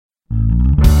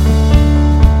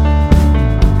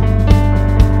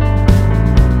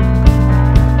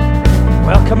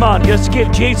Just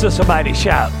give Jesus a mighty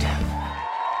shout.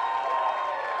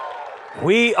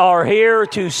 We are here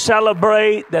to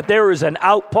celebrate that there is an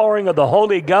outpouring of the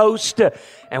Holy Ghost,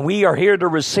 and we are here to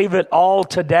receive it all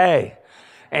today.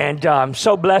 And I'm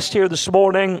so blessed here this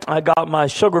morning. I got my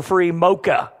sugar-free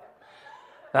mocha.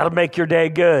 That'll make your day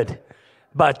good.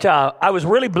 But I was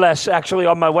really blessed, actually,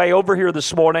 on my way over here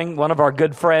this morning. One of our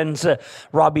good friends,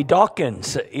 Robbie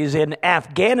Dawkins, is in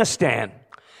Afghanistan.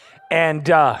 And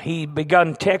he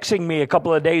begun texting me a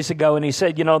couple of days ago, and he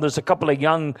said, there's a couple of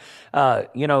young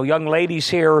ladies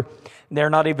here. They're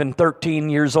not even 13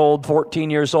 years old, 14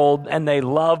 years old, and they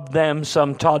love them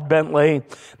some Todd Bentley.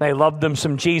 They love them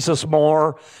some Jesus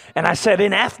more. And I said,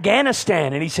 in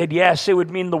Afghanistan? And he said, yes, it would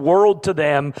mean the world to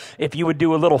them if you would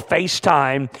do a little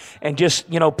FaceTime and just,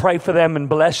 pray for them and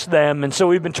bless them. And so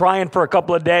we've been trying for a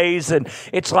couple of days, and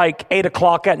it's like 8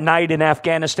 o'clock at night in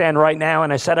Afghanistan right now.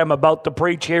 And I said, I'm about to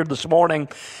preach here this morning.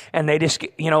 And they just, a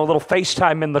little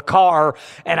FaceTime in the car.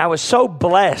 And I was so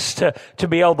blessed to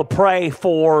be able to pray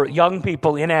for young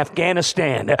people in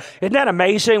Afghanistan. Isn't that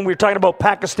amazing? We were talking about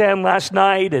Pakistan last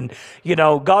night, and,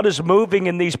 God is moving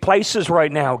in these places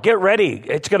right now. Get ready.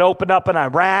 It's going to open up in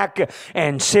Iraq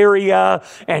and Syria,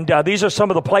 and these are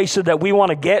some of the places that we want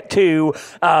to get to,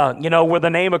 where the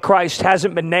name of Christ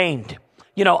hasn't been named.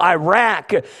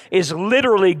 Iraq is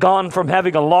literally gone from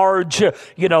having a large,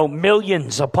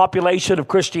 millions, a population of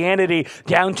Christianity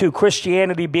down to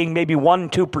Christianity being maybe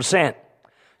 1-2%.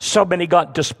 So many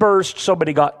got dispersed, so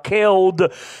many got killed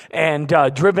and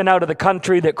driven out of the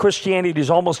country that Christianity is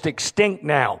almost extinct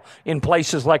now in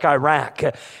places like Iraq.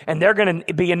 And they're going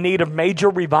to be in need of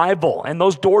major revival. And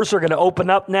those doors are going to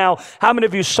open up now. How many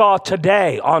of you saw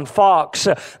today on Fox,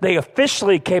 they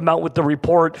officially came out with the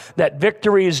report that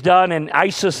victory is done and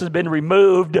ISIS has been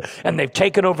removed and they've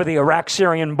taken over the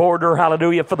Iraq-Syrian border,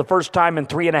 hallelujah, for the first time in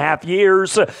 3.5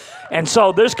 years. And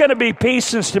so there's going to be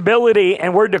peace and stability,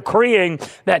 and we're decreeing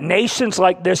that nations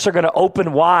like this are going to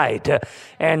open wide.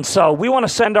 And so we want to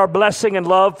send our blessing and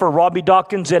love for Robbie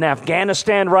Dawkins in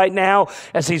Afghanistan right now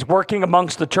as he's working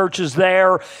amongst the churches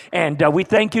there. And we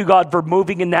thank you, God, for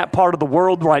moving in that part of the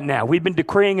world right now. We've been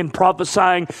decreeing and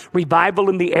prophesying revival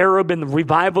in the Arab and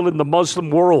revival in the Muslim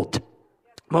world.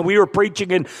 When we were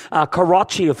preaching in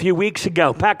Karachi a few weeks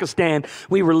ago, Pakistan,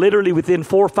 we were literally within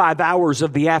 4 or 5 hours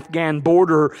of the Afghan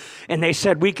border, and they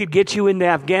said we could get you into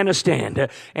Afghanistan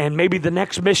and maybe the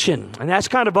next mission. And that's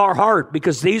kind of our heart,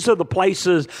 because these are the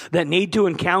places that need to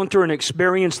encounter and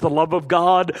experience the love of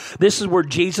God. This is where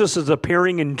Jesus is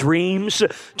appearing in dreams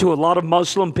to a lot of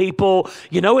Muslim people.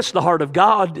 It's the heart of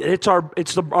God. It's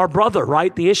our brother,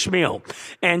 right? The Ishmael.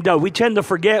 And we tend to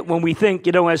forget when we think,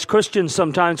 as Christians,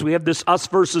 sometimes we have this us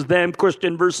versus them,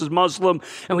 Christian versus Muslim,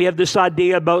 and we have this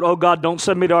idea about, oh God, don't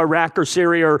send me to Iraq or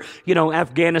Syria or,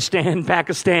 Afghanistan,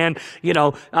 Pakistan,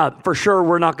 for sure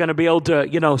we're not going to be able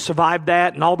to, survive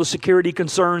that and all the security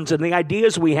concerns and the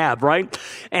ideas we have, right?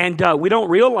 And we don't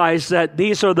realize that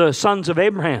these are the sons of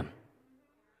Abraham.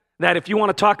 That if you want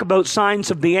to talk about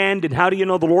signs of the end and how do you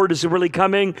know the Lord is really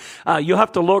coming, you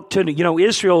have to look to,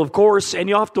 Israel, of course, and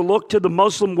you have to look to the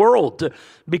Muslim world,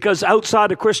 because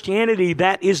outside of Christianity,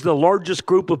 that is the largest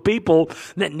group of people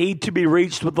that need to be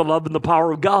reached with the love and the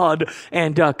power of God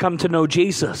and come to know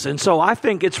Jesus. And so I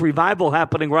think it's revival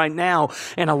happening right now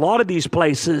in a lot of these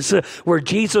places where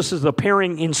Jesus is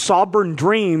appearing in sovereign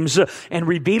dreams and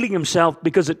revealing himself,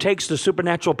 because it takes the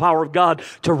supernatural power of God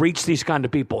to reach these kind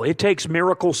of people. It takes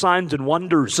miracle signs and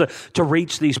wonders to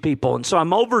reach these people. And so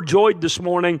I'm overjoyed this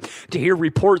morning to hear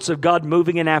reports of God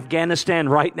moving in Afghanistan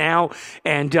right now,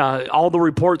 and all the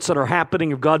reports that are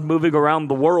happening of God moving around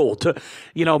the world.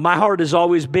 My heart has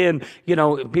always been,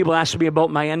 people ask me about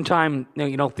my end time,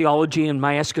 theology and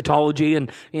my eschatology,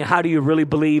 and how do you really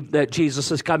believe that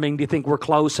Jesus is coming? Do you think we're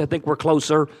close? I think we're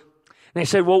closer. And they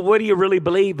said, well, what do you really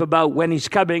believe about when he's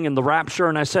coming and the rapture?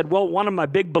 And I said, well, one of my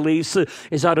big beliefs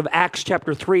is out of Acts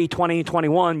chapter 3, 20,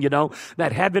 21,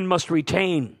 that heaven must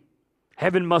retain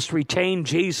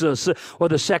Jesus or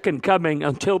the second coming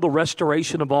until the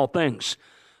restoration of all things.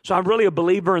 So I'm really a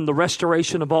believer in the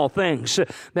restoration of all things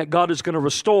that God is going to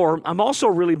restore. I'm also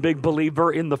a really big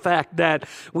believer in the fact that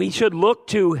we should look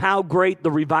to how great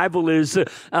the revival is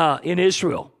in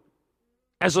Israel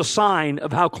as a sign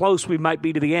of how close we might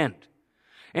be to the end.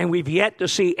 And we've yet to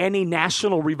see any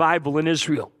national revival in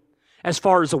Israel as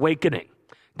far as awakening.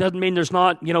 Doesn't mean there's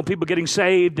not, people getting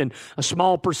saved and a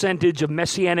small percentage of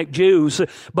Messianic Jews,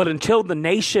 but until the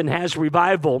nation has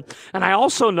revival. And I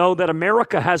also know that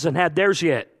America hasn't had theirs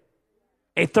yet,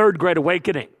 a third great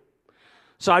awakening.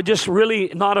 So I just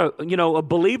really not a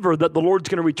believer that the Lord's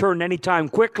going to return anytime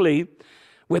quickly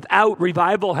without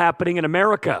revival happening in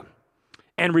America.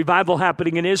 and revival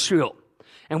happening in Israel.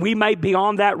 And we might be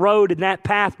on that road and that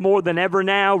path more than ever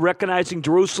now, recognizing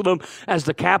Jerusalem as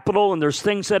the capital, and there's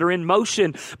things that are in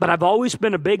motion. But I've always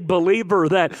been a big believer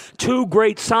that two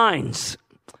great signs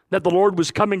that the Lord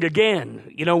was coming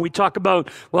again. We talk about,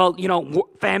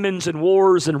 famines and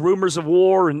wars and rumors of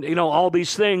war and, all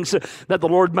these things that the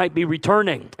Lord might be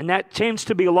returning. And that seems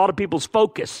to be a lot of people's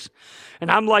focus. And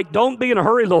I'm like, don't be in a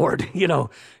hurry, Lord.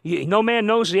 No man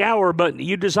knows the hour, but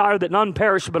you desire that none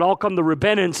perish, but all come to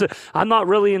repentance. I'm not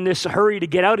really in this hurry to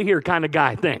get out of here kind of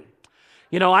guy thing.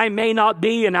 I may not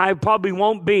be, and I probably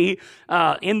won't be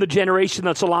in the generation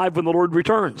that's alive when the Lord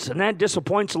returns. And that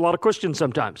disappoints a lot of Christians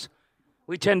sometimes.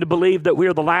 We tend to believe that we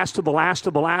are the last of the last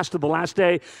of the last of the last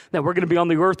day, that we're going to be on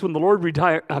the earth when the Lord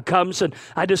comes, and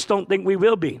I just don't think we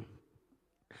will be.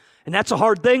 And that's a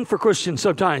hard thing for Christians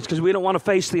sometimes, because we don't want to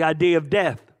face the idea of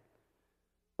death.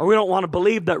 Or we don't want to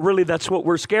believe that really that's what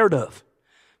we're scared of.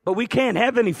 But we can't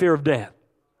have any fear of death.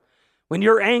 When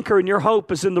your anchor and your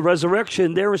hope is in the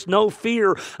resurrection, there is no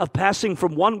fear of passing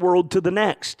from one world to the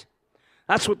next.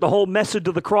 That's what the whole message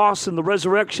of the cross and the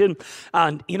resurrection,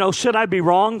 should I be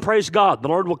wrong? Praise God. The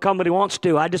Lord will come when He wants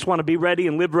to. I just want to be ready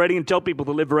and live ready and tell people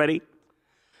to live ready.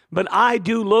 But I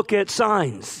do look at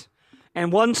signs.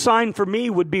 And one sign for me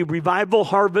would be revival,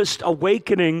 harvest,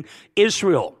 awakening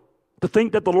Israel. To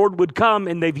think that the Lord would come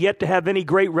and they've yet to have any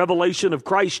great revelation of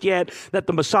Christ yet, that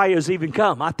the Messiah has even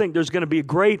come. I think there's going to be a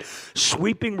great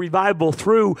sweeping revival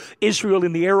through Israel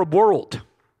in the Arab world.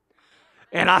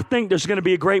 And I think there's going to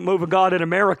be a great move of God in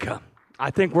America.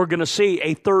 I think we're going to see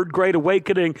a third great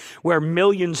awakening where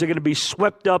millions are going to be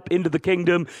swept up into the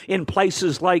kingdom in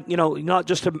places like, not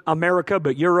just America,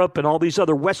 but Europe and all these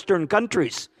other Western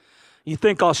countries. You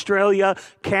think Australia,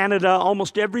 Canada,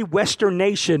 almost every Western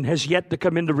nation has yet to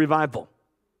come into revival.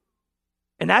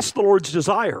 And that's the Lord's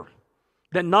desire,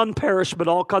 that none perish but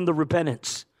all come to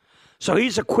repentance. So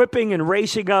He's equipping and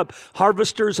raising up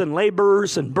harvesters and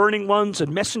laborers and burning ones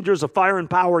and messengers of fire and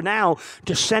power now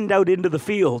to send out into the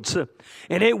fields.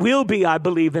 And it will be, I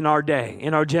believe, in our day,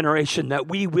 in our generation, that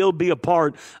we will be a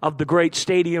part of the great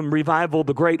stadium revival,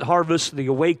 the great harvest, the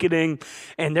awakening.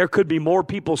 And there could be more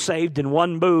people saved in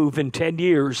one move in 10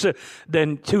 years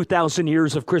than 2,000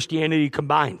 years of Christianity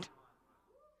combined.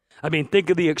 I mean,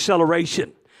 think of the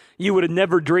acceleration. You would have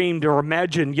never dreamed or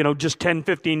imagined, just 10,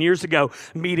 15 years ago,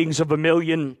 meetings of 1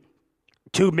 million,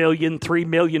 2 million, 3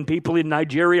 million people in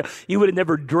Nigeria. You would have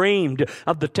never dreamed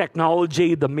of the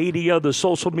technology, the media, the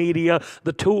social media,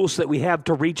 the tools that we have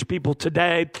to reach people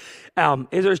today.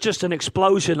 There's just an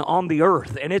explosion on the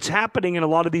earth, and it's happening in a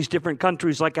lot of these different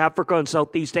countries like Africa and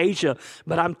Southeast Asia.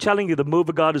 But I'm telling you, the move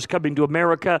of God is coming to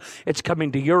America. It's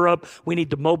coming to Europe. We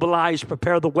need to mobilize,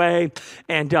 prepare the way.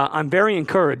 And I'm very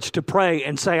encouraged to pray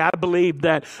and say, I believe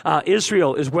that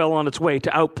Israel is well on its way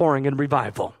to outpouring and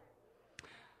revival.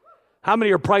 How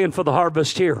many are praying for the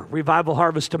harvest here? Revival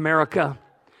Harvest America.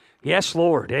 Yes,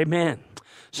 Lord. Amen.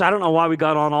 So I don't know why we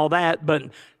got on all that, but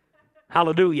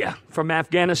hallelujah. From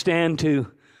Afghanistan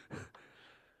to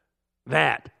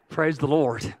that. Praise the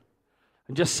Lord.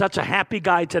 I'm just such a happy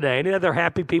guy today. Any other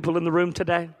happy people in the room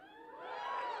today?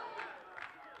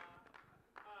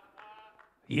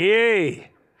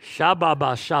 Yay.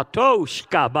 Shababa shato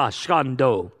shkaba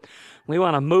shando. We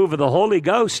want to move of the Holy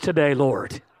Ghost today,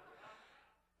 Lord.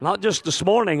 Not just this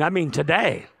morning, I mean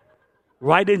today,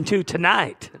 right into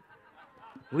tonight.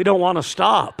 We don't want to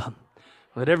stop.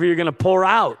 Whatever you're going to pour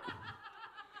out.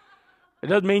 It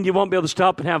doesn't mean you won't be able to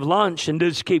stop and have lunch and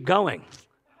just keep going.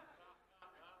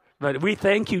 But we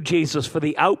thank you, Jesus, for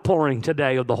the outpouring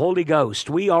today of the Holy Ghost.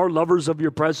 We are lovers of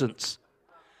your presence.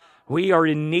 We are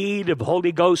in need of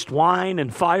Holy Ghost wine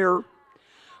and fire.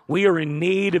 We are in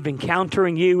need of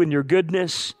encountering you and your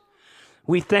goodness.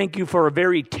 We thank you for a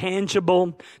very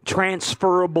tangible,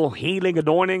 transferable healing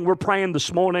anointing. We're praying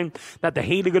this morning that the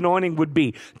healing anointing would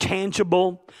be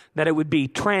tangible, that it would be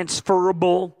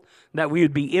transferable, that we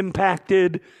would be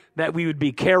impacted, that we would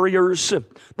be carriers,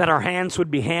 that our hands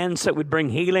would be hands that would bring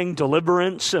healing,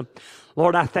 deliverance.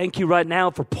 Lord, I thank you right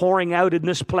now for pouring out in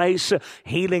this place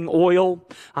healing oil.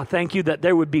 I thank you that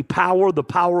there would be power, the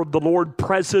power of the Lord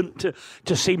present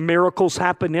to see miracles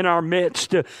happen in our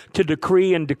midst, to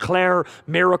decree and declare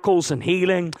miracles and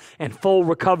healing and full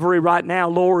recovery right now,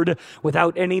 Lord,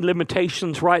 without any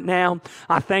limitations right now.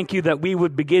 I thank you that we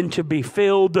would begin to be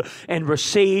filled and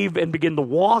receive and begin to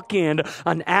walk in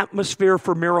an atmosphere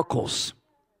for miracles.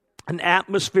 An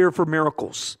atmosphere for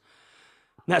miracles.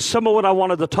 Now, some of what I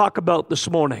wanted to talk about this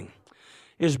morning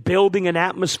is building an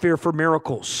atmosphere for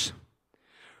miracles,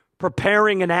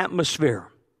 preparing an atmosphere,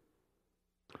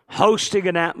 hosting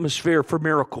an atmosphere for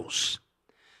miracles.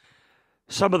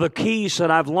 some of the keys that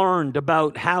I've learned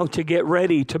about how to get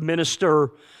ready to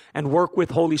minister and work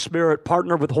with Holy Spirit,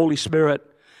 partner with Holy Spirit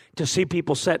to see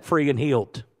people set free and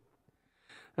healed.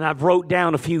 And I've wrote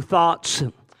down a few thoughts.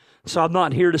 So I'm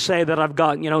not here to say that I've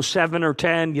got, 7 or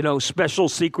 10, special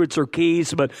secrets or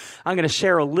keys, but I'm going to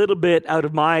share a little bit out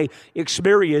of my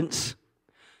experience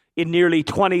in nearly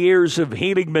 20 years of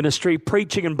healing ministry,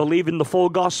 preaching and believing the full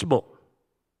gospel.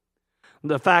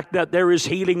 The fact that there is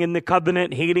healing in the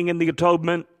covenant, healing in the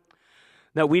atonement,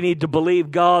 that we need to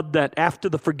believe God that after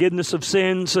the forgiveness of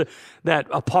sins, that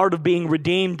a part of being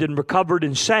redeemed and recovered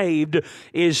and saved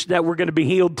is that we're going to be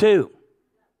healed too.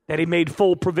 That He made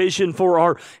full provision for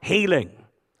our healing.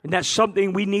 And that's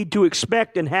something we need to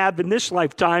expect and have in this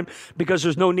lifetime because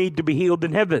there's no need to be healed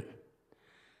in heaven.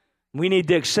 We need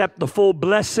to accept the full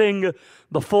blessing,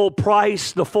 the full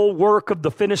price, the full work of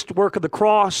the finished work of the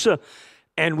cross,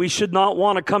 and we should not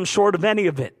want to come short of any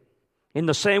of it. In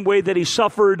the same way that He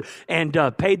suffered and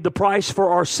paid the price for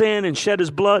our sin and shed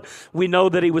His blood, we know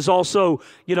that He was also,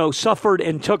 suffered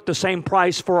and took the same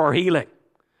price for our healing.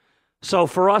 So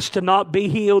for us to not be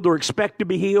healed or expect to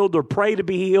be healed or pray to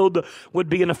be healed would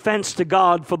be an offense to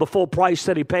God for the full price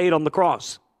that He paid on the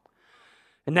cross.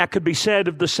 And that could be said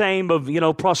of the same of,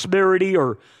 prosperity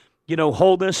or,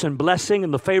 wholeness and blessing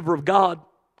and the favor of God.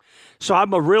 So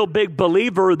I'm a real big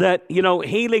believer that,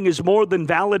 healing is more than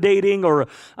validating or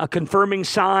a confirming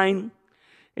sign.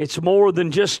 It's more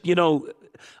than just,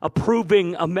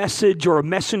 approving a message or a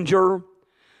messenger.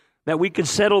 That we could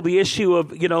settle the issue of,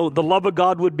 the love of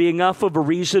God would be enough of a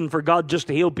reason for God just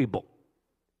to heal people.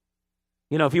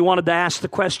 If you wanted to ask the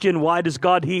question, why does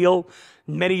God heal?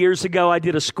 Many years ago, I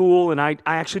did a school, and I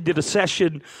actually did a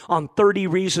session on 30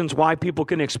 reasons why people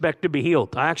can expect to be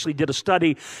healed. I actually did a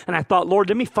study, and I thought, Lord,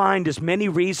 let me find as many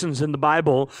reasons in the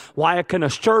Bible why I can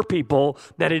assure people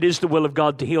that it is the will of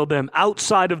God to heal them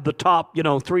outside of the top,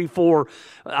 3, 4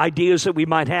 ideas that we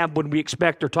might have when we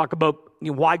expect or talk about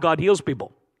why God heals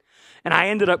people. And I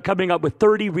ended up coming up with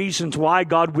 30 reasons why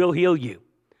God will heal you.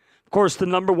 Of course, the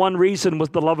number one reason was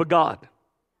the love of God.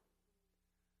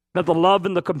 That the love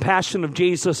and the compassion of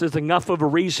Jesus is enough of a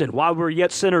reason. While we're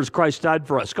yet sinners, Christ died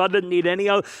for us. God didn't need any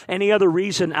other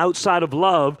reason outside of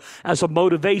love as a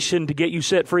motivation to get you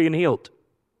set free and healed.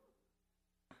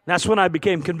 That's when I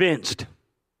became convinced.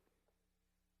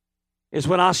 Is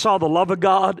when I saw the love of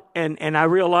God and I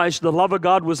realized the love of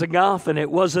God was enough and it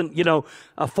wasn't,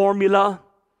 a formula.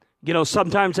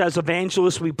 Sometimes as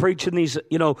evangelists, we preach in these,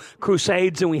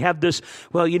 crusades and we have this,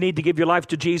 you need to give your life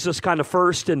to Jesus kind of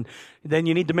first and then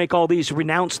you need to make all these,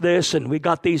 renounce this and we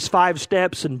got these 5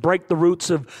 steps and break the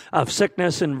roots of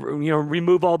sickness and,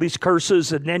 remove all these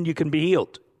curses and then you can be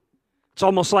healed. It's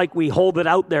almost like we hold it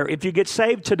out there. If you get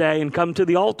saved today and come to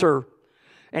the altar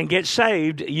and get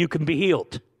saved, you can be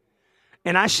healed.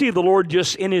 And I see the Lord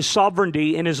just in His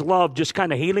sovereignty, in His love, just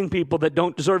kind of healing people that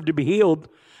don't deserve to be healed.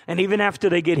 And even after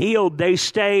they get healed, they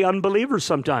stay unbelievers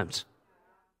sometimes.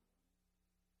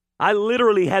 I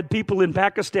literally had people in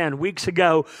Pakistan weeks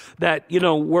ago that,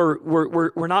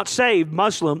 were not saved,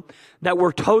 Muslim, that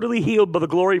were totally healed by the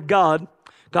glory of God.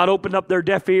 God opened up their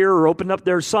deaf ear or opened up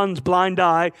their son's blind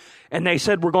eye, and they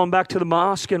said, we're going back to the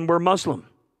mosque and we're Muslim.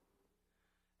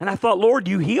 And I thought, Lord,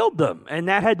 you healed them. And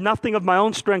that had nothing of my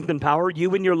own strength and power.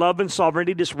 You in your love and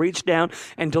sovereignty just reached down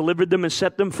and delivered them and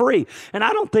set them free. And I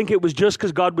don't think it was just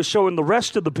because God was showing the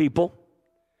rest of the people.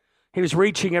 He was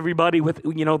reaching everybody with,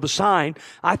 the sign.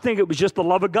 I think it was just the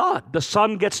love of God. The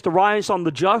sun gets to rise on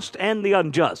the just and the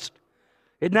unjust.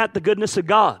 Isn't that the goodness of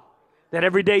God? That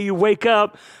every day you wake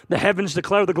up, the heavens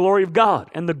declare the glory of God.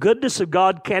 And the goodness of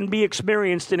God can be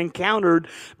experienced and encountered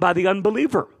by the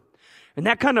unbeliever. And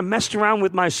that kind of messed around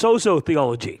with my sozo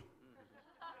theology.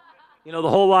 The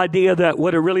whole idea that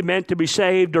what it really meant to be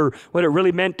saved or what it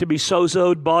really meant to be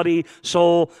sozoed, body,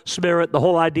 soul, spirit, the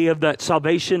whole idea of that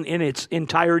salvation in its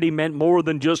entirety meant more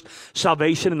than just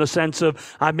salvation in the sense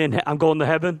of I'm going to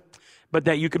heaven, but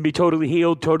that you can be totally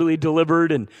healed, totally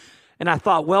delivered. And I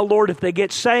thought, well, Lord, if they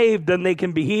get saved, then they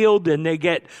can be healed and they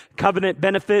get covenant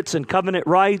benefits and covenant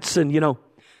rights and,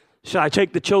 should I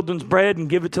take the children's bread and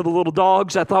give it to the little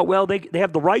dogs? I thought, well, they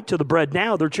have the right to the bread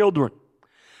now. They're children.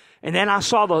 And then I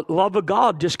saw the love of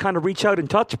God just kind of reach out and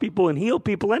touch people and heal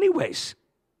people anyways.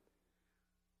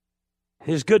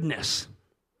 His goodness.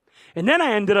 And then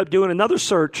I ended up doing another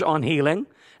search on healing,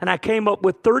 and I came up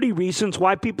with 30 reasons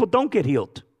why people don't get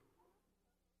healed.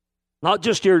 Not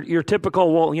just your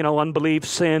typical, unbelief,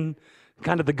 sin,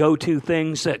 kind of the go-to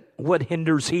things that what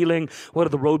hinders healing, what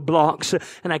are the roadblocks.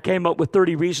 And I came up with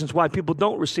 30 reasons why people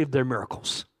don't receive their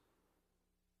miracles.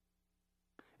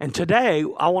 And today,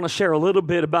 I want to share a little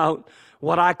bit about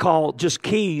what I call just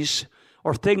keys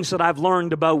or things that I've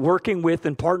learned about working with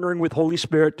and partnering with Holy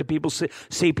Spirit to people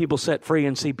see people set free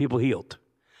and see people healed.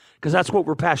 Because that's what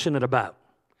we're passionate about.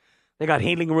 They got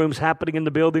healing rooms happening in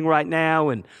the building right now,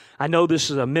 and I know this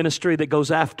is a ministry that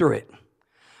goes after it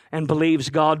and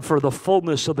believes God for the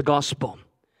fullness of the gospel.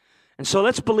 And so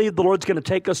let's believe the Lord's going to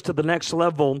take us to the next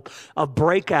level of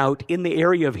breakout in the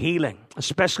area of healing,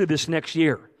 especially this next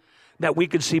year, that we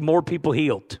could see more people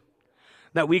healed.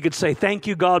 That we could say, thank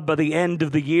you, God, by the end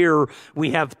of the year,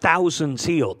 we have thousands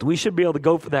healed. We should be able to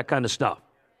go for that kind of stuff.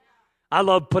 I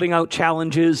love putting out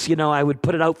challenges. I would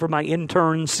put it out for my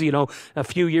interns. A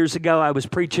few years ago, I was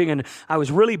preaching, and I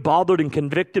was really bothered and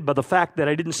convicted by the fact that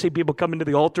I didn't see people coming to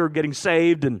the altar getting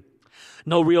saved, and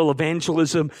no real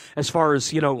evangelism as far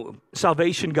as,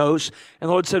 salvation goes. And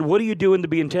the Lord said, what are you doing to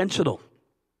be intentional?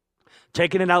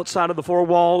 Taking it outside of the four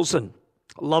walls and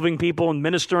loving people and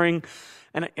ministering.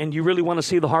 And you really want to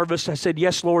see the harvest? I said,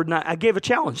 yes, Lord. And I gave a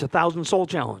challenge, 1,000 soul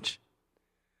challenge,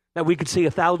 that we could see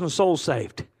 1,000 souls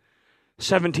saved.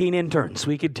 17 interns.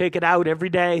 We could take it out every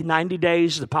day, 90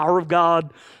 days, the power of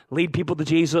God, lead people to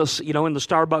Jesus, in the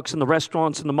Starbucks, in the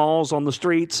restaurants, in the malls, on the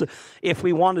streets, if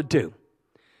we wanted to.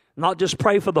 Not just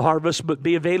pray for the harvest, but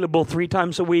be available 3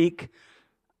 times a week.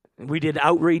 We did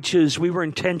outreaches. We were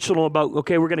intentional about,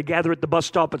 okay, we're going to gather at the bus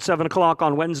stop at 7 o'clock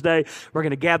on Wednesday. We're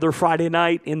going to gather Friday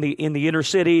night in the inner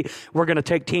city. We're going to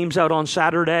take teams out on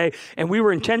Saturday. And we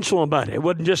were intentional about it. It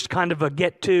wasn't just kind of a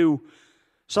get to.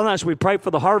 Sometimes we pray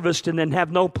for the harvest and then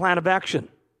have no plan of action.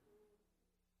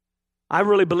 I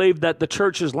really believe that the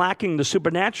church is lacking the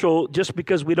supernatural just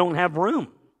because we don't have room.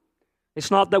 It's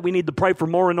not that we need to pray for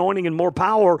more anointing and more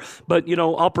power, but,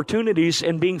 opportunities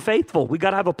and being faithful. We got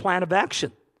to have a plan of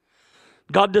action.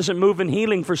 God doesn't move in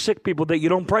healing for sick people that you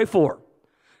don't pray for.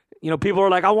 People are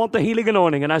like, I want the healing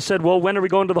anointing. And I said, well, when are we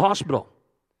going to the hospital?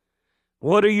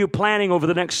 What are you planning over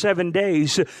the next 7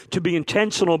 days to be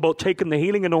intentional about taking the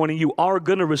healing anointing you are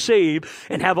going to receive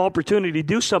and have opportunity to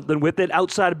do something with it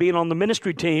outside of being on the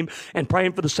ministry team and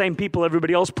praying for the same people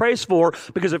everybody else prays for?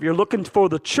 Because if you're looking for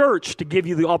the church to give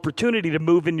you the opportunity to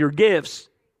move in your gifts,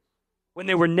 when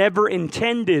they were never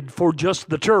intended for just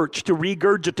the church to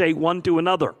regurgitate one to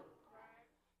another.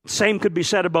 Same could be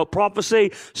said about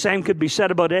prophecy. Same could be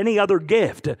said about any other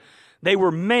gift. They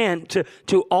were meant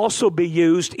to also be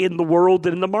used in the world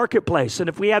and in the marketplace. And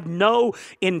if we have no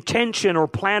intention or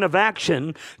plan of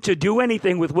action to do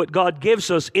anything with what God gives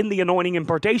us in the anointing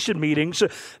impartation meetings,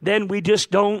 then we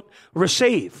just don't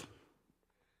receive.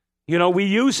 We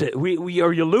use it,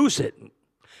 or you lose it.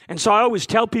 And so I always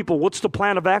tell people, what's the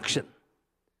plan of action?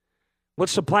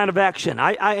 What's the plan of action?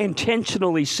 I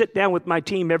intentionally sit down with my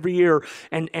team every year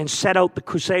and set out the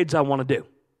crusades I want to do.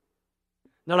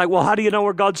 They're like, well, how do you know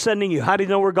where God's sending you? How do you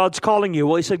know where God's calling you?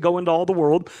 Well, he said, go into all the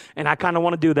world, and I kind of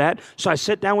want to do that. So I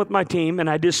sit down with my team, and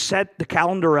I just set the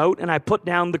calendar out, and I put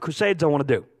down the crusades I want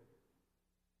to do,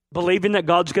 believing that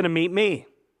God's going to meet me.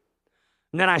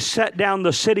 And then I set down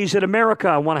the cities in America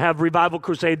I want to have revival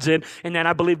crusades in, and then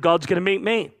I believe God's going to meet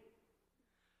me.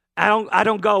 I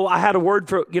don't go, I had a word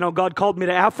for, God called me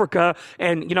to Africa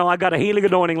and, I got a healing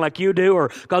anointing like you do,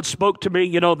 or God spoke to me,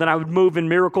 that I would move in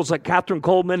miracles like Catherine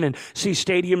Coleman and see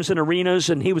stadiums and arenas,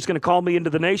 and he was going to call me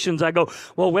into the nations. I go,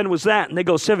 well, when was that? And they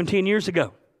go, 17 years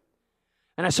ago.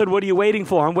 And I said, what are you waiting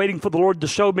for? I'm waiting for the Lord to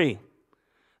show me.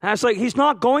 And I was like, he's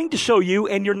not going to show you,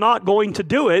 and you're not going to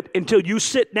do it until you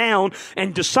sit down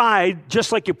and decide,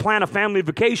 just like you plan a family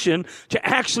vacation, to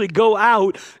actually go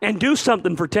out and do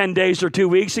something for 10 days or 2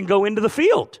 weeks and go into the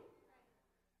field.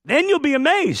 Then you'll be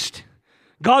amazed.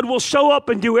 God will show up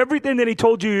and do everything that he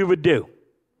told you he would do,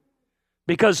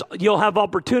 because you'll have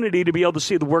opportunity to be able to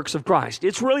see the works of Christ.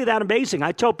 It's really that amazing.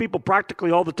 I tell people practically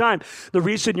all the time, the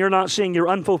reason you're not seeing your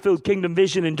unfulfilled kingdom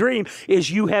vision and dream is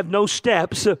you have no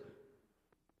steps,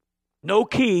 no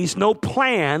keys, no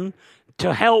plan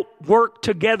to help work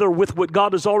together with what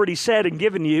God has already said and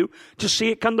given you to see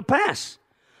it come to pass.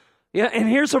 Yeah, and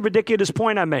here's a ridiculous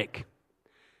point I make.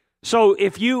 So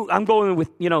I'm going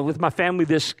with my family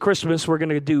this Christmas, we're going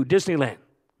to do Disneyland.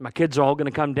 My kids are all going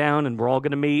to come down and we're all going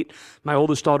to meet. My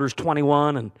oldest daughter's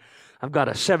 21 and I've got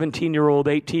a 17-year-old,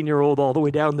 18-year-old, all the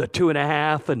way down to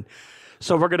 2.5. And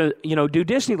so we're going to, do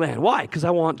Disneyland. Why? Because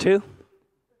I want to.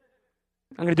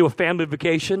 I'm going to do a family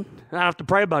vacation. I don't have to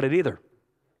pray about it either.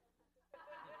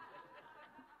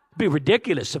 It'd be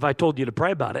ridiculous if I told you to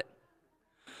pray about it.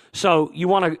 So you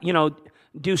want to,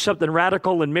 do something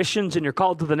radical in missions, and you're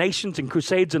called to the nations and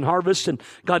crusades and harvests, and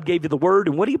God gave you the word.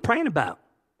 And what are you praying about?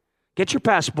 Get your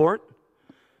passport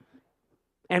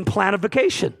and plan a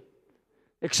vacation.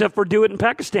 Except for do it in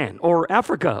Pakistan or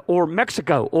Africa or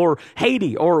Mexico or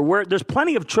Haiti or where there's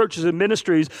plenty of churches and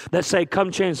ministries that say,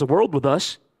 come change the world with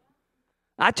us.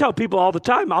 I tell people all the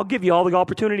time, I'll give you all the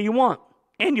opportunity you want,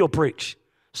 and you'll preach.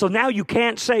 So now you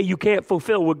can't say you can't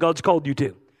fulfill what God's called you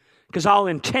to, because I'll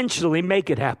intentionally make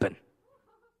it happen.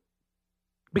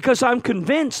 Because I'm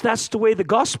convinced that's the way the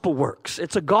gospel works.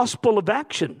 It's a gospel of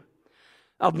action,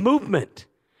 of movement.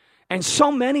 And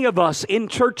so many of us in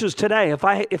churches today,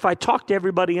 if I talk to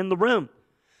everybody in the room,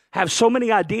 have so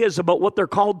many ideas about what they're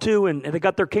called to, and they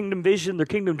got their kingdom vision, their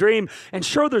kingdom dream. And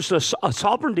sure, there's a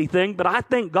sovereignty thing, but I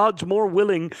think God's more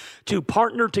willing to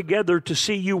partner together to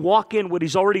see you walk in what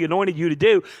He's already anointed you to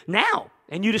do now.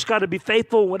 And you just got to be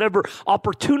faithful in whatever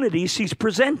opportunities He's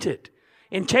presented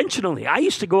intentionally. I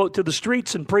used to go out to the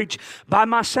streets and preach by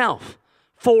myself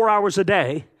 4 hours a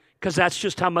day, because that's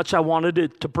just how much I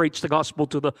wanted to preach the gospel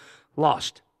to the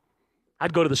lost.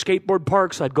 I'd go to the skateboard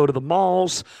parks, I'd go to the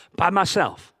malls by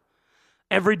myself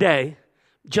every day,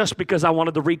 just because I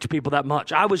wanted to reach people that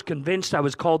much. I was convinced I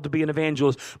was called to be an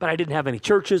evangelist, but I didn't have any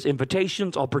churches,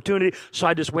 invitations, opportunity, so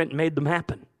I just went and made them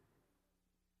happen.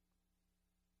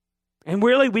 And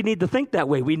really, we need to think that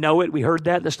way. We know it, we heard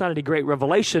that, that's not any great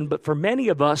revelation, but for many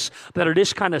of us that are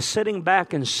just kind of sitting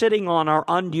back and sitting on our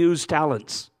unused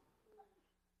talents.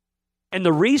 And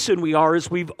the reason we are is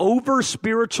we've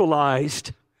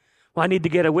over-spiritualized, well, I need to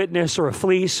get a witness or a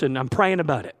fleece, and I'm praying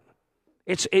about it.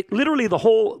 It literally, the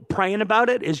whole praying about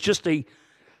it is just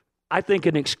I think,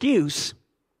 an excuse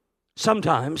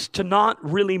sometimes to not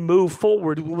really move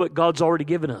forward with what God's already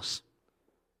given us.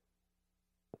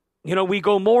 You know, we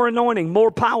go more anointing,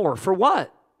 more power. For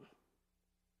what?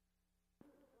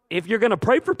 If you're going to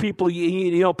pray for people,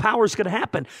 you know, power's going to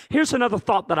happen. Here's another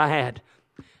thought that I had.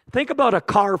 Think about a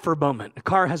car for a moment. A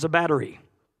car has a battery.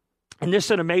 And this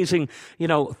is an amazing,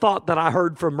 thought that I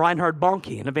heard from Reinhard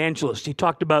Bonnke, an evangelist. He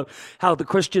talked about how the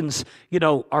Christians,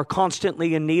 are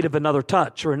constantly in need of another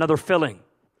touch or another filling.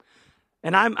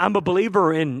 And I'm a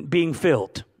believer in being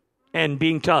filled and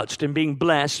being touched and being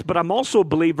blessed, but I'm also a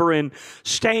believer in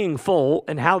staying full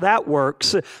and how that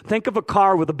works. Think of a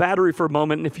car with a battery for a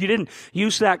moment, and if you didn't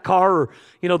use that car or,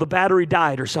 the battery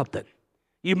died or something,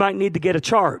 you might need to get a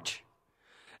charge.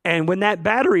 And when that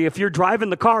battery, if you're driving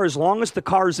the car, as long as the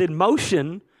car is in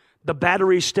motion, the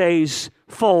battery stays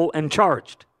full and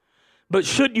charged. But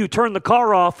should you turn the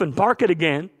car off and park it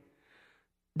again,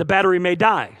 the battery may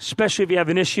die, especially if you have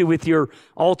an issue with your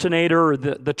alternator or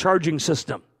the charging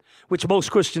system, which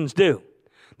most Christians do.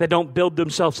 They don't build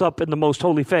themselves up in the most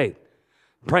holy faith,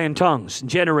 pray in tongues, and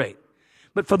generate.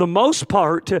 But for the most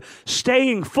part,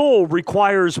 staying full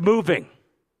requires moving.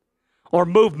 Or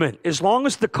movement. As long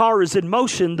as the car is in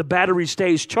motion, the battery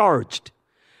stays charged.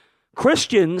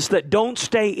 Christians that don't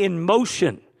stay in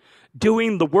motion,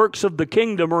 doing the works of the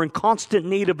kingdom, are in constant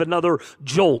need of another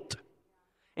jolt,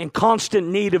 in constant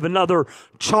need of another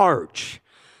charge.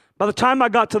 By the time I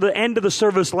got to the end of the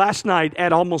service last night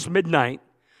at almost midnight,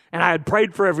 and I had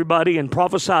prayed for everybody and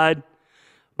prophesied,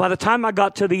 by the time I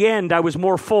got to the end, I was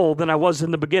more full than I was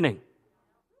in the beginning.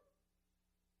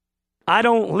 I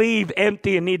don't leave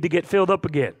empty and need to get filled up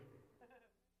again.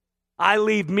 I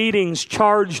leave meetings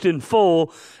charged and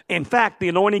full. In fact, the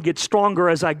anointing gets stronger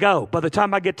as I go. By the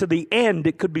time I get to the end,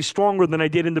 it could be stronger than I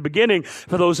did in the beginning.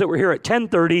 For those that were here at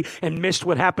 10:30 and missed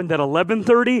what happened at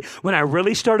 11:30, when I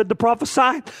really started to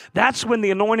prophesy, that's when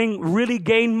the anointing really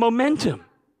gained momentum.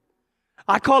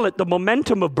 I call it the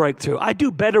momentum of breakthrough. I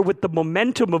do better with the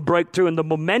momentum of breakthrough and the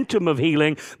momentum of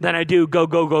healing than I do go,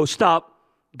 go, go, stop.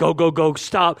 Go, go, go,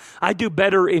 stop. I do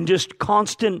better in just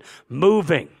constant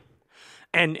moving.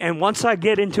 And once I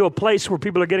get into a place where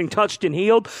people are getting touched and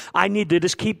healed, I need to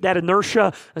just keep that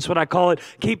inertia. That's what I call it.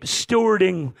 Keep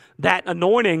stewarding that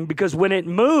anointing, because when it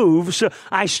moves,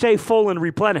 I stay full and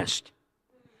replenished.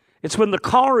 It's when the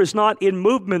car is not in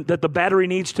movement that the battery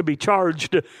needs to be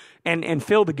charged and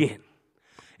filled again.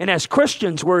 And as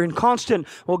Christians, we're in constant,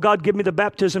 well, God, give me the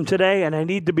baptism today, and I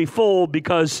need to be full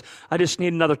because I just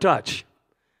need another touch.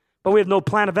 But we have no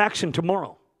plan of action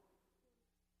tomorrow.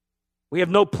 We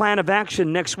have no plan of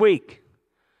action next week.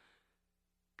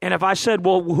 And if I said,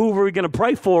 well, who are we going to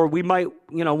pray for? We might,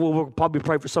 we'll probably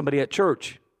pray for somebody at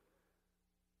church.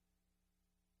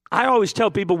 I always tell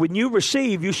people, when you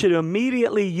receive, you should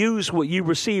immediately use what you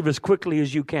receive as quickly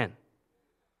as you can.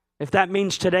 If that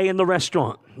means today in the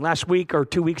restaurant. Last week or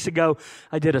 2 weeks ago,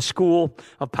 I did a school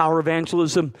of power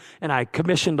evangelism, and I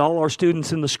commissioned all our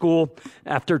students in the school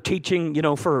after teaching,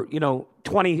 for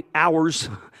 20 hours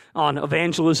on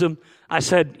evangelism. I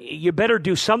said, you better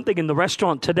do something in the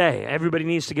restaurant today. Everybody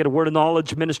needs to get a word of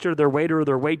knowledge, minister to their waiter or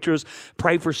their waitress,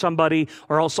 pray for somebody,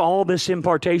 or else all this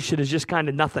impartation is just kind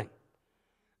of nothing.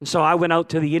 And so I went out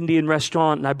to the Indian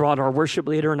restaurant, and I brought our worship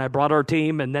leader, and I brought our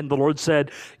team, and then the Lord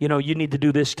said, you need to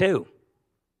do this too.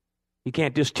 You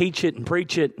can't just teach it and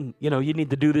preach it, and, you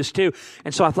need to do this too.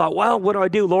 And so I thought, well, what do I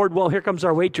do, Lord? Well, here comes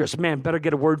our waitress. Man, better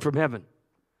get a word from heaven.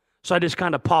 So I just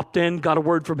kind of popped in, got a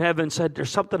word from heaven, said, there's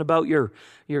something about your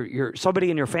somebody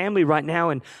in your family right now,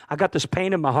 and I got this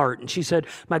pain in my heart. And she said,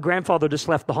 my grandfather just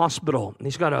left the hospital, and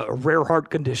he's got a rare heart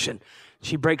condition.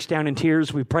 She breaks down in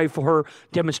tears. We pray for her,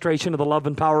 demonstration of the love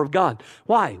and power of God.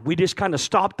 Why? We just kind of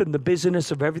stopped in the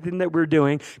busyness of everything that we're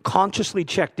doing, consciously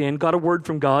checked in, got a word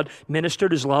from God,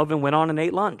 ministered his love, and went on and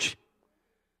ate lunch.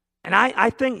 And I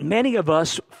think many of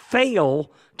us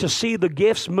fail to see the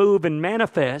gifts move and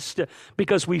manifest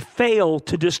because we fail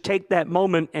to just take that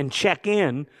moment and check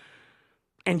in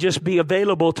and just be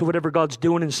available to whatever God's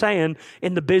doing and saying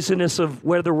in the business of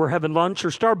whether we're having lunch or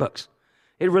Starbucks.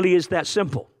 It really is that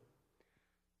simple.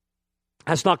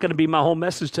 That's not going to be my whole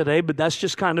message today, but that's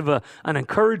just kind of an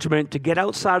encouragement to get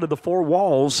outside of the four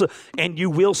walls, and you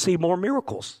will see more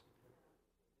miracles.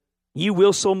 You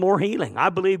will see more healing. I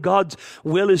believe God's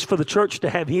will is for the church to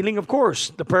have healing. Of course,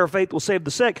 the prayer of faith will save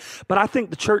the sick, but I think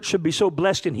the church should be so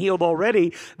blessed and healed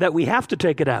already that we have to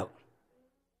take it out.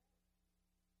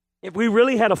 If we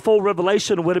really had a full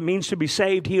revelation of what it means to be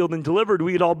saved, healed, and delivered,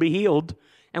 we'd all be healed,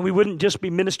 and we wouldn't just be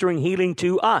ministering healing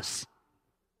to us.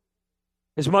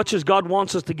 As much as God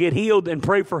wants us to get healed and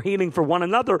pray for healing for one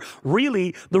another,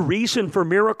 really the reason for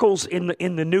miracles in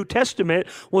the New Testament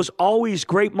was always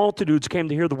great multitudes came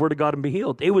to hear the word of God and be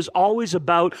healed. It was always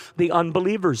about the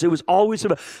unbelievers. It was always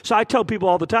about, so I tell people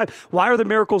all the time, why are the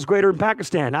miracles greater in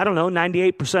Pakistan? I don't know,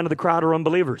 98% of the crowd are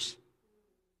unbelievers.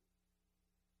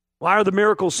 Why are the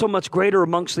miracles so much greater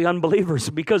amongst the unbelievers?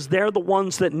 Because they're the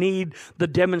ones that need the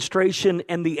demonstration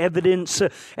and the evidence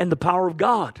and the power of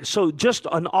God. So just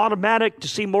an automatic to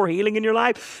see more healing in your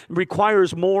life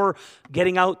requires more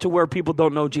getting out to where people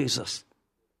don't know Jesus.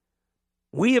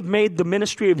 We have made the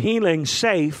ministry of healing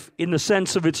safe in the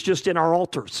sense of it's just in our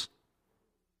altars.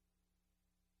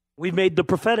 We've made the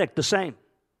prophetic the same.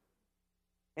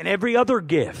 And every other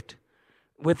gift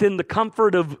within the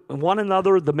comfort of one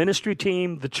another, the ministry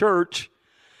team, the church,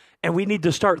 and we need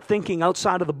to start thinking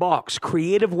outside of the box,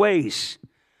 creative ways.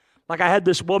 Like I had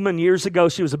this woman years ago,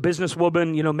 she was a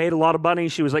businesswoman, made a lot of money.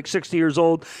 She was like 60 years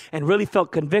old and really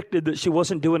felt convicted that she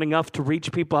wasn't doing enough to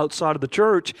reach people outside of the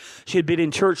church. She had been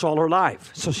in church all her life,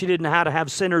 so she didn't know how to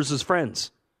have sinners as friends.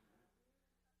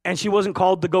 And she wasn't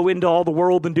called to go into all the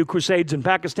world and do crusades in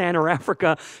Pakistan or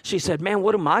Africa. She said, man,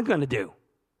 what am I going to do?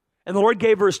 And the Lord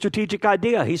gave her a strategic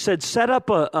idea. He said, set up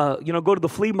go to the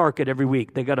flea market every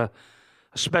week. They got a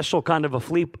special kind of a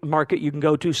flea market you can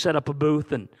go to, set up a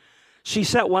booth. And she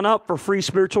set one up for free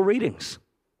spiritual readings.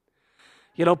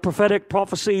 Prophetic,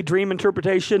 prophecy, dream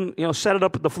interpretation, set it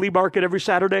up at the flea market every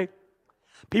Saturday.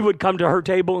 People would come to her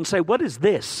table and say, what is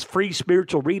this? Free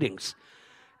spiritual readings.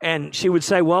 And she would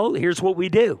say, well, here's what we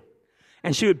do.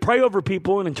 And she would pray over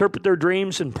people and interpret their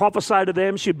dreams and prophesy to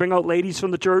them. She'd bring out ladies from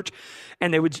the church,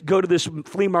 and they would go to this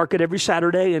flea market every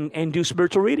Saturday and do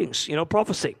spiritual readings,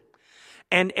 prophecy.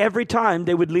 And every time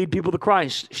they would lead people to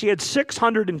Christ. She had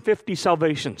 650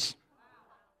 salvations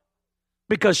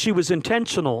because she was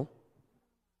intentional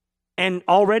and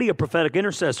already a prophetic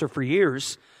intercessor for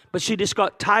years, but she just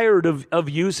got tired of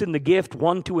using the gift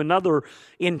one to another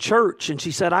in church. And she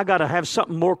said, I got to have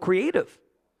something more creative.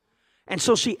 And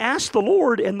so she asked the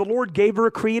Lord, and the Lord gave her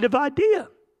a creative idea.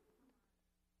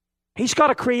 He's got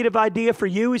a creative idea for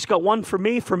you. He's got one for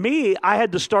me. For me, I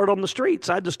had to start on the streets.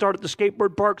 I had to start at the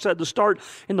skateboard parks. I had to start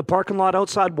in the parking lot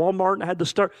outside Walmart. And I had to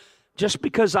start just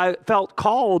because I felt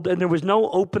called, and there was no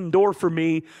open door for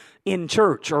me in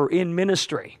church or in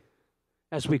ministry,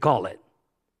 as we call it.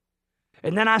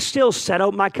 And then I still set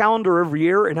out my calendar every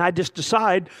year, and I just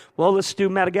decide, well, let's do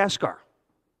Madagascar.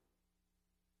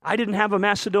 I didn't have a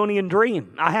Macedonian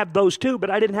dream. I have those too,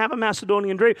 but I didn't have a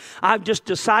Macedonian dream. I'm just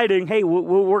deciding, hey, what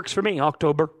works for me?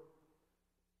 October.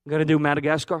 I'm going to do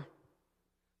Madagascar.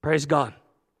 Praise God.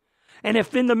 And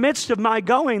if in the midst of my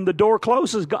going, the door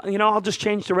closes, I'll just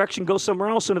change direction, go somewhere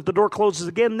else. And if the door closes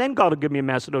again, then God will give me a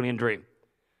Macedonian dream.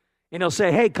 And he'll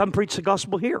say, hey, come preach the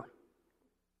gospel here.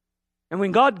 And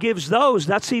when God gives those,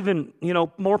 that's even,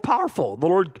 more powerful. The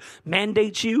Lord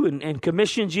mandates you and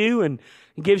commissions you and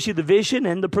gives you the vision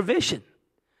and the provision.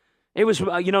 It was,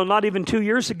 not even 2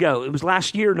 years ago. It was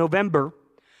last year, November.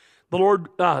 The Lord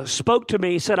spoke to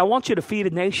me. He said, I want you to feed a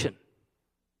nation.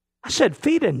 I said,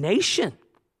 feed a nation?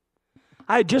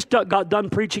 I had just got done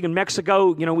preaching in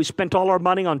Mexico. We spent all our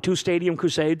money on 2 stadium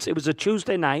crusades. It was a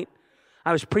Tuesday night.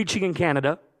 I was preaching in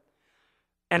Canada.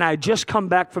 And I had just come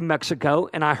back from Mexico,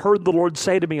 and I heard the Lord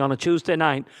say to me on a Tuesday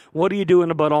night, what are you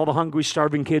doing about all the hungry,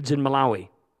 starving kids in Malawi?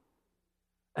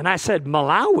 And I said,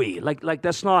 Malawi? Like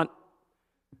that's not,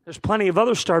 There's plenty of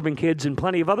other starving kids in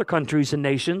plenty of other countries and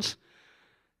nations.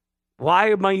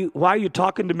 Why are you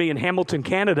talking to me in Hamilton,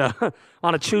 Canada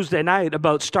on a Tuesday night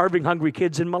about starving, hungry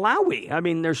kids in Malawi? I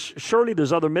mean, surely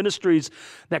there's other ministries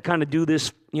that kind of do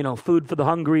this, food for the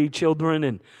hungry children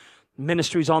and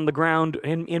ministries on the ground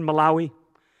in Malawi.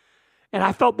 And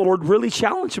I felt the Lord really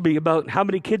challenged me about how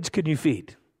many kids can you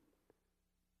feed?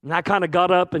 And I kind of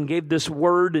got up and gave this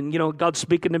word, and, God's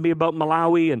speaking to me about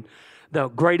Malawi and the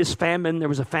greatest famine. There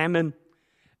was a famine.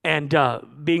 And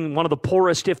being one of the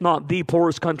poorest, if not the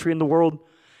poorest country in the world.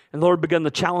 And the Lord began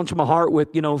to challenge my heart with,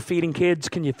 feeding kids.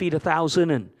 Can you feed 1,000?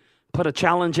 And put a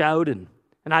challenge out. And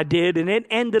I did. And it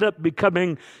ended up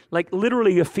becoming like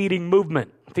literally a feeding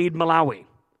movement. Feed Malawi.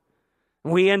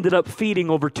 And we ended up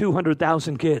feeding over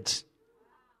 200,000 kids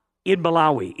in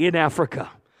Malawi, in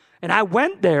Africa. And I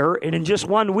went there, and in just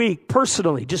 1 week,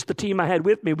 personally, just the team I had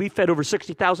with me, we fed over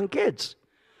 60,000 kids.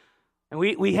 And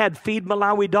we had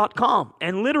feedmalawi.com.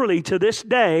 And literally to this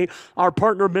day, our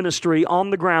partner ministry on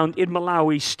the ground in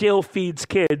Malawi still feeds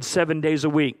kids 7 days a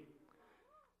week.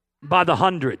 By the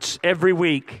hundreds, every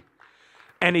week.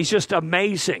 And he's just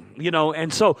amazing,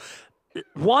 And so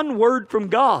one word from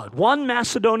God, one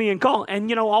Macedonian call. And,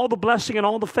 all the blessing and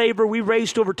all the favor, we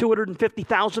raised over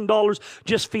 $250,000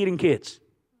 just feeding kids.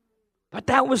 But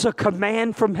that was a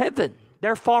command from heaven.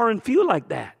 They're far and few like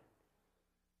that.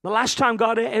 The last time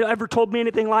God ever told me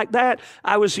anything like that,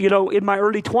 I was, in my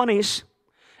early 20s,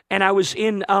 and I was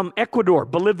in Ecuador,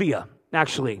 Bolivia,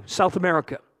 actually, South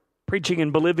America, preaching in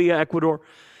Bolivia, Ecuador.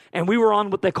 And we were on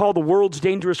what they call the world's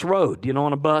dangerous road,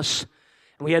 on a bus.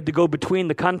 And we had to go between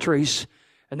the countries.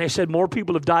 And they said more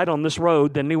people have died on this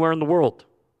road than anywhere in the world.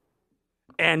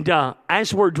 And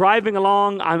as we're driving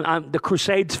along, the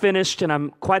crusade's finished, and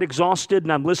I'm quite exhausted,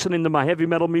 and I'm listening to my heavy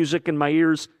metal music in my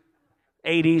ears,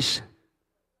 80s.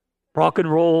 Rock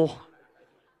and roll.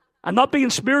 I'm not being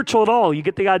spiritual at all. You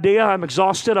get the idea? I'm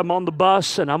exhausted. I'm on the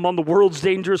bus, and I'm on the world's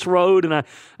dangerous road, and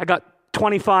I got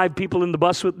 25 people in the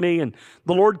bus with me, and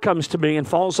the Lord comes to me and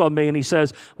falls on me, and he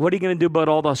says, what are you going to do about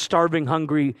all the starving,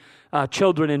 hungry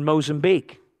children in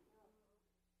Mozambique?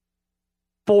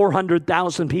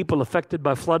 400,000 people affected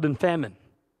by flood and famine.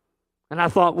 And I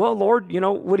thought, well, Lord,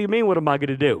 what do you mean, what am I going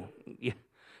to do?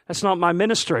 That's not my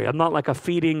ministry. I'm not like a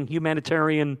feeding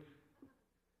humanitarian.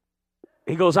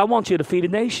 He goes, I want you to feed a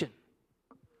nation.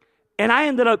 And I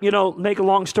ended up, make a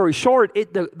long story short,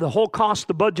 the whole cost,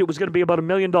 the budget was going to be about $1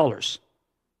 million.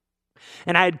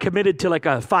 And I had committed to like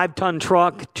a 5-ton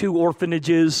truck, 2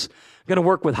 orphanages, going to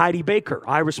work with Heidi Baker,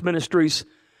 Iris Ministries.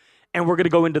 And we're going to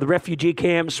go into the refugee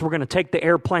camps. We're going to take the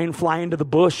airplane, fly into the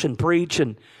bush and preach.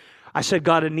 And I said,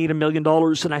 God, I need $1 million.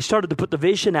 And I started to put the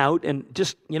vision out and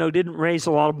just, didn't raise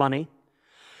a lot of money.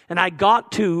 And I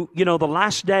got to, the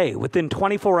last day, within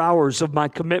 24 hours of my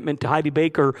commitment to Heidi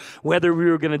Baker, whether we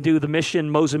were going to do the mission,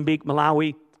 Mozambique,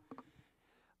 Malawi.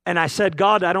 And I said,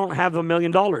 God, I don't have $1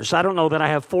 million. I don't know that I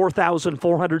have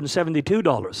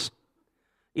 $4,472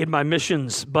 in my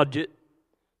missions budget.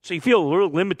 So you feel a little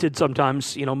limited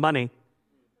sometimes, money.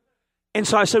 And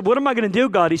so I said, what am I going to do,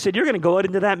 God? He said, you're going to go out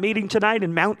into that meeting tonight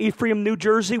in Mount Ephraim, New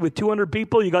Jersey with 200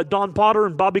 people. You got Don Potter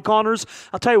and Bobby Connors.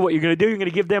 I'll tell you what you're going to do. You're going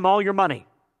to give them all your money.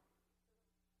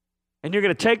 And you're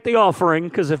going to take the offering,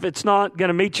 because if it's not going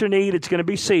to meet your need, it's going to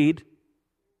be seed.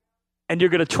 And you're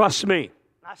going to trust me.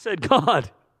 I said, God.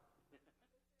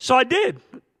 So I did.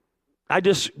 I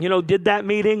just, did that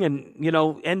meeting and,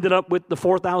 ended up with the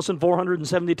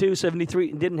 4,472,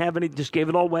 73, and didn't have any, just gave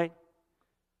it all away.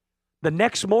 The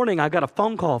next morning, I got a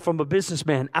phone call from a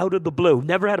businessman out of the blue.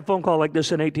 Never had a phone call like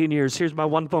this in 18 years. Here's my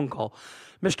one phone call.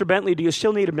 Mr. Bentley, do you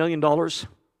still need $1 million?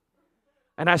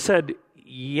 And I said,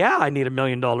 yeah, I need $1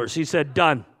 million. He said,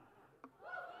 done.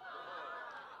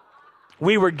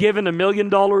 We were given $1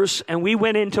 million, and we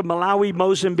went into Malawi,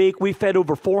 Mozambique. We fed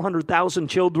over 400,000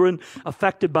 children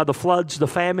affected by the floods, the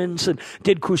famines, and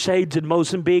did crusades in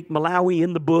Mozambique, Malawi,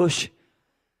 in the bush.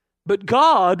 But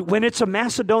God, when it's a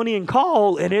Macedonian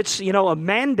call and it's, a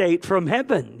mandate from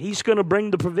heaven, He's going to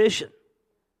bring the provision.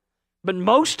 But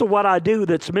most of what I do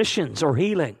that's missions or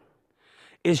healing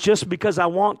is just because I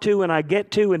want to and I get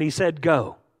to, and He said,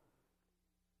 go.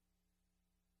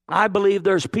 I believe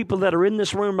there's people that are in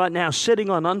this room right now sitting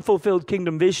on unfulfilled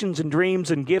kingdom visions and dreams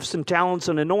and gifts and talents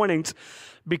and anointings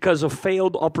because of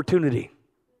failed opportunity.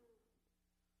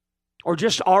 Or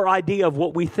just our idea of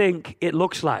what we think it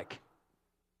looks like.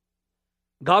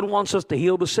 God wants us to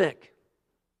heal the sick.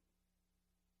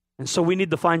 And so we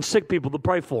need to find sick people to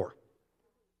pray for.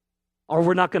 Or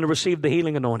we're not going to receive the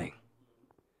healing anointing.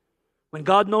 When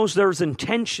God knows there's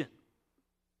intention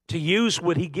to use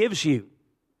what He gives you,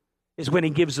 is when He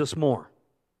gives us more.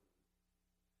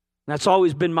 That's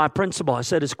always been my principle. I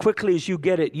said, as quickly as you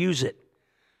get it, use it.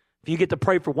 If you get to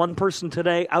pray for one person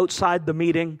today outside the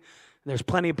meeting, there's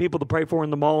plenty of people to pray for in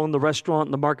the mall, in the restaurant,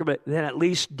 in the market, then at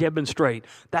least demonstrate.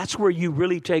 That's where you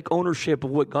really take ownership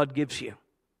of what God gives you.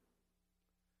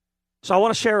 So I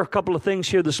want to share a couple of things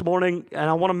here this morning, and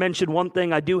I want to mention one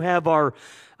thing. I do have our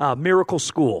miracle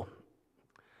school,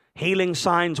 Healing,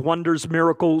 Signs, Wonders,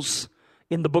 Miracles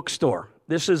in the bookstore.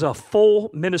 This is a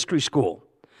full ministry school.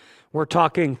 We're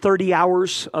talking 30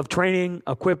 hours of training,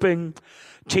 equipping,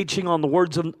 teaching on the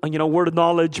word of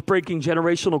knowledge, breaking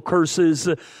generational curses,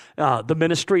 the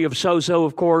ministry of sozo,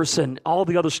 of course, and all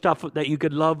the other stuff that you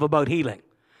could love about healing.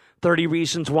 30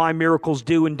 reasons why miracles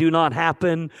do and do not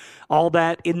happen. All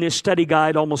that in this study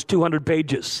guide, almost 200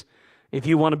 pages. If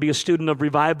you want to be a student of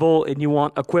revival and you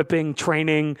want equipping,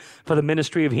 training for the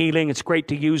ministry of healing, it's great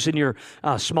to use in your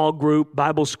small group,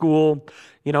 Bible school.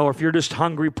 Or if you're just a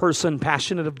hungry person,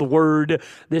 passionate of the word,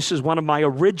 this is one of my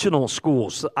original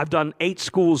schools. I've done 8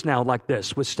 schools now like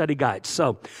this with study guides.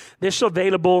 So this is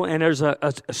available, and there's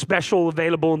a special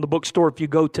available in the bookstore if you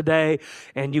go today,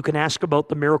 and you can ask about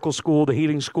the miracle school, the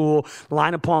healing school,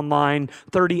 line upon line,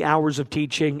 30 hours of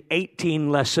teaching, 18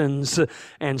 lessons.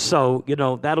 And so,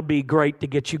 that'll be great to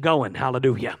get you going.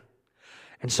 Hallelujah.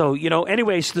 And so,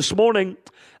 anyways, this morning,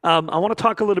 I want to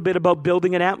talk a little bit about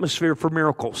building an atmosphere for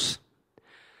miracles.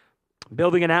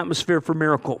 Building an atmosphere for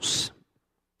miracles.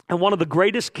 And one of the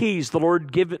greatest keys the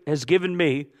Lord has given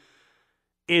me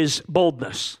is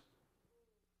boldness.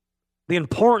 The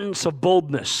importance of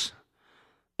boldness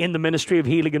in the ministry of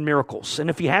healing and miracles. And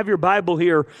if you have your Bible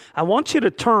here, I want you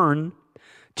to turn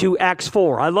to Acts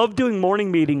 4. I love doing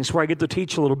morning meetings where I get to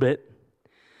teach a little bit.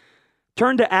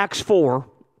 Turn to Acts 4.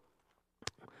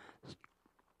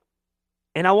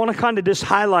 And I want to kind of just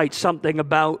highlight something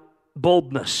about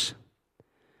boldness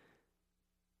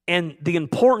and the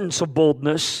importance of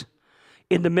boldness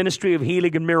in the ministry of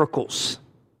healing and miracles.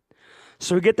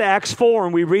 So we get to Acts 4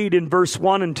 and we read in verse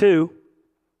 1 and 2.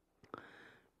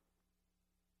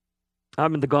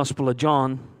 I'm in the Gospel of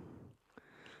John.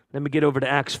 Let me get over to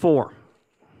Acts 4.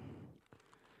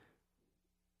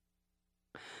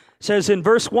 It says in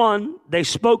verse 1, they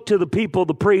spoke to the people,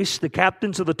 the priests, the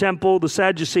captains of the temple, the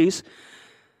Sadducees.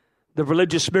 The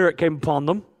religious spirit came upon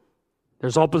them.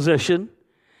 There's opposition.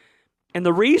 And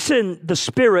the reason the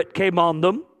Spirit came on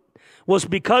them was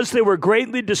because they were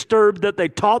greatly disturbed that they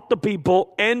taught the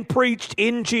people and preached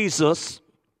in Jesus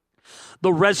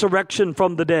the resurrection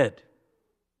from the dead.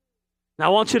 Now I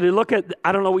want you to look at,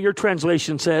 I don't know what your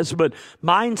translation says, but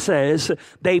mine says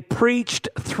they preached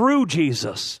through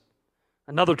Jesus.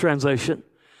 Another translation,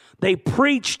 they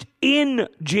preached in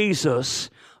Jesus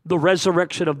the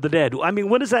resurrection of the dead. I mean,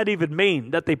 what does that even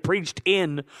mean, that they preached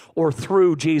in or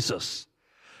through Jesus?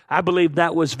 I believe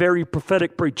that was very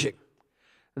prophetic preaching,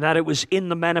 that it was in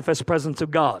the manifest presence of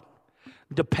God,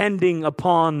 depending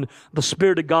upon the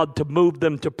Spirit of God to move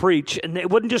them to preach. And it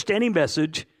wasn't just any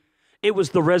message, it was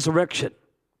the resurrection.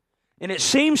 And it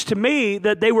seems to me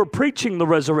that they were preaching the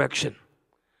resurrection.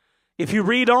 If you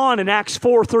read on in Acts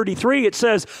 4:33, it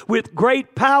says, with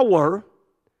great power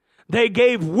they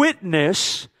gave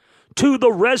witness to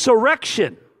the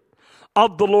resurrection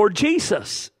of the Lord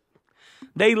Jesus.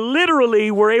 They literally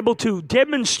were able to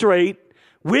demonstrate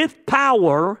with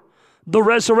power the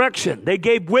resurrection. They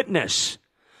gave witness.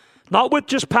 Not with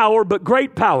just power, but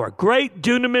great power. Great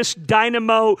dunamis,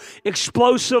 dynamo,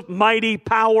 explosive, mighty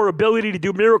power, ability to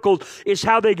do miracles is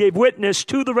how they gave witness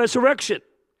to the resurrection.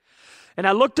 And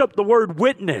I looked up the word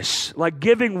witness, like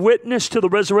giving witness to the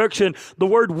resurrection. The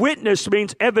word witness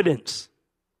means evidence.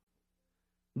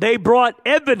 They brought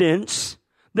evidence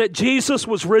that Jesus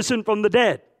was risen from the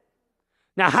dead.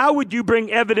 Now, how would you bring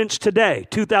evidence today,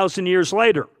 2,000 years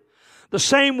later? The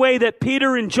same way that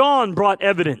Peter and John brought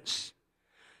evidence.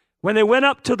 When they went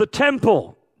up to the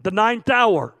temple, the 9th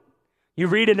hour, you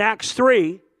read in Acts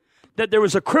 3 that there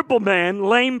was a crippled man,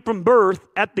 lame from birth,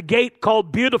 at the gate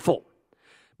called Beautiful,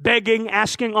 begging,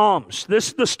 asking alms. This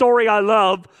is the story I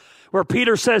love, where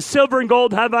Peter says, silver and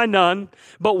gold have I none,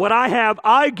 but what I have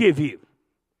I give you.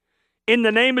 In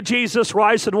the name of Jesus,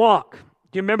 rise and walk.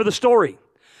 Do you remember the story?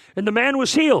 And the man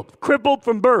was healed, crippled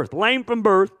from birth, lame from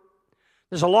birth.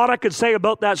 There's a lot I could say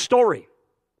about that story.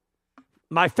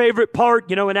 My favorite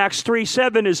part, in Acts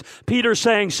 3:7 is Peter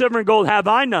saying, silver and gold have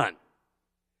I none,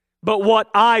 but what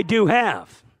I do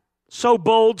have. So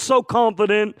bold, so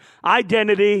confident,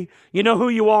 identity. You know who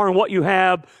you are and what you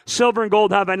have. Silver and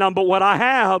gold have I none, but what I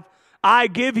have, I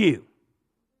give you.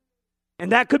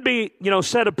 And that could be,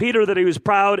 said of Peter that he was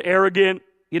proud, arrogant.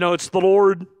 It's the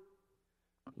Lord.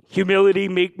 Humility,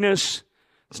 meekness.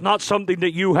 It's not something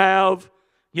that you have.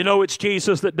 You know it's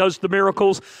Jesus that does the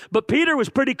miracles. But Peter was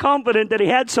pretty confident that he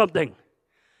had something.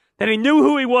 That he knew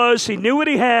who he was, he knew what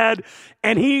he had,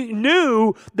 and he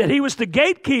knew that he was the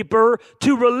gatekeeper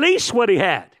to release what he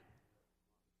had.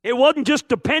 It wasn't just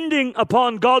depending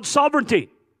upon God's sovereignty.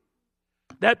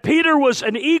 That Peter was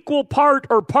an equal part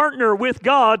or partner with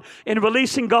God in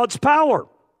releasing God's power.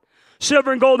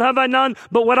 Silver and gold have I none,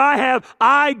 but what I have,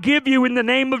 I give you in the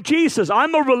name of Jesus.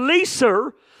 I'm a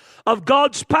releaser of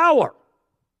God's power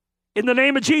in the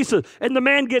name of Jesus. And the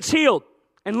man gets healed.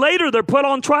 And later they're put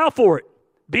on trial for it.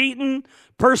 Beaten,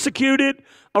 persecuted,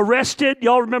 arrested.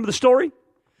 Y'all remember the story?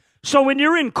 So when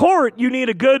you're in court, you need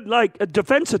a good, a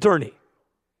defense attorney.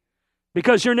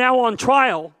 Because you're now on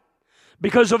trial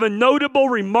because of a notable,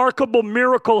 remarkable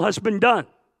miracle has been done.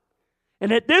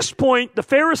 And at this point, the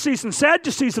Pharisees and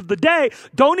Sadducees of the day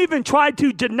don't even try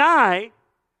to deny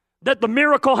that the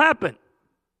miracle happened.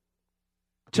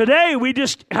 Today, we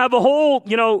just have a whole,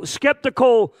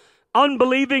 skeptical,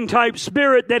 unbelieving type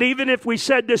spirit that even if we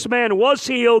said this man was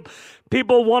healed,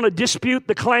 people want to dispute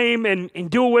the claim and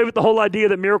do away with the whole idea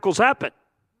that miracles happen.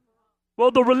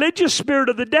 Well, the religious spirit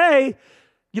of the day,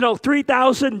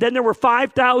 3,000, then there were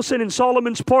 5,000 in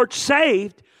Solomon's porch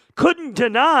saved, couldn't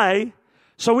deny.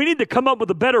 So we need to come up with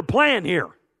a better plan here.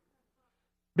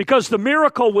 Because the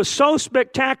miracle was so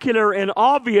spectacular and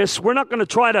obvious, we're not going to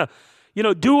try to,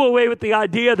 do away with the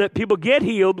idea that people get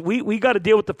healed. We got to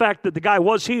deal with the fact that the guy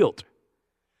was healed.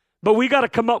 But we got to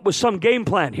come up with some game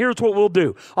plan. Here's what we'll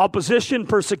do. Opposition,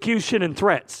 persecution, and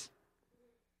threats.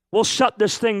 We'll shut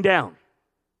this thing down.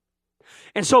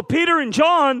 And so Peter and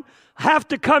John have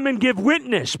to come and give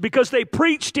witness because they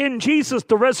preached in Jesus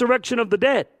the resurrection of the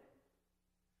dead.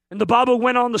 And the Bible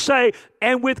went on to say,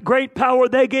 and with great power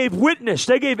they gave witness.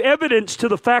 They gave evidence to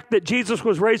the fact that Jesus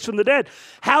was raised from the dead.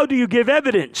 How do you give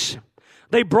evidence?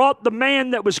 They brought the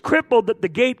man that was crippled at the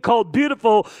gate called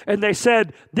Beautiful, and they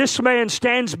said, this man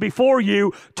stands before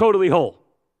you totally whole.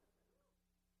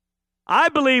 I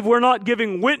believe we're not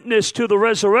giving witness to the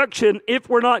resurrection if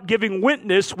we're not giving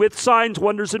witness with signs,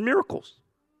 wonders, and miracles.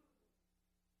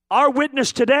 Our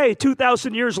witness today,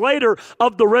 2,000 years later,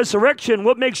 of the resurrection,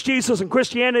 what makes Jesus and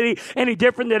Christianity any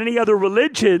different than any other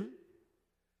religion,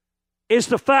 is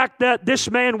the fact that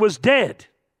this man was dead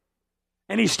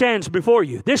and he stands before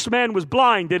you. This man was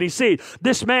blind and he sees.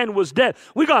 This man was dead.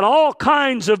 We got all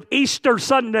kinds of Easter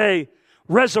Sunday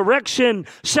resurrection,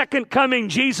 second coming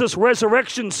Jesus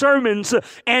resurrection sermons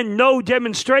and no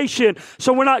demonstration.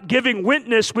 So we're not giving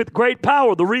witness with great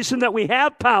power. The reason that we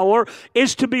have power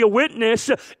is to be a witness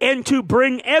and to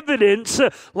bring evidence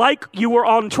like you were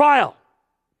on trial.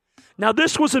 Now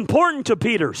this was important to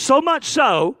Peter, so much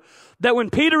so that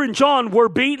when Peter and John were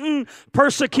beaten,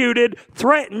 persecuted,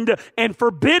 threatened, and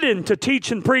forbidden to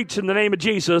teach and preach in the name of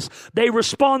Jesus, they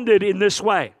responded in this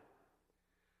way.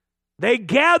 They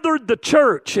gathered the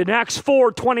church in Acts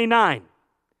 4:29,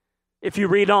 if you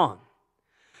read on.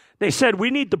 They said,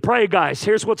 we need to pray, guys.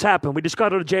 Here's what's happened. We just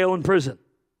got out of jail and prison.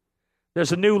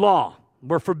 There's a new law.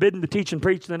 We're forbidden to teach and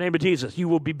preach in the name of Jesus. You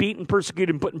will be beaten,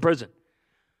 persecuted, and put in prison.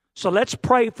 So let's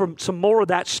pray for some more of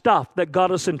that stuff that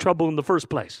got us in trouble in the first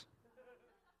place.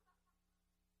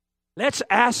 Let's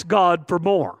ask God for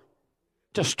more,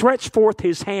 to stretch forth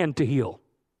his hand to heal.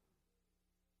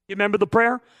 You remember the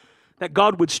prayer? That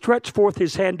God would stretch forth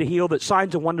his hand to heal, that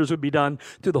signs and wonders would be done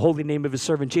through the holy name of his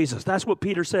servant Jesus. That's what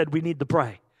Peter said we need to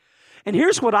pray. And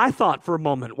here's what I thought for a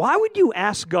moment. Why would you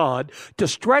ask God to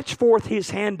stretch forth his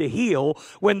hand to heal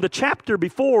when the chapter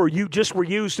before you just were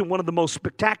used in one of the most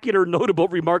spectacular, notable,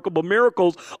 remarkable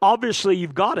miracles? Obviously,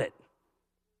 you've got it.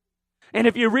 And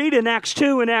if you read in Acts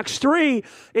 2 and Acts 3,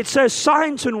 it says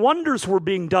signs and wonders were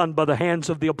being done by the hands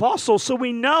of the apostles. So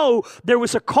we know there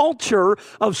was a culture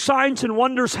of signs and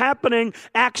wonders happening,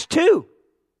 Acts 2.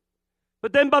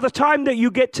 But then by the time that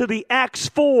you get to the Acts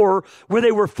 4, where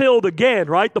they were filled again,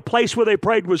 right? The place where they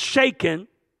prayed was shaken.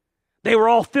 They were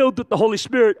all filled with the Holy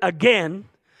Spirit again.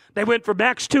 They went from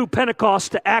Acts 2,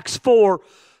 Pentecost, to Acts 4.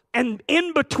 And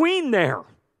in between there,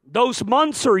 those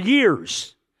months or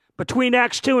years, between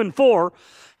Acts 2 and 4,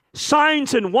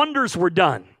 signs and wonders were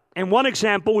done. And one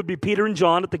example would be Peter and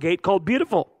John at the gate called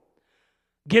Beautiful,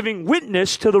 giving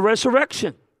witness to the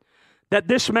resurrection, that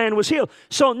this man was healed.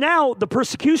 So now the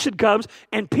persecution comes,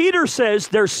 and Peter says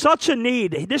there's such a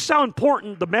need. This is how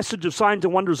important the message of signs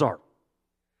and wonders are.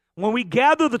 When we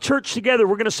gather the church together,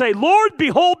 we're going to say, Lord,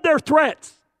 behold their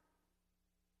threats,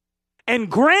 and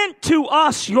grant to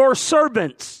us your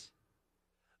servants,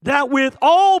 that with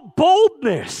all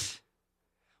boldness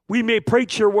we may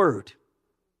preach your word.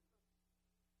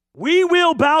 We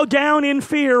will bow down in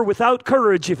fear without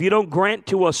courage if you don't grant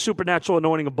to us supernatural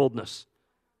anointing of boldness.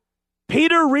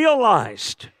 Peter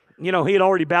realized, he had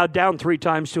already bowed down 3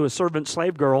 times to a servant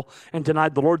slave girl and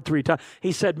denied the Lord 3 times.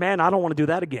 He said, man, I don't want to do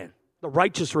that again. The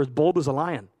righteous are as bold as a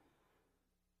lion.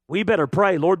 We better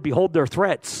pray, Lord, behold their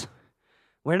threats.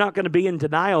 We're not going to be in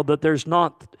denial that there's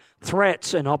not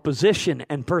threats and opposition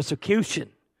and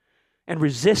persecution and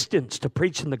resistance to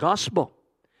preaching the gospel.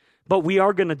 But we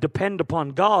are going to depend upon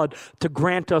God to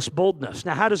grant us boldness.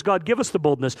 Now, how does God give us the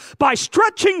boldness? By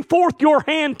stretching forth your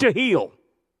hand to heal.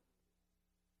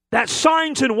 That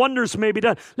signs and wonders may be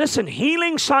done. Listen,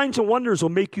 healing, signs, and wonders will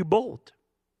make you bold.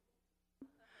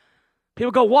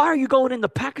 People go, why are you going into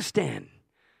Pakistan?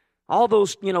 All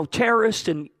those, terrorists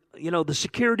and, the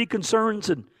security concerns.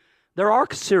 And there are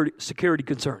security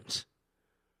concerns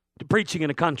to preaching in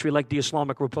a country like the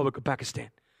Islamic Republic of Pakistan.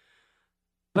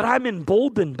 But I'm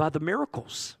emboldened by the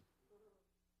miracles.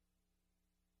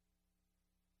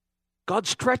 God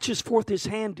stretches forth his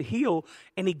hand to heal,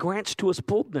 and he grants to us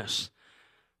boldness.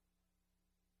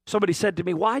 Somebody said to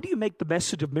me, why do you make the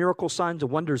message of miracle signs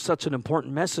and wonders such an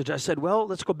important message? I said, well,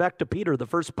 let's go back to Peter, the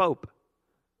first pope.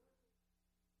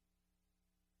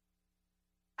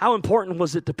 How important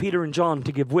was it to Peter and John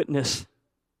to give witness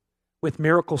with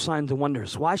miracle signs and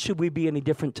wonders? Why should we be any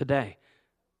different today?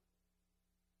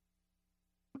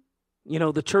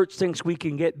 The church thinks we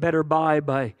can get better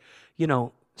by,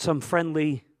 some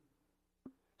friendly,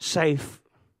 safe,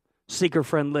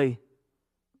 seeker-friendly,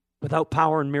 without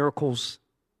power and miracles.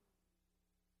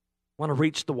 Want to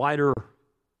reach the wider.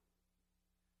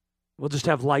 We'll just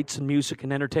have lights and music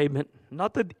and entertainment.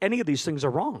 Not that any of these things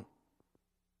are wrong.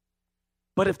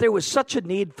 But if there was such a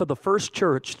need for the first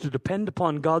church to depend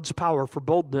upon God's power for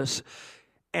boldness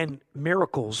and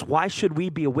miracles, why should we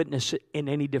be a witness in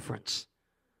any difference?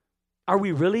 Are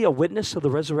we really a witness of the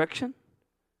resurrection?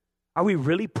 Are we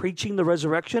really preaching the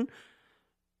resurrection?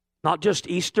 Not just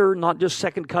Easter, not just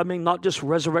second coming, not just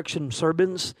resurrection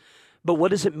sermons, but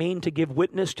what does it mean to give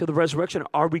witness to the resurrection?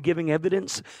 Are we giving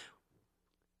evidence?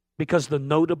 Because the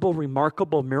notable,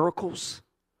 remarkable miracles.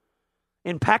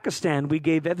 In Pakistan, we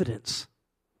gave evidence.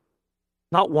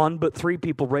 Not 1, but 3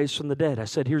 people raised from the dead. I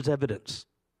said, here's evidence.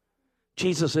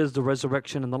 Jesus is the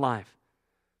resurrection and the life.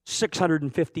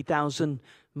 650,000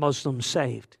 Muslims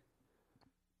saved.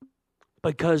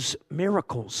 Because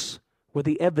miracles were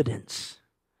the evidence.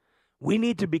 We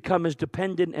need to become as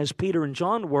dependent as Peter and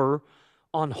John were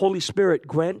on Holy Spirit.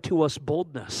 Grant to us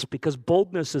boldness, because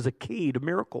boldness is a key to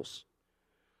miracles.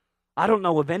 I don't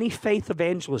know of any faith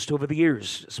evangelist over the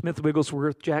years, Smith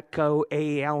Wigglesworth, Jack Coe,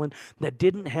 A. Allen, that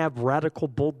didn't have radical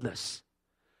boldness,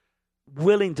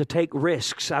 willing to take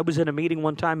risks. I was in a meeting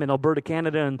one time in Alberta,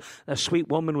 Canada, and a sweet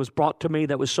woman was brought to me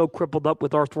that was so crippled up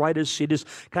with arthritis, she just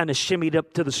kind of shimmied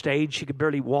up to the stage. She could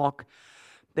barely walk.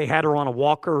 They had her on a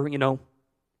walker,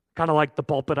 kind of like the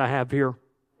pulpit I have here.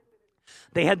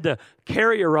 They had to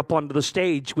carry her up onto the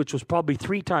stage, which was probably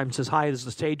 3 times as high as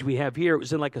the stage we have here. It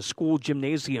was in like a school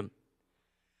gymnasium.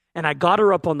 And I got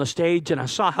her up on the stage, and I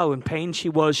saw how in pain she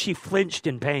was. She flinched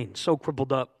in pain, so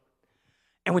crippled up.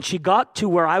 And when she got to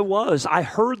where I was, I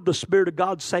heard the Spirit of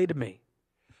God say to me,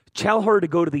 tell her to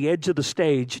go to the edge of the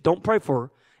stage, don't pray for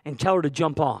her, and tell her to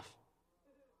jump off.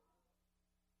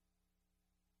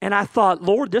 And I thought,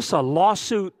 Lord, this is a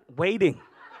lawsuit waiting.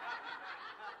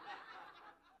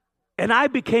 And I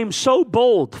became so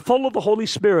bold, full of the Holy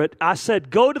Spirit, I said,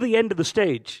 go to the end of the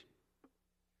stage.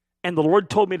 And the Lord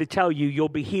told me to tell you, you'll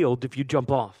be healed if you jump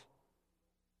off.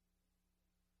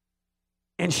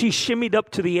 And she shimmied up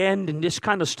to the end and just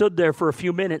kind of stood there for a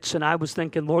few minutes. And I was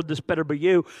thinking, Lord, this better be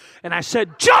you. And I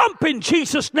said, jump in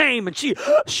Jesus' name. And she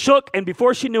shook. And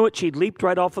before she knew it, she leaped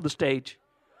right off of the stage.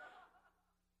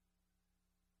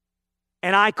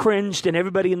 And I cringed, and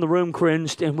everybody in the room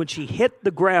cringed. And when she hit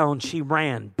the ground, she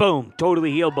ran. Boom,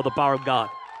 totally healed by the power of God.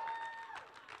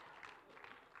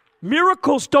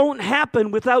 Miracles don't happen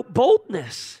without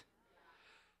boldness.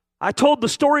 I told the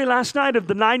story last night of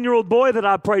the 9-year-old boy that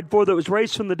I prayed for that was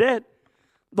raised from the dead.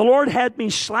 The Lord had me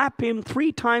slap him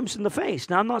 3 times in the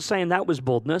face. Now, I'm not saying that was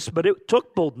boldness, but it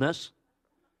took boldness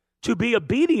to be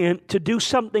obedient to do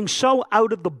something so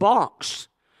out of the box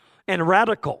and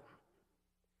radical.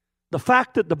 The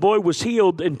fact that the boy was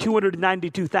healed and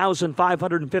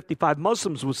 292,555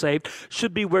 Muslims were saved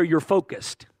should be where you're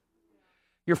focused.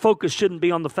 Your focus shouldn't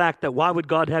be on the fact that why would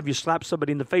God have you slap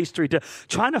somebody in the face 3 times?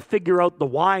 Trying to figure out the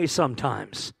why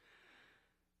sometimes.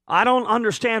 I don't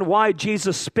understand why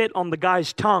Jesus spit on the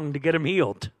guy's tongue to get him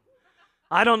healed.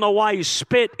 I don't know why he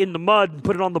spit in the mud and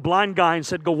put it on the blind guy and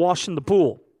said, go wash in the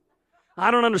pool. I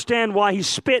don't understand why he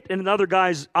spit in another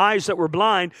guy's eyes that were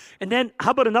blind. And then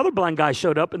how about another blind guy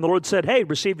showed up and the Lord said, hey,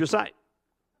 receive your sight.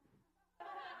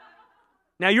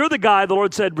 Now you're the guy the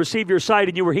Lord said, receive your sight,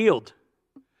 and you were healed.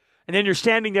 And then you're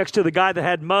standing next to the guy that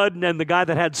had mud and then the guy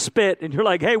that had spit, and you're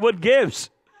like, hey, what gives?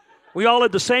 We all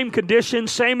had the same condition,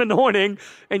 same anointing,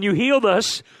 and you healed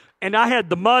us. And I had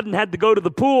the mud and had to go to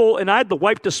the pool, and I had to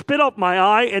wipe the spit off my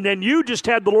eye, and then you just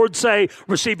had the Lord say,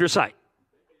 receive your sight.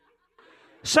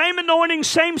 Same anointing,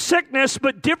 same sickness,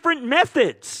 but different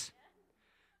methods.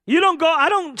 I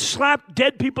don't slap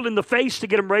dead people in the face to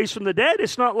get them raised from the dead.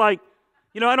 It's not like,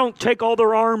 I don't take all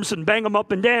their arms and bang them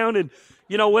up and down, and,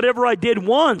 whatever I did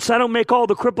once, I don't make all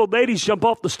the crippled ladies jump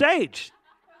off the stage.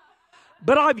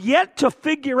 But I've yet to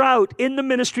figure out in the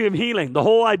ministry of healing the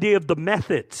whole idea of the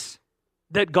methods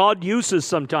that God uses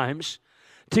sometimes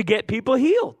to get people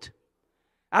healed.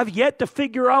 I've yet to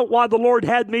figure out why the Lord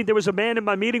had me. There was a man in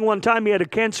my meeting one time, he had a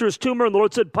cancerous tumor, and the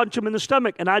Lord said, punch him in the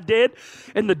stomach. And I did,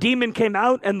 and the demon came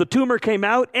out, and the tumor came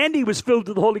out, and he was filled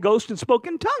with the Holy Ghost and spoke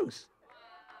in tongues.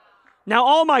 Now,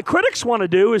 all my critics want to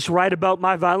do is write about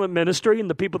my violent ministry and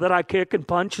the people that I kick and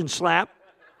punch and slap,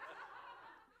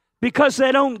 because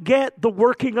they don't get the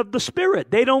working of the Spirit.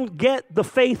 They don't get the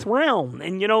faith realm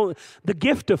and, the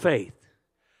gift of faith.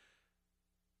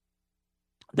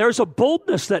 There's a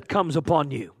boldness that comes upon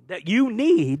you that you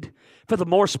need for the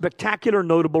more spectacular,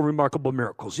 notable, remarkable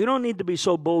miracles. You don't need to be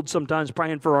so bold sometimes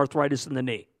praying for arthritis in the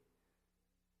knee.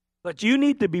 But you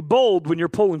need to be bold when you're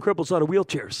pulling cripples out of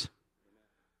wheelchairs.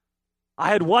 I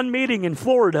had one meeting in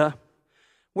Florida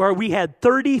where we had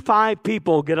 35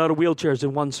 people get out of wheelchairs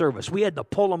in one service. We had to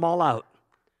pull them all out.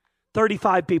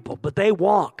 35 people, but they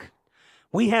walk.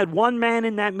 We had one man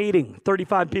in that meeting,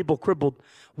 35 people crippled.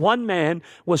 One man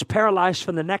was paralyzed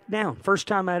from the neck down. First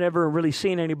time I'd ever really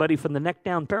seen anybody from the neck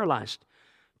down paralyzed.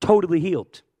 Totally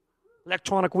healed.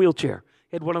 Electronic wheelchair.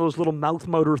 He had one of those little mouth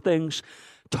motor things.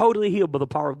 Totally healed by the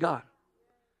power of God.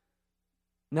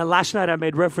 Now, last night I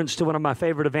made reference to one of my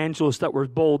favorite evangelists that was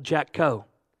bold, Jack Coe.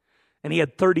 And he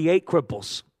had 38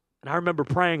 cripples. And I remember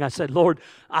praying, I said, Lord,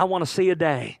 I want to see a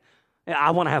day.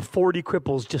 I want to have 40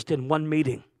 cripples just in one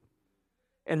meeting.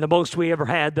 And the most we ever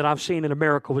had that I've seen in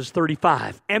America was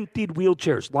 35. Emptied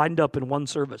wheelchairs lined up in one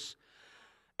service.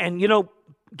 And,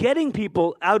 getting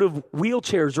people out of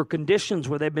wheelchairs or conditions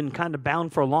where they've been kind of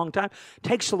bound for a long time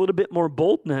takes a little bit more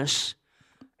boldness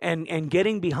and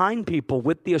getting behind people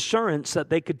with the assurance that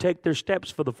they could take their steps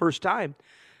for the first time.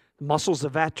 The muscles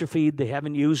have atrophied. They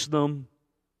haven't used them.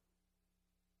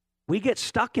 We get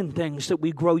stuck in things that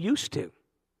we grow used to.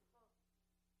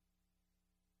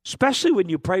 Especially when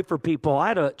you pray for people. I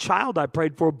had a child I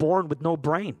prayed for born with no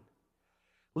brain.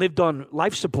 Lived on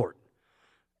life support.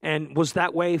 And was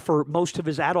that way for most of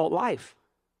his adult life.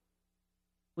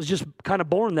 Was just kind of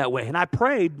born that way. And I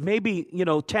prayed maybe,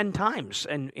 10 times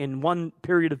in one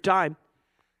period of time.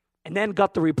 And then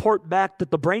got the report back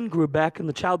that the brain grew back and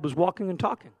the child was walking and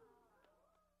talking.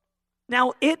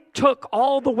 Now, it took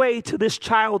all the way to this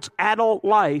child's adult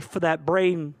life for that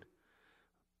brain.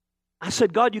 I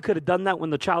said, God, you could have done that when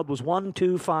the child was 1,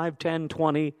 2, 5, 10,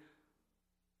 20.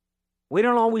 We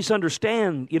don't always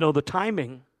understand, the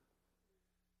timing.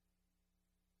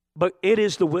 But it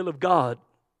is the will of God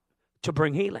to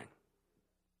bring healing.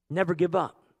 Never give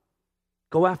up.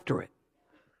 Go after it.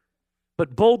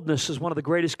 But boldness is one of the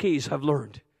greatest keys I've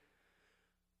learned.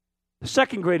 The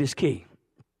second greatest key.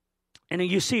 And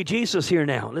you see Jesus here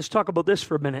now. Let's talk about this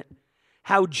for a minute.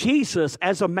 How Jesus,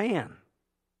 as a man,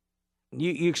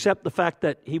 you accept the fact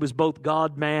that he was both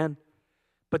God, man,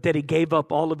 but that he gave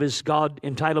up all of his God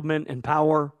entitlement and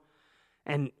power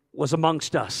and was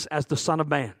amongst us as the Son of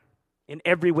Man, in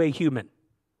every way human,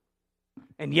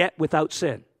 and yet without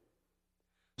sin.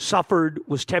 Suffered,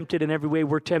 was tempted in every way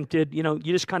we're tempted. You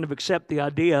just kind of accept the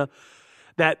idea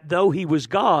that though he was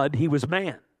God, he was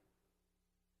man.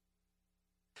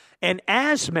 And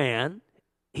as man,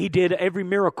 he did every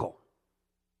miracle,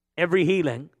 every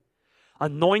healing,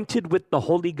 anointed with the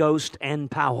Holy Ghost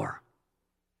and power.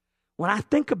 When I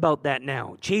think about that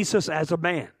now, Jesus as a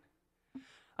man,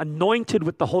 anointed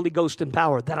with the Holy Ghost and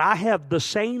power, that I have the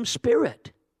same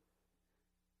Spirit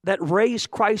that raised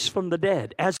Christ from the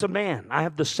dead as a man. I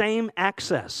have the same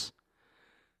access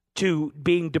to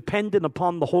being dependent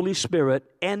upon the Holy Spirit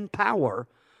and power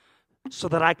so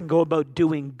that I can go about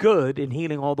doing good and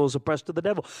healing all those oppressed of the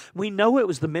devil. We know it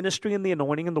was the ministry and the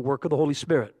anointing and the work of the Holy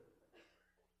Spirit.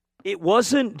 It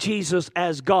wasn't Jesus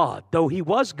as God. Though he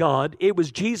was God, it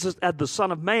was Jesus as the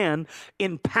Son of Man,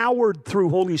 empowered through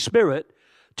Holy Spirit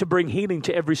to bring healing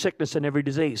to every sickness and every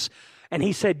disease. And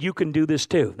he said, you can do this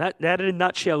too. That in a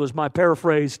nutshell is my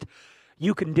paraphrased,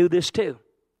 you can do this too.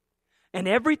 And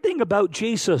everything about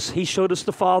Jesus, he showed us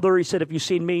the Father. He said, if you've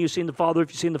seen me, you've seen the Father.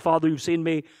 If you've seen the Father, you've seen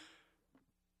me.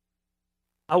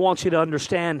 I want you to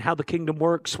understand how the kingdom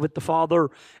works with the Father.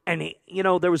 And,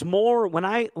 there was more. When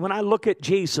I look at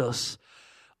Jesus,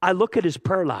 I look at his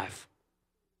prayer life.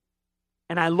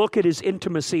 And I look at his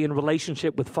intimacy and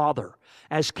relationship with Father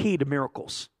as key to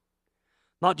miracles.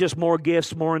 Not just more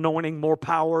gifts, more anointing, more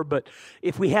power, but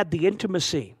if we had the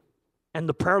intimacy and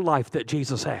the prayer life that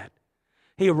Jesus had.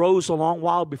 He arose a long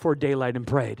while before daylight and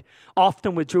prayed.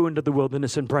 Often withdrew into the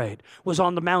wilderness and prayed. Was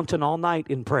on the mountain all night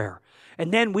in prayer.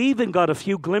 And then we even got a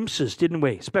few glimpses, didn't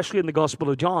we? Especially in the Gospel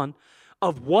of John,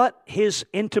 of what his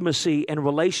intimacy and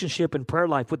relationship and prayer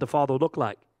life with the Father looked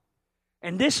like.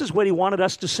 And this is what he wanted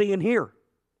us to see and hear.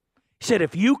 He said,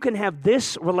 if you can have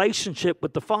this relationship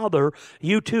with the Father,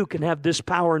 you too can have this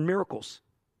power and miracles.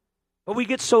 But we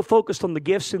get so focused on the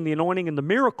gifts and the anointing and the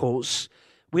miracles,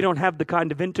 we don't have the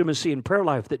kind of intimacy and prayer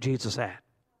life that Jesus had.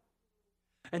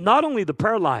 And not only the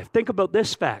prayer life, think about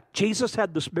this fact. Jesus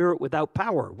had the Spirit without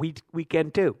power. We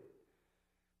can too.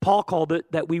 Paul called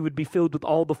it that we would be filled with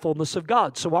all the fullness of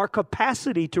God. So our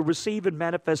capacity to receive and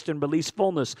manifest and release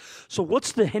fullness. So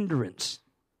what's the hindrance?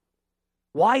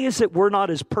 Why is it we're not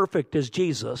as perfect as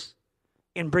Jesus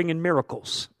in bringing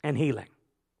miracles and healing?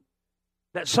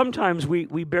 That sometimes we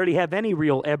barely have any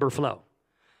real ebb or flow.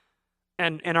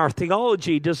 And our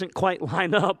theology doesn't quite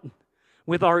line up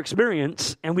with our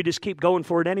experience, and we just keep going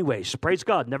for it anyways. Praise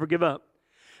God, never give up.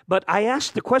 But I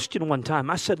asked the question one time.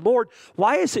 I said, Lord,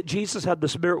 why is it Jesus had the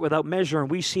Spirit without measure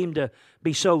and we seem to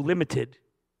be so limited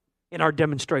in our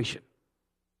demonstration?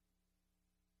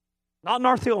 Not in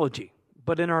our theology,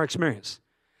 but in our experience.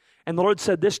 And the Lord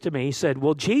said this to me. He said,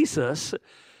 well, Jesus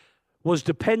was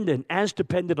dependent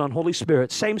on Holy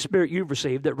Spirit. Same Spirit you've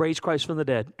received that raised Christ from the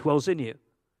dead dwells in you.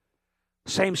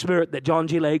 Same Spirit that John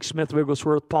G. Lake, Smith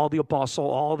Wigglesworth, Paul the Apostle,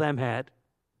 all of them had.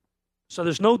 So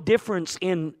there's no difference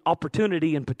in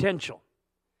opportunity and potential.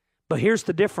 But here's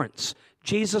the difference.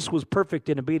 Jesus was perfect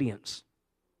in obedience.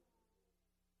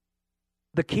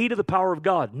 The key to the power of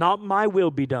God, not my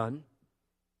will be done,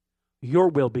 your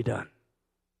will be done.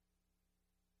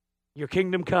 Your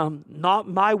kingdom come, not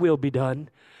my will be done.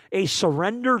 A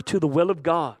surrender to the will of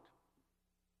God.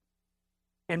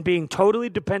 And being totally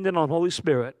dependent on Holy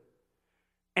Spirit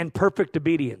and perfect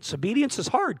obedience. Obedience is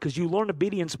hard because you learn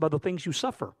obedience by the things you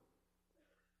suffer.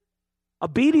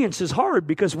 Obedience is hard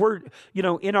because we're,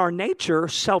 in our nature,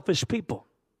 selfish people.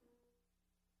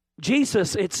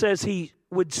 Jesus, it says he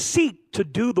would seek to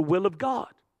do the will of God.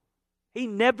 He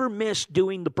never missed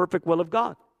doing the perfect will of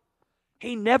God.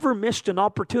 He never missed an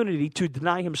opportunity to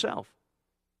deny himself.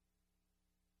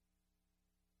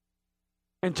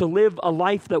 And to live a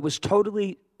life that was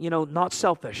totally, not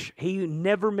selfish. He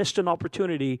never missed an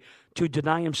opportunity to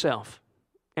deny himself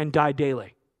and die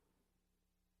daily.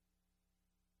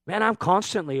 Man, I'm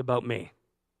constantly about me.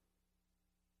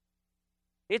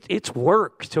 It's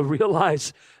work to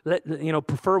realize that,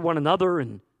 prefer one another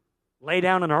and lay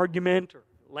down an argument or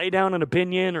lay down an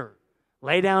opinion or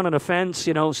lay down an offense.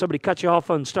 Somebody cut you off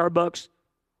on Starbucks.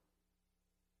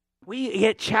 We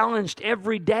get challenged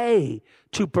every day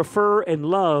to prefer and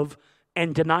love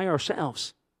and deny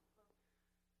ourselves.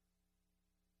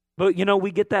 But,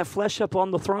 we get that flesh up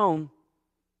on the throne.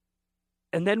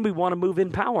 And then we want to move in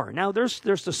power. Now, there's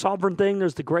the sovereign thing.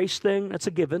 There's the grace thing. That's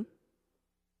a given.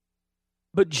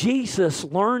 But Jesus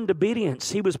learned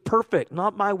obedience. He was perfect.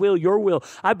 Not my will, your will.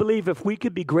 I believe if we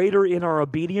could be greater in our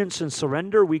obedience and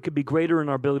surrender, we could be greater in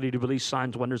our ability to release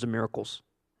signs, wonders, and miracles.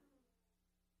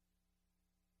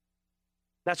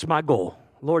 That's my goal.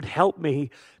 Lord, help me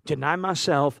deny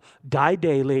myself, die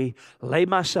daily, lay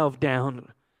myself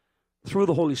down through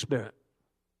the Holy Spirit,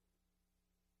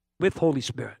 with Holy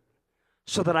Spirit,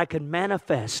 so that I can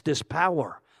manifest this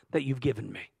power that you've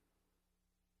given me.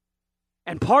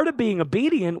 And part of being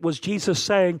obedient was Jesus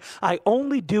saying, I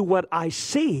only do what I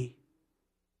see.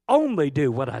 Only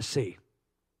do what I see.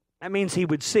 That means he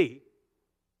would see.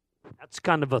 That's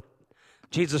kind of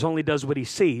Jesus only does what he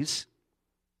sees.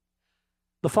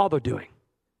 The Father doing.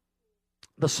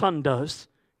 The Son does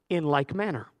in like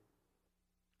manner.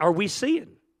 Are we seeing?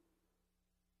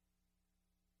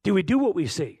 Do we do what we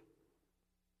see?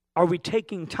 Are we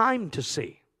taking time to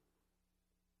see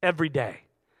every day,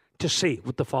 to see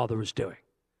what the Father is doing?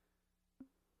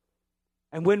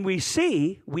 And when we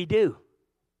see, we do.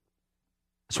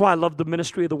 That's why I love the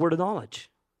ministry of the word of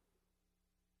knowledge.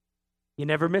 You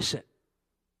never miss it.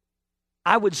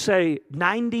 I would say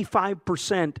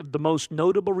 95% of the most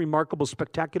notable, remarkable,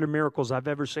 spectacular miracles I've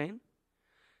ever seen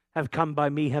have come by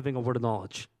me having a word of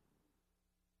knowledge.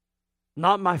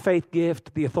 Not my faith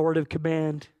gift, the authoritative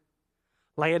command,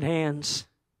 laying hands.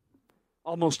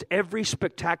 Almost every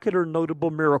spectacular, notable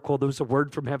miracle, there was a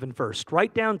word from heaven first.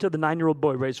 Right down to the 9-year-old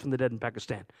boy raised from the dead in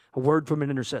Pakistan. A word from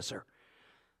an intercessor.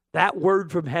 That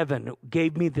word from heaven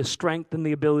gave me the strength and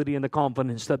the ability and the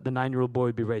confidence that the 9-year-old boy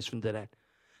would be raised from the dead.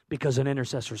 Because an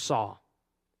intercessor saw.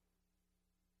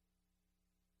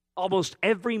 Almost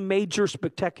every major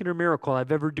spectacular miracle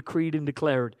I've ever decreed and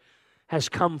declared has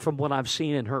come from what I've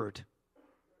seen and heard.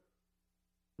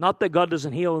 Not that God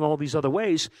doesn't heal in all these other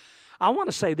ways. I want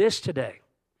to say this today.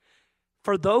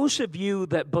 For those of you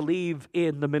that believe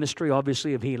in the ministry,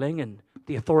 obviously, of healing and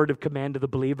the authoritative command of the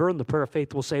believer, and the prayer of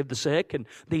faith will save the sick, and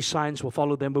these signs will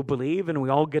follow them who believe, and we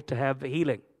all get to have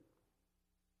healing.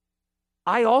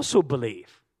 I also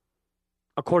believe,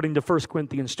 according to 1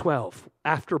 Corinthians 12,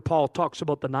 after Paul talks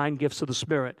about the 9 gifts of the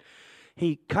Spirit,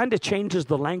 he kind of changes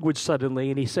the language suddenly,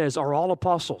 and he says, are all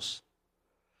apostles?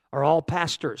 Are all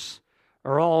pastors?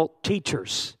 Are all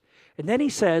teachers? And then he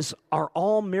says, are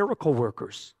all miracle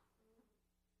workers?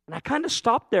 And I kind of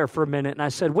stopped there for a minute and I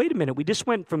said, wait a minute, we just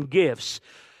went from gifts,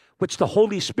 which the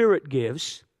Holy Spirit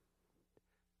gives.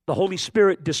 The Holy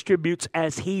Spirit distributes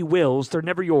as He wills. They're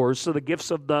never yours, so the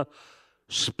gifts of the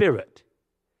Spirit.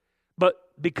 But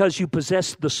because you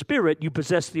possess the Spirit, you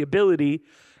possess the ability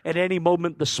at any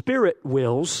moment the Spirit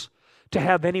wills to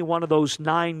have any one of those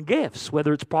 9 gifts,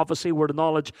 whether it's prophecy, word of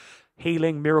knowledge,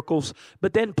 healing, miracles.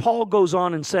 But then Paul goes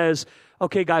on and says,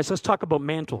 okay, guys, let's talk about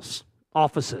mantles,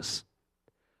 offices.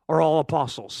 Are all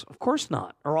apostles? Of course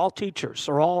not. Are all teachers?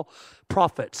 Are all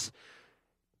prophets?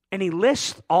 And he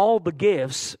lists all the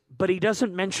gifts, but he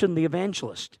doesn't mention the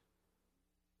evangelist.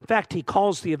 In fact, he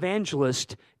calls the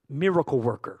evangelist miracle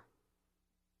worker.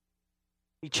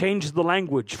 He changed the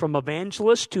language from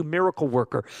evangelist to miracle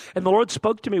worker. And the Lord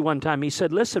spoke to me one time. He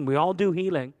said, listen, we all do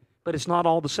healing, but it's not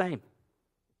all the same.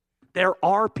 There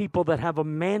are people that have a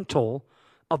mantle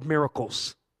of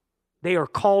miracles. They are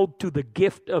called to the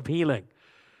gift of healing.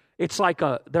 It's like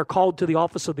they're called to the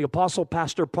office of the apostle,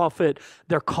 pastor, prophet.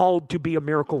 They're called to be a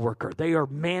miracle worker. They are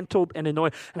mantled and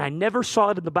anointed. And I never saw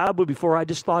it in the Bible before. I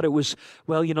just thought it was,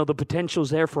 well, you know, the potential is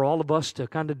there for all of us to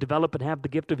kind of develop and have the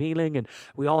gift of healing. And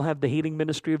we all have the healing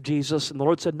ministry of Jesus. And the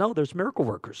Lord said, no, there's miracle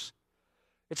workers.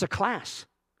 It's a class.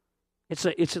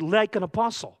 It's like an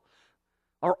apostle.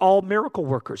 Are all miracle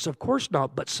workers? Of course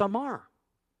not, but some are.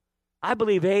 I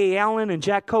believe A.A. Allen and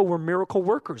Jack Coe were miracle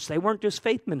workers. They weren't just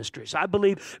faith ministries. I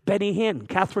believe Benny Hinn,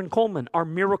 Catherine Coleman are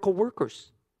miracle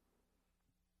workers.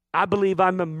 I believe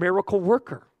I'm a miracle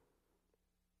worker.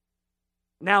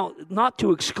 Now, not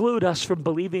to exclude us from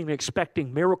believing and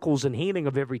expecting miracles and healing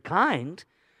of every kind,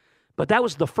 but that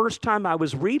was the first time I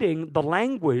was reading the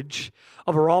language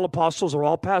of are all apostles, are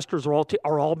all pastors,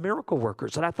 are all miracle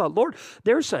workers. And I thought, Lord,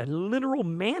 there's a literal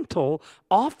mantle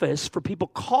office for people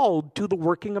called to the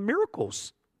working of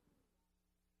miracles.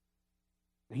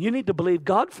 You need to believe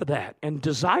God for that and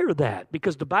desire that,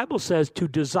 because the Bible says to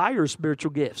desire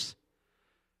spiritual gifts,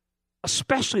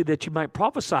 especially that you might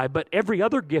prophesy, but every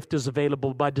other gift is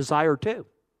available by desire too.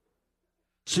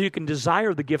 So you can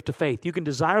desire the gift of faith. You can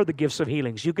desire the gifts of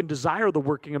healings. You can desire the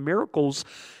working of miracles.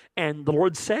 And the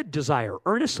Lord said desire,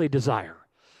 earnestly desire.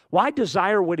 Why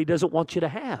desire what He doesn't want you to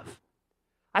have?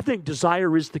 I think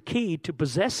desire is the key to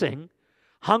possessing.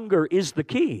 Hunger is the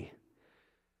key.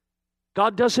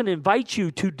 God doesn't invite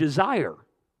you to desire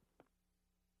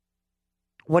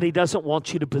what He doesn't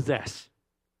want you to possess.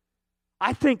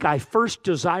 I think I first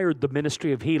desired the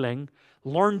ministry of healing,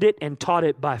 learned it and taught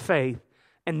it by faith,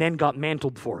 and then got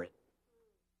mantled for it.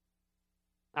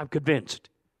 I'm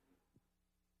convinced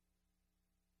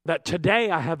that today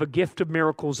I have a gift of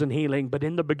miracles and healing, but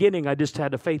in the beginning I just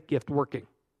had a faith gift working.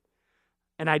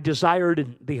 And I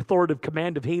desired the authoritative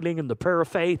command of healing and the prayer of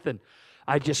faith, and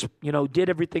I just, did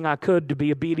everything I could to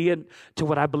be obedient to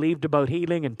what I believed about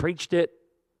healing and preached it,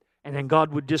 and then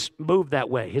God would just move that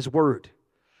way, His word.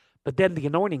 But then the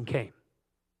anointing came.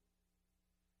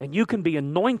 And you can be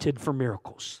anointed for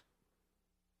miracles.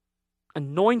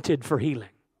 Anointed for healing.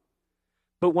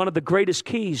 But one of the greatest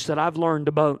keys that I've learned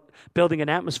about building an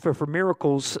atmosphere for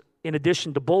miracles, in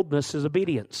addition to boldness, is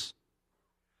obedience.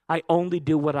 I only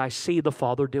do what I see the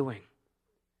Father doing.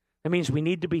 That means we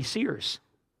need to be seers.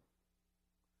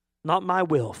 Not my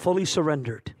will, fully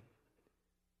surrendered.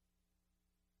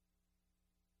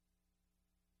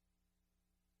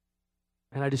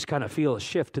 And I just kind of feel a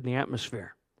shift in the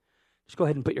atmosphere. Just go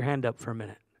ahead and put your hand up for a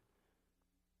minute.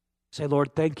 Say,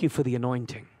 Lord, thank you for the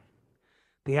anointing,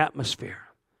 the atmosphere.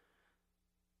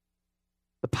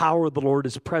 The power of the Lord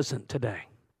is present today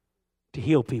to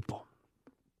heal people.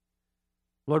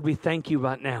 Lord, we thank you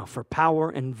right now for power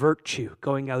and virtue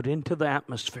going out into the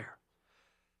atmosphere.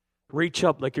 Reach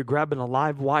up like you're grabbing a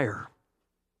live wire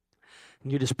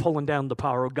And you're just pulling down the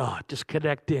power of God. Just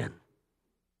connect in.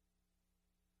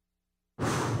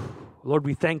 Lord,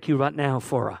 we thank you right now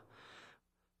for a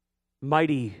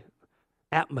mighty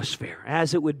atmosphere,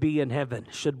 as it would be in heaven,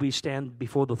 should we stand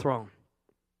before the throne.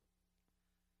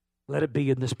 Let it be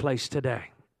in this place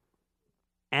today,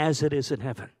 as it is in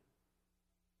heaven.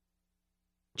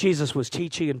 Jesus was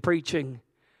teaching and preaching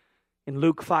in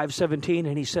Luke 5:17,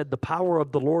 and he said the power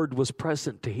of the Lord was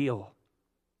present to heal.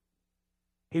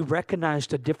 He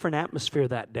recognized a different atmosphere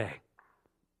that day.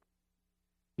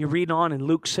 You read on in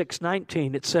Luke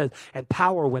 6:19, it says, and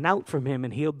power went out from him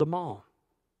and healed them all.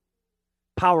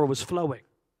 Power was flowing,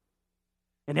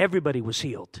 and everybody was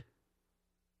healed.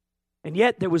 And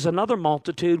yet there was another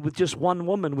multitude with just one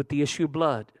woman with the issue of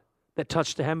blood that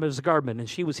touched the hem of his garment, and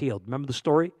she was healed. Remember the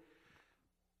story?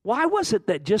 Why was it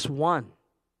that just one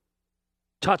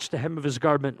touched the hem of his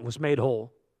garment and was made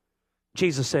whole?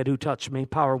 Jesus said, who touched me?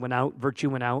 Power went out, virtue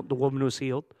went out, the woman was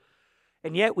healed.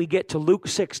 And yet we get to Luke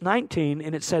 6:19,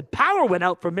 and it said, power went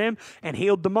out from him and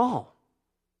healed them all.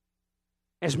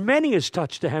 As many as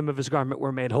touched the hem of his garment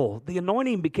were made whole. The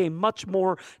anointing became much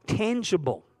more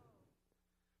tangible,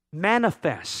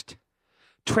 manifest,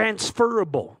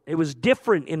 transferable. It was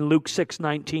different in Luke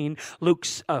 6:19, Luke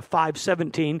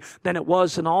 5:17 than it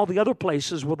was in all the other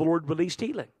places where the Lord released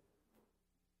healing.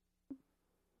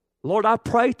 Lord, I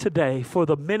pray today for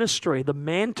the ministry, the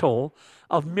mantle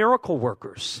of miracle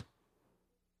workers.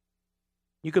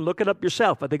 You can look it up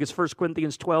yourself. I think it's 1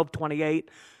 Corinthians 12:28.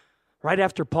 Right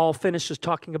after Paul finishes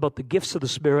talking about the gifts of the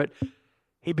Spirit,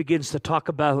 he begins to talk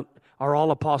about, are all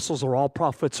apostles, are all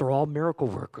prophets, are all miracle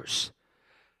workers?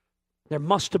 There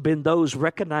must have been those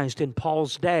recognized in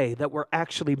Paul's day that were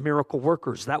actually miracle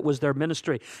workers. That was their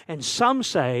ministry. And some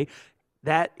say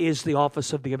that is the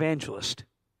office of the evangelist,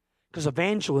 because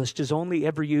evangelist is only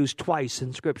ever used twice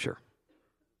in Scripture.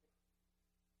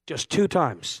 Just 2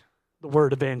 times, the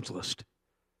word evangelist.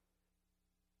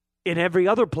 In every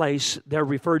other place, they're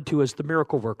referred to as the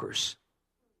miracle workers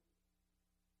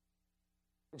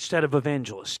instead of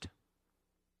evangelist.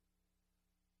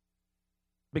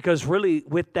 Because really,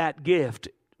 with that gift,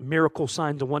 miracle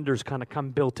signs and wonders kind of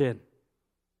come built in.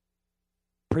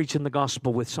 Preaching the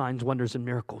gospel with signs, wonders, and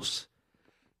miracles.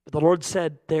 But the Lord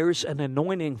said there's an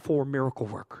anointing for miracle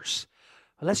workers.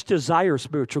 Let's desire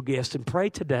spiritual gifts and pray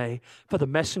today for the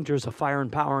messengers of fire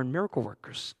and power and miracle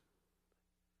workers.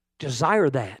 Desire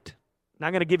that. Now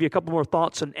I'm going to give you a couple more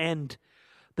thoughts and end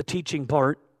the teaching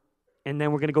part, and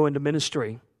then we're going to go into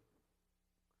ministry.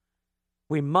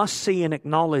 We must see and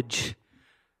acknowledge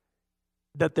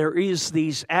that there is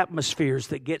these atmospheres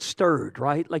that get stirred,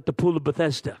 right? Like the Pool of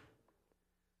Bethesda.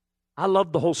 I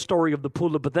love the whole story of the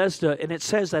Pool of Bethesda, and it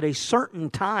says at a certain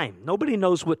time, nobody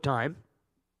knows what time,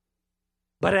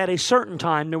 but at a certain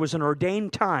time, there was an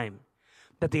ordained time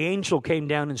that the angel came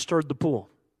down and stirred the pool.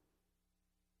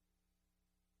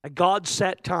 A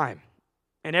God-set time.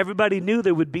 And everybody knew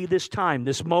there would be this time,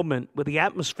 this moment, where the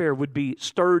atmosphere would be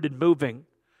stirred and moving,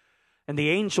 and the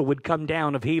angel would come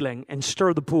down of healing and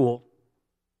stir the pool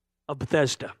of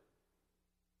Bethesda.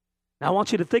 Now, I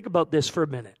want you to think about this for a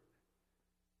minute.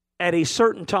 At a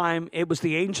certain time, it was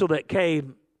the angel that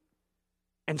came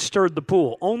and stirred the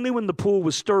pool. Only when the pool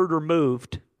was stirred or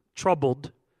moved,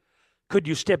 troubled, could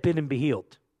you step in and be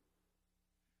healed.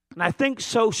 And I think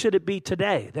so should it be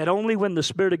today, that only when the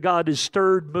Spirit of God is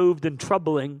stirred, moved, and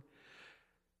troubling,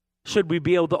 should we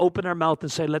be able to open our mouth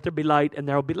and say, let there be light, and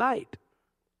there will be light.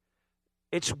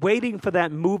 It's waiting for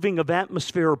that moving of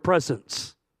atmosphere or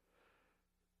presence.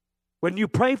 When you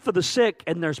pray for the sick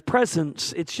and there's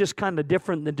presence, it's just kind of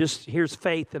different than just, here's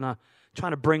faith and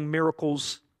trying to bring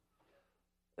miracles.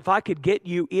 If I could get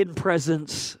you in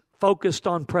presence, focused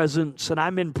on presence, and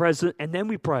I'm in presence, and then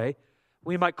we pray,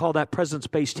 we might call that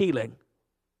presence-based healing.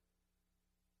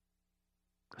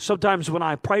 Sometimes when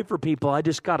I pray for people, I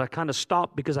just got to kind of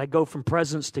stop because I go from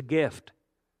presence to gift.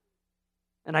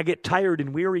 And I get tired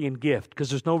and weary in gift because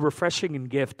there's no refreshing in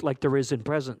gift like there is in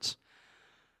presence.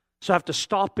 So I have to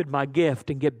stop in my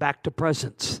gift and get back to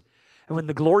presence. And when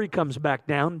the glory comes back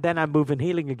down, then I move in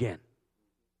healing again.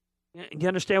 You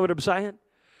understand what I'm saying?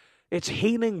 It's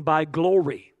healing by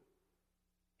glory.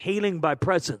 Healing by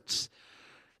presence.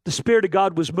 The Spirit of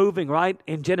God was moving, right?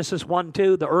 In Genesis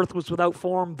 1:2, the earth was without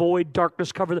form, void,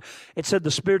 darkness covered. It said the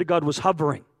Spirit of God was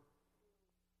hovering.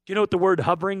 Do you know what the word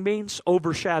hovering means?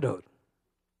 Overshadowed.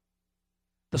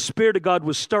 The Spirit of God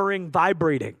was stirring,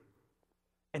 vibrating.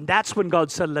 And that's when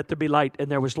God said, let there be light, and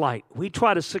there was light. We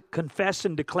try to confess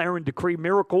and declare and decree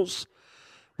miracles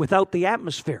without the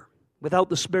atmosphere, without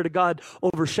the Spirit of God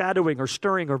overshadowing or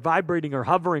stirring or vibrating or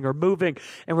hovering or moving.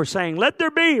 And we're saying, let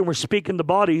there be, and we're speaking to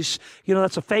bodies. You know,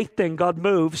 that's a faith thing. God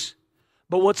moves.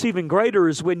 But what's even greater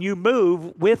is when you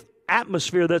move with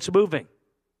atmosphere that's moving.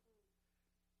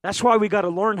 That's why we got to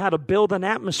learn how to build an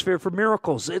atmosphere for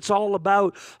miracles. It's all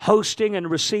about hosting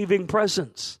and receiving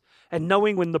presence and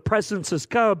knowing when the presence has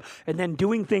come and then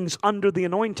doing things under the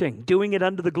anointing, doing it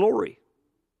under the glory.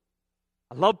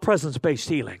 I love presence-based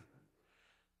healing.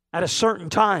 At a certain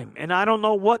time, and I don't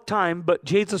know what time, but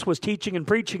Jesus was teaching and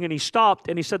preaching and he stopped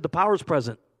and he said the power's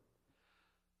present.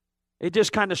 It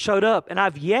just kind of showed up. And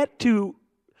I've yet to,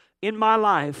 in my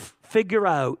life, figure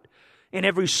out in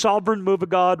every sovereign move of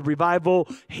God, revival,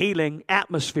 healing,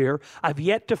 atmosphere, I've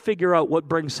yet to figure out what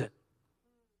brings it.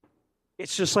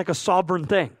 It's just like a sovereign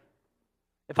thing.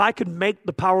 If I could make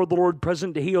the power of the Lord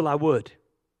present to heal, I would.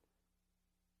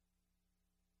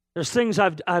 There's things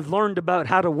I've learned about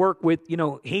how to work with,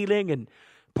 healing and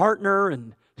partner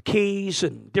and keys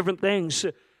and different things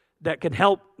that can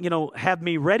help, have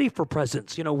me ready for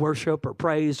presence, worship or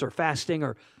praise or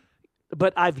fasting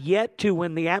but I've yet to,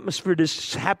 when the atmosphere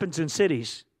just happens in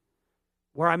cities,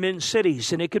 where I'm in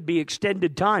cities, and it could be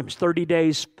extended times, 30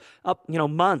 days, up,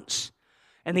 months,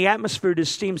 and the atmosphere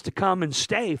just seems to come and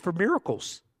stay for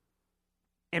miracles.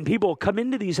 And people come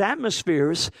into these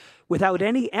atmospheres without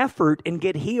any effort and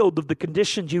get healed of the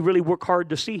conditions you really work hard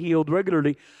to see healed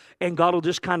regularly, and God will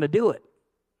just kind of do it.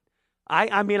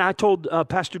 I told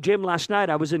Pastor Jim last night,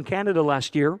 I was in Canada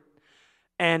last year,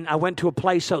 and I went to a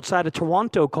place outside of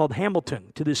Toronto called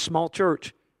Hamilton, to this small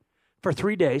church for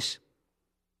 3 days.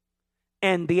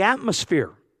 And the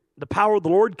atmosphere, the power of the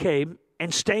Lord came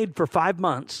and stayed for 5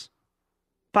 months.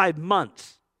 5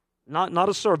 months, not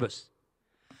a service.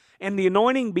 And the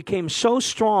anointing became so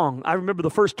strong, I remember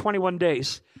the first 21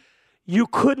 days, you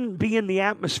couldn't be in the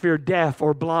atmosphere deaf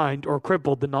or blind or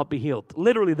crippled and not be healed.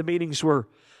 Literally, the meetings were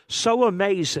so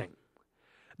amazing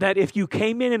that if you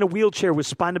came in a wheelchair with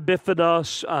spina bifida,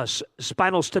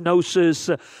 spinal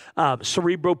stenosis,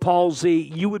 cerebral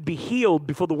palsy, you would be healed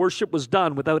before the worship was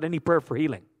done without any prayer for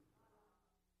healing.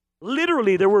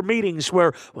 Literally, there were meetings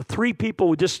where 3 people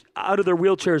would just out of their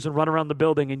wheelchairs and run around the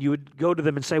building, and you would go to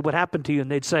them and say, "What happened to you?" And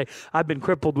they'd say, "I've been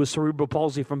crippled with cerebral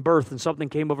palsy from birth, and something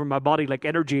came over my body like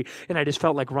energy, and I just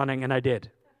felt like running," and I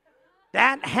did.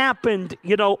 That happened,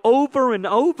 over and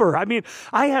over.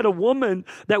 I had a woman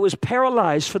that was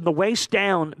paralyzed from the waist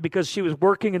down because she was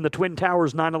working in the Twin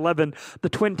Towers, 9/11. The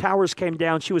Twin Towers came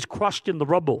down. She was crushed in the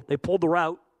rubble. They pulled her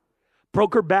out,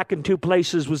 broke her back in 2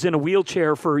 places, was in a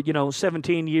wheelchair for,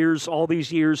 17 years, all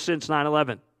these years since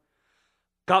 9/11.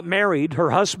 Got married.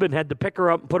 Her husband had to pick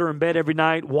her up and put her in bed every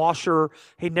night, wash her.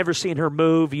 He'd never seen her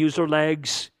move, use her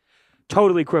legs.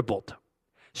 Totally crippled.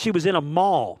 She was in a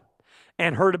mall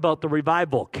and heard about the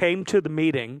revival, came to the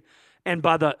meeting, and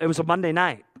it was a Monday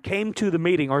night, came to the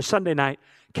meeting, or Sunday night,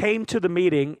 came to the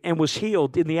meeting and was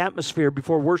healed in the atmosphere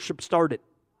before worship started.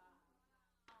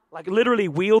 Like literally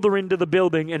wheeled her into the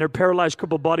building and her paralyzed,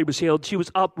 crippled body was healed. She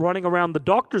was up running around. The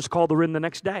doctors called her in the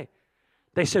next day.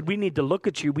 They said, "We need to look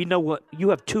at you. We know what you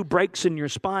have 2 breaks in your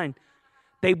spine."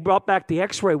 They brought back the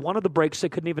x-ray. One of the breaks they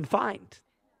couldn't even find.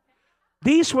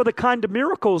 These were the kind of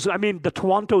miracles. The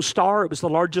Toronto Star, it was the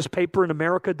largest paper in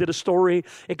America, did a story.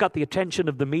 It got the attention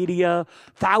of the media.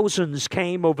 Thousands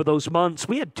came over those months.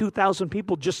 We had 2,000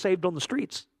 people just saved on the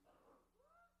streets.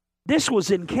 This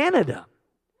was in Canada.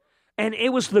 And it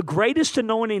was the greatest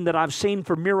anointing that I've seen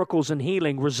for miracles and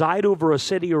healing reside over a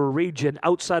city or a region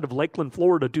outside of Lakeland,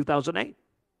 Florida, 2008,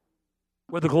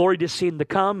 where the glory just seemed to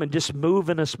come and just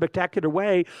move in a spectacular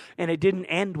way, and it didn't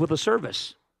end with a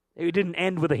service. It didn't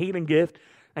end with a healing gift,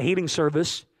 a healing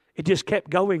service. It just kept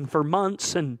going for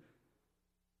months, and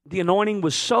the anointing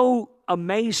was so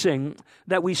amazing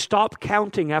that we stopped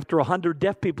counting after 100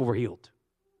 deaf people were healed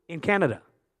in Canada.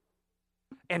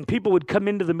 And people would come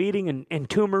into the meeting and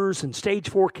tumors and stage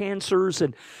 4 cancers.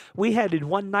 And we had in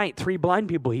one night 3 blind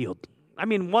people healed.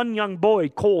 One young boy,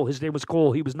 Cole, his name was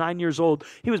Cole. He was 9 years old.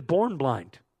 He was born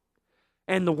blind.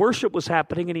 And the worship was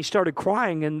happening and he started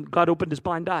crying and God opened his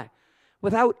blind eye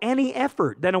without any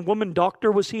effort. Then a woman doctor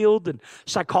was healed and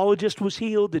psychologist was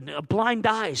healed and blind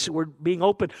eyes were being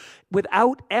opened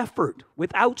without effort,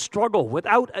 without struggle,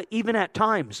 without even at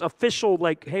times official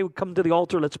like, "Hey, come to the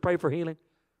altar, let's pray for healing."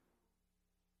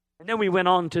 And then we went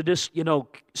on to just,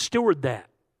 steward that.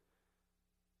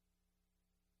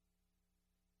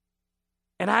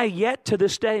 And I yet to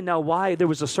this day know why there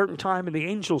was a certain time and the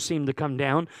angels seemed to come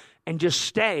down and just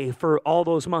stay for all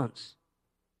those months.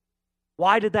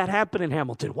 Why did that happen in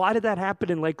Hamilton? Why did that happen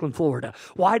in Lakeland, Florida?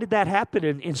 Why did that happen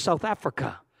in South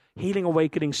Africa? Healing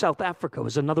Awakening South Africa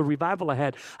was another revival I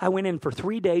had. I went in for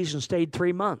 3 days and stayed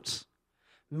 3 months.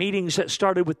 Meetings that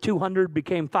started with 200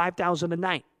 became 5,000 a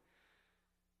night.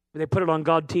 They put it on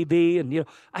God TV, and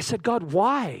I said, God,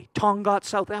 why Tongaat,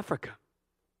 South Africa?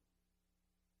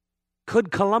 Could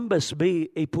Columbus be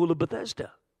a pool of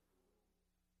Bethesda?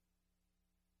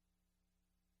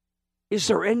 Is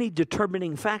there any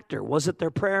determining factor? Was it their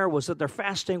prayer? Was it their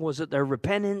fasting? Was it their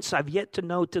repentance? I've yet to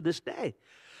know to this day.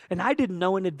 And I didn't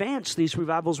know in advance these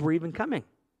revivals were even coming.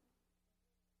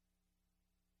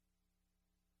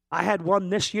 I had one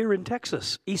this year in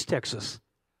Texas, East Texas,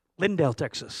 Lindale,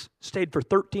 Texas. Stayed for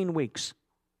 13 weeks.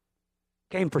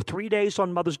 Came for 3 days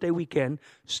on Mother's Day weekend.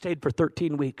 Stayed for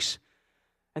 13 weeks.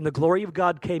 And the glory of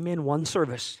God came in one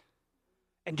service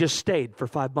and just stayed for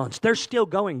 5 months. They're still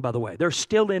going, by the way. They're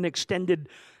still in extended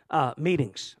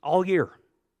meetings all year.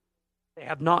 They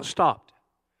have not stopped.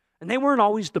 And they weren't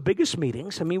always the biggest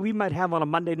meetings. I mean, we might have on a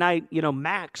Monday night,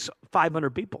 max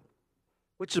 500 people,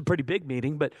 which is a pretty big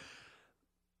meeting, but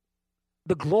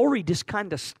the glory just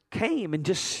kind of came and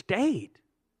just stayed.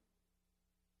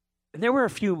 And there were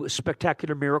a few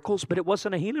spectacular miracles, but it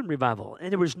wasn't a healing revival.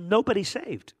 And there was nobody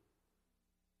saved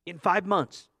in 5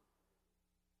 months.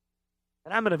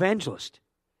 And I'm an evangelist.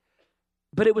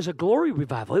 But it was a glory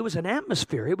revival. It was an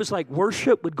atmosphere. It was like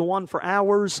worship would go on for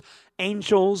hours,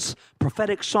 angels,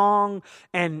 prophetic song,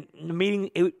 and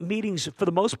meetings for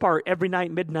the most part every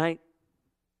night, midnight.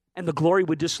 And the glory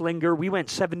would just linger. We went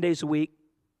 7 days a week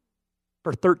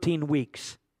for 13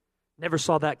 weeks. Never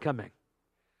saw that coming.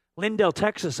 Lindale,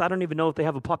 Texas, I don't even know if they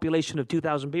have a population of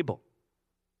 2,000 people.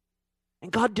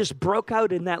 And God just broke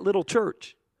out in that little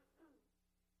church.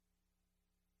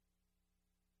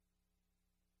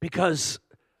 Because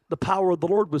the power of the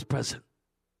Lord was present.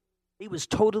 He was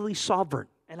totally sovereign.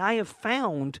 And I have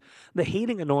found the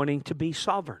healing anointing to be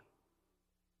sovereign.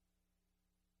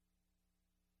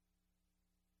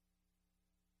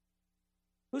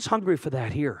 Who's hungry for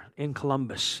that here in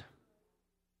Columbus?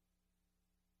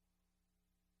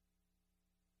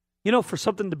 For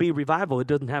something to be revival, it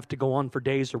doesn't have to go on for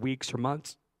days or weeks or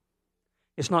months.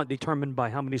 It's not determined by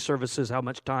how many services, how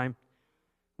much time.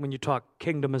 When you talk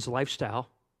kingdom as a lifestyle.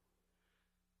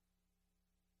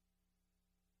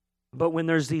 But when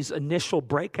there's these initial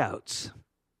breakouts,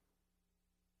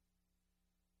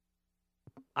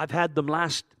 I've had them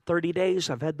last 30 days,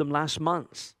 I've had them last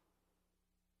months.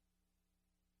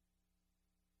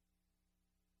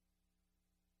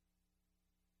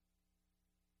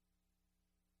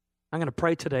 I'm going to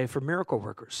pray today for miracle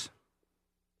workers.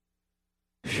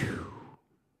 Whew.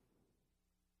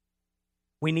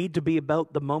 We need to be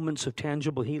about the moments of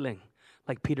tangible healing,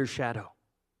 like Peter's shadow.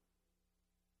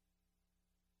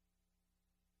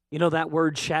 That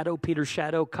word shadow, Peter's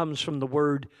shadow, comes from the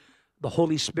word the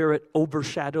Holy Spirit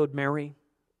overshadowed Mary.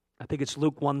 I think it's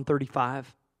Luke 1:35.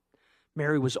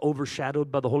 Mary was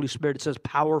overshadowed by the Holy Spirit. It says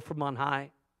power from on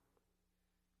high.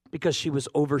 Because she was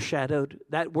overshadowed.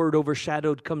 That word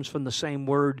overshadowed comes from the same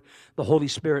word the Holy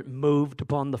Spirit moved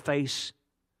upon the face.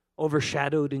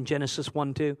 Overshadowed in Genesis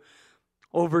 1:2.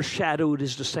 Overshadowed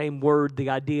is the same word. The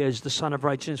idea is the Son of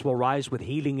Righteousness will rise with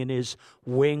healing in his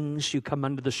wings. You come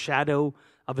under the shadow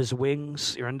of his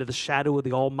wings. You're under the shadow of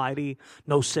the Almighty.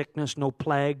 No sickness, no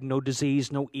plague, no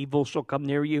disease, no evil shall come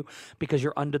near you because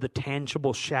you're under the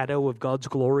tangible shadow of God's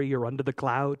glory. You're under the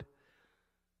cloud.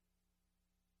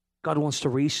 God wants to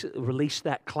release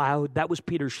that cloud. That was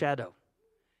Peter's shadow.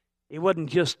 It wasn't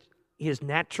just his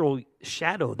natural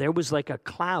shadow. There was like a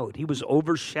cloud. He was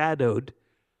overshadowed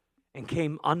and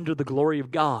came under the glory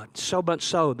of God. So much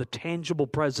so, the tangible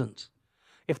presence.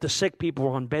 If the sick people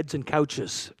were on beds and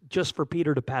couches, just for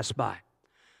Peter to pass by,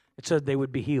 it said they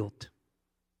would be healed.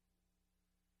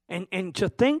 And to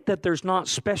think that there's not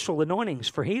special anointings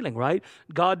for healing, right?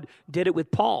 God did it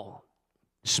with Paul.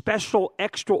 Special,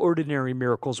 extraordinary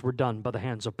miracles were done by the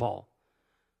hands of Paul.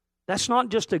 That's not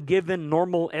just a given,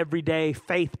 normal, everyday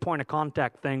faith point of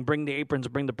contact thing. Bring the aprons,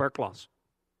 bring the prayer cloths.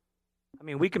 I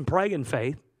mean, we can pray in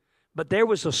faith, but there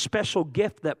was a special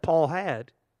gift that Paul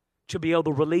had to be able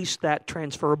to release that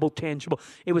transferable, tangible.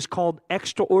 It was called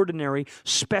extraordinary,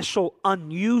 special,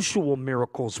 unusual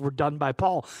miracles were done by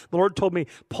Paul. The Lord told me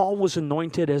Paul was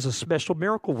anointed as a special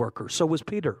miracle worker. So was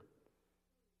Peter.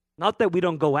 Not that we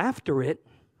don't go after it,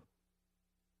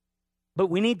 but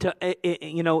we need to,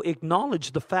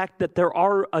 acknowledge the fact that there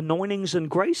are anointings and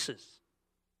graces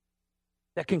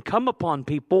that can come upon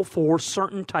people for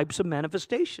certain types of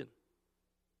manifestation.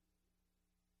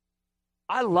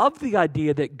 I love the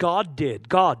idea that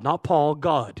God, not Paul,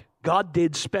 God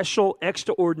did special,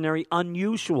 extraordinary,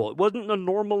 unusual. It wasn't the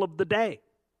normal of the day.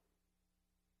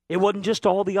 It wasn't just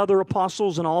all the other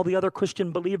apostles and all the other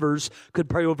Christian believers could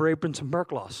pray over aprons and prayer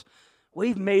cloths.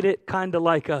 We've made it kind of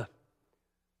like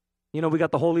we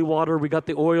got the holy water, we got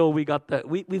the oil,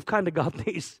 we've kind of got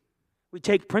these We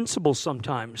take principles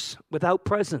sometimes without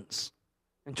presence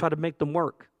and try to make them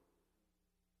work.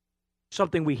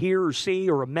 Something we hear or see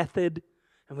or a method,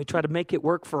 and we try to make it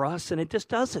work for us, and it just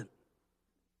doesn't.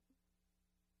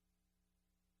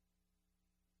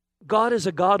 God is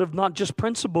a God of not just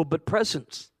principle, but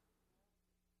presence.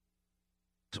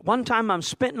 So one time I'm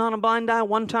spitting on a blind eye,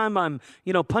 one time I'm,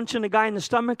 punching a guy in the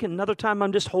stomach, and another time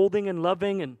I'm just holding and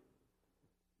loving, and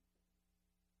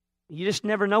you just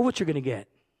never know what you're going to get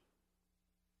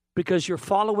because you're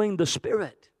following the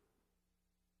Spirit.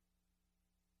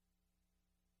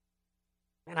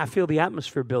 And I feel the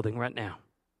atmosphere building right now.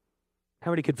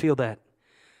 How many could feel that?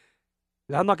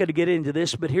 I'm not going to get into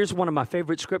this, but here's one of my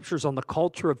favorite scriptures on the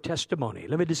culture of testimony.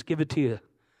 Let me just give it to you.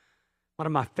 One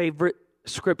of my favorite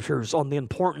scriptures on the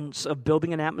importance of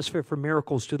building an atmosphere for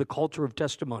miracles to the culture of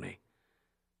testimony.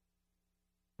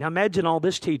 Now imagine all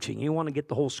this teaching. You want to get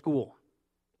the whole school,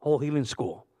 whole healing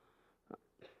school.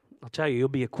 I'll tell you, you'll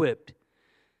be equipped.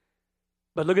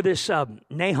 But look at this,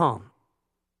 Nahum.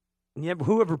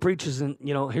 Whoever preaches,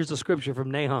 here's the scripture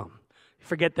from Nahum.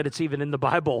 Forget that it's even in the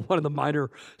Bible, one of the minor,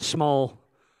 small,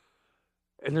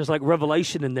 and there's like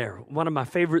revelation in there. One of my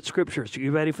favorite scriptures. Are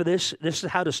you ready for this? This is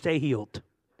how to stay healed.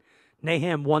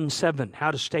 Nahum 1:7,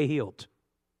 how to stay healed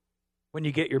when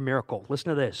you get your miracle. Listen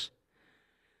to this.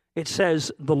 It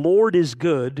says, the Lord is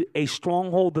good, a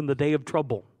stronghold in the day of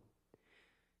trouble.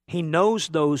 He knows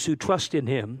those who trust in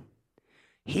him.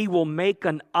 He will make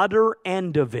an utter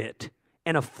end of it,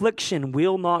 and affliction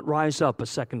will not rise up a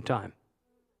second time.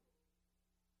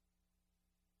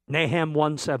 Nahum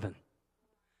 1:7.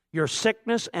 Your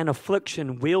sickness and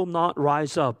affliction will not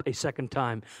rise up a second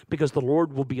time because the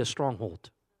Lord will be a stronghold.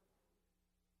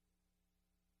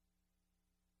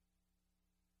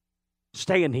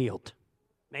 Staying healed.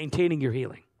 Maintaining your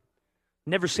healing.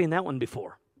 Never seen that one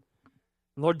before.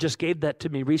 The Lord just gave that to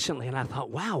me recently, and I thought,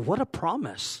 wow, what a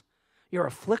promise. Your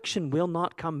affliction will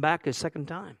not come back a second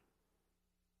time.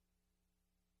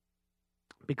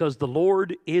 Because the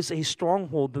Lord is a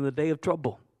stronghold in the day of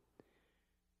trouble.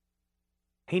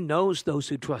 He knows those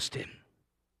who trust him.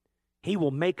 He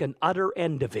will make an utter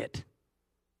end of it,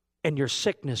 and your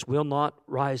sickness will not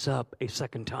rise up a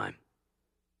second time.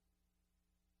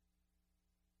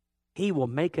 He will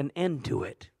make an end to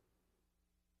it.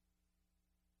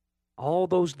 All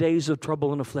those days of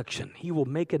trouble and affliction, he will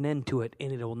make an end to it,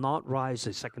 and it will not rise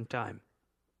a second time.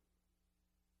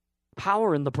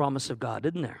 Power in the promise of God,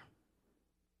 isn't there?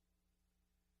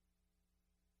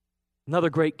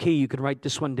 Another great key, you can write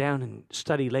this one down and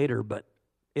study later, but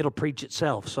it'll preach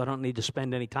itself, so I don't need to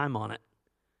spend any time on it.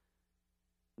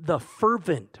 The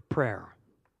fervent prayer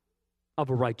of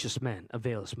a righteous man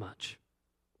avails much.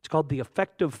 It's called the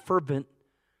effective fervent.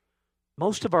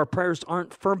 Most of our prayers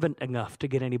aren't fervent enough to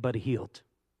get anybody healed.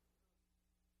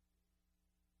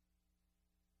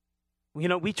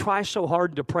 We try so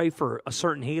hard to pray for a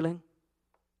certain healing.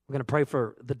 We're going to pray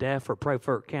for the deaf or pray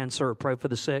for cancer or pray for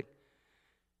the sick.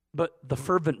 But the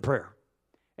fervent prayer.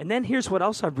 And then here's what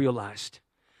else I've realized.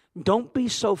 Don't be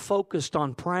so focused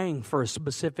on praying for a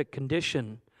specific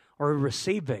condition or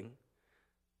receiving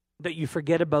that you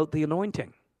forget about the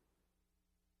anointing.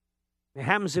 It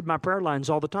happens in my prayer lines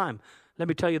all the time. Let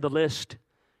me tell you the list.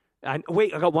 I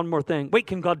got one more thing. Wait,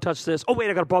 can God touch this? Oh, wait,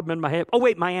 I got a problem in my hip. Oh,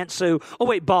 wait, my Aunt Sue. Oh,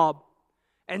 wait, Bob.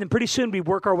 And then pretty soon we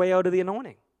work our way out of the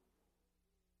anointing.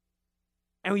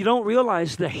 And we don't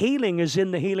realize the healing is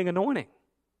in the healing anointing.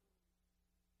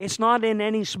 It's not in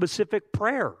any specific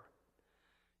prayer.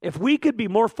 If we could be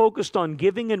more focused on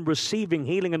giving and receiving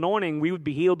healing anointing, we would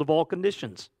be healed of all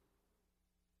conditions.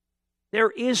 There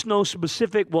is no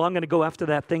specific, I'm going to go after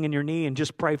that thing in your knee and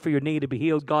just pray for your knee to be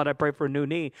healed. God, I pray for a new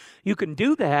knee. You can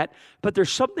do that, but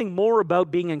there's something more about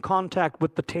being in contact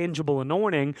with the tangible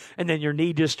anointing, and then your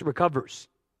knee just recovers.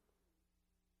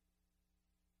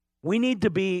 We need to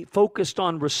be focused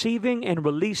on receiving and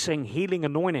releasing healing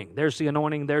anointing. There's the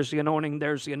anointing, there's the anointing,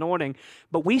 there's the anointing.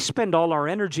 But we spend all our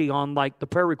energy on like the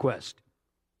prayer request.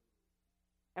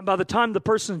 And by the time the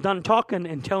person's done talking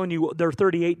and telling you there are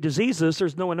 38 diseases,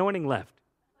 there's no anointing left.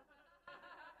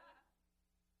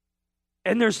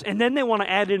 And then they want to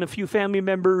add in a few family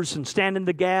members and stand in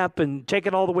the gap and take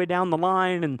it all the way down the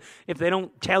line. And if they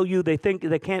don't tell you, they think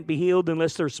they can't be healed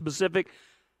unless they're specific.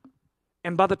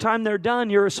 And by the time they're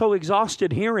done, you're so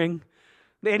exhausted hearing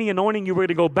any anointing you were going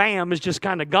to go bam is just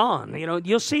kind of gone.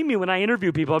 You'll see me when I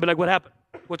interview people. I'll be like, what happened?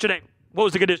 What's your name? What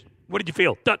was the condition? What did you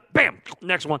feel? Done. Bam.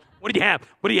 Next one. What did you have?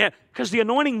 What do you have? Because the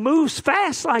anointing moves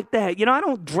fast like that. I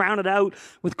don't drown it out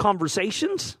with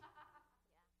conversations.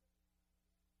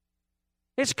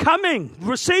 It's coming.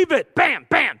 Receive it. Bam,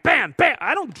 bam, bam, bam.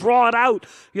 I don't draw it out.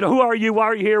 Who are you? Why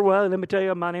are you here? Well, let me tell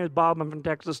you, my name is Bob. I'm from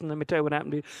Texas, and let me tell you what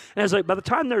happened to you. And it's like, by the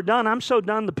time they're done, I'm so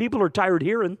done, the people are tired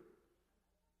hearing.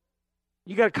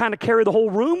 You got to kind of carry the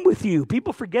whole room with you.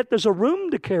 People forget there's a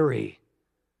room to carry.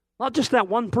 Not just that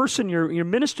one person, your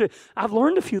minister. I've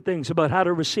learned a few things about how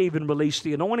to receive and release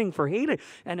the anointing for healing.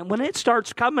 And when it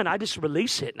starts coming, I just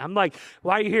release it. And I'm like,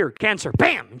 why are you here? Cancer.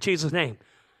 Bam! In Jesus' name.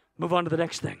 Move on to the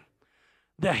next thing.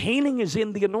 The healing is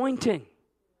in the anointing.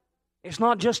 It's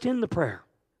not just in the prayer.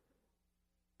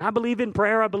 I believe in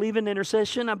prayer. I believe in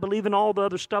intercession. I believe in all the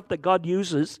other stuff that God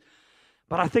uses.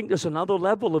 But I think there's another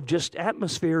level of just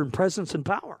atmosphere and presence and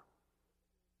power.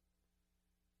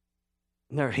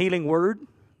 And their healing word,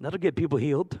 that'll get people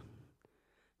healed.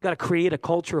 Got to create a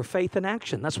culture of faith and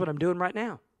action. That's what I'm doing right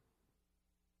now.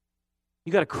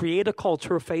 You got to create a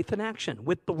culture of faith and action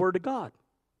with the Word of God.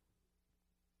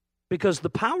 Because the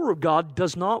power of God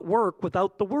does not work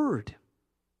without the Word.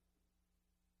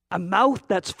 A mouth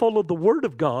that's full of the Word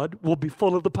of God will be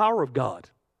full of the power of God.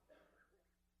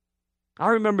 I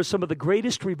remember some of the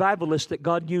greatest revivalists that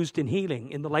God used in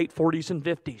healing in the late 40s and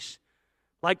 50s,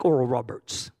 like Oral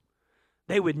Roberts.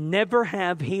 They would never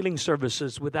have healing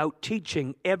services without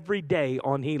teaching every day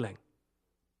on healing.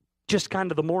 Just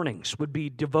kind of the mornings would be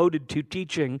devoted to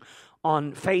teaching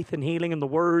on faith and healing and the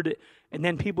Word, and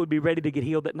then people would be ready to get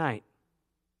healed at night.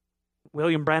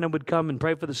 William Branham would come and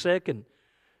pray for the sick, and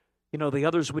the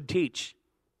others would teach.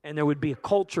 And there would be a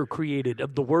culture created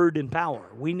of the Word and power.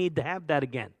 We need to have that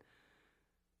again.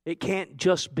 It can't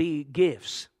just be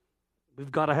gifts.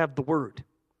 We've got to have the Word.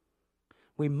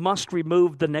 We must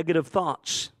remove the negative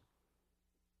thoughts.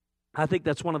 I think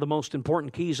that's one of the most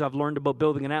important keys I've learned about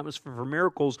building an atmosphere for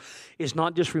miracles is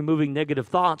not just removing negative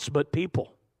thoughts, but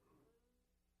people.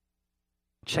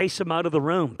 Chase them out of the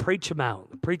room. Preach them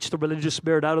out. Preach the religious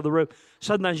spirit out of the room.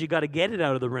 Sometimes you got to get it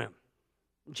out of the room.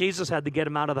 Jesus had to get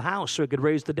him out of the house so he could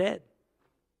raise the dead.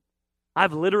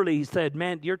 I've literally said,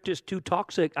 man, you're just too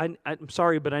toxic. I'm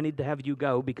sorry, but I need to have you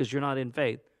go because you're not in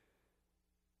faith.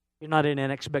 You're not in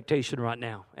an expectation right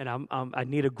now. And I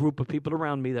need a group of people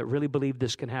around me that really believe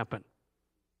this can happen.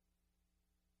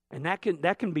 And that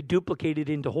can be duplicated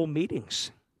into whole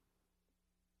meetings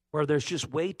where there's just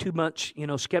way too much,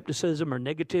 skepticism or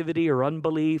negativity or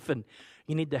unbelief, and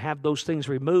you need to have those things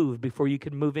removed before you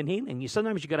can move in healing.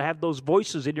 Sometimes you got to have those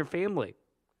voices in your family.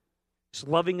 As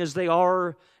loving as they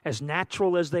are, as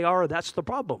natural as they are, that's the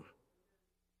problem.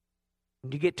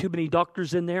 You get too many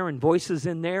doctors in there and voices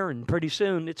in there, and pretty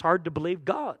soon it's hard to believe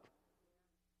God.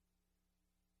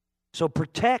 So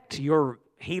protect your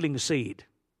healing seed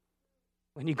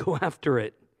when you go after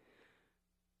it.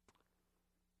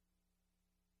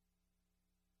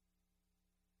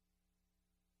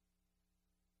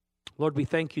 Lord, we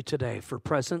thank you today for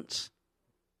presence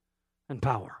and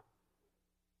power.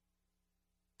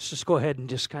 Let's just go ahead and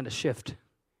just kind of shift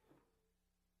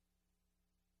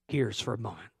gears for a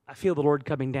moment. I feel the Lord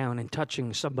coming down and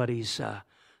touching somebody's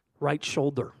right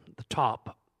shoulder, the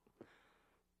top.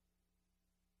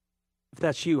 If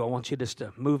that's you, I want you just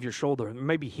to move your shoulder.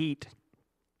 Maybe heat.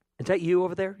 Is that you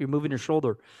over there? You're moving your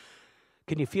shoulder.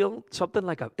 Can you feel something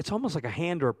it's almost like a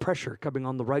hand or a pressure coming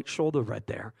on the right shoulder right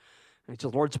there? And the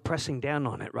Lord's pressing down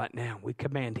on it right now. We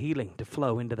command healing to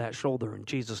flow into that shoulder in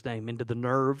Jesus' name, into the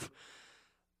nerve,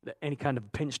 any kind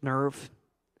of pinched nerve.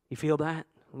 You feel that?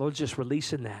 The Lord's just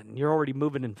releasing that, and you're already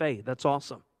moving in faith. That's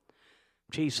awesome.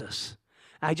 Jesus.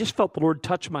 I just felt the Lord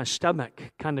touch my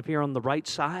stomach, kind of here on the right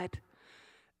side.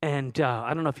 And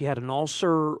I don't know if you had an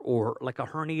ulcer or like a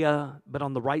hernia, but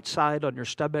on the right side on your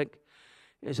stomach.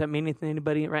 Does that mean anything to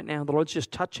anybody right now? The Lord's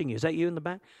just touching you. Is that you in the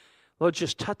back? The Lord's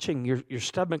just touching your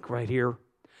stomach right here.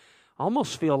 I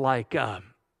almost feel like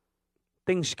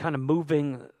things kind of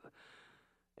moving,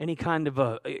 any kind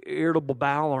of irritable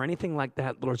bowel or anything like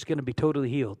that, the Lord's going to be totally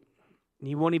healed.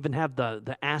 You won't even have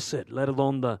the acid, let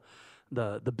alone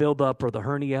the buildup or the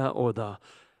hernia or the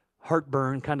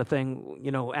heartburn kind of thing,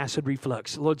 acid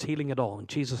reflux. The Lord's healing it all in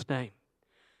Jesus' name.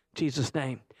 Jesus'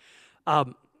 name. I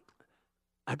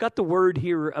got the word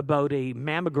here about a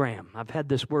mammogram. I've had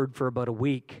this word for about a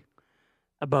week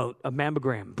about a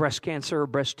mammogram, breast cancer or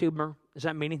breast tumor. Does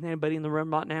that mean anything to anybody in the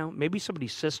room right now? Maybe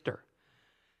somebody's sister.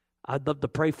 I'd love to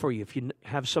pray for you if you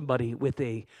have somebody with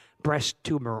a breast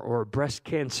tumor or breast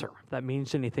cancer, if that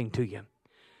means anything to you.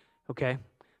 Okay?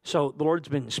 So the Lord's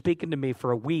been speaking to me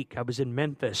for a week. I was in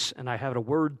Memphis, and I had a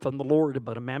word from the Lord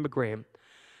about a mammogram. And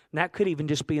that could even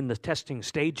just be in the testing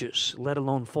stages, let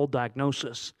alone full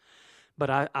diagnosis. But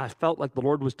I felt like the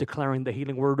Lord was declaring the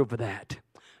healing word over that.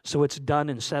 So it's done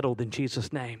and settled in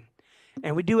Jesus' name.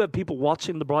 And we do have people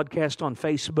watching the broadcast on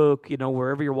Facebook,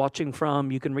 wherever you're watching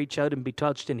from. You can reach out and be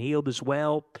touched and healed as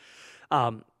well.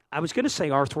 I was going to say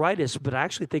arthritis, but I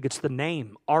actually think it's the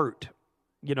name, Art.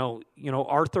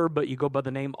 Arthur, but you go by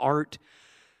the name Art.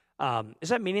 Is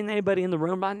that meaning anybody in the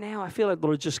room right now? I feel like the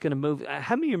Lord's just going to move.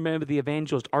 How many of you remember the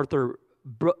evangelist Arthur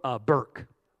Burke?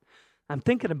 I'm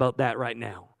thinking about that right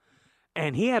now.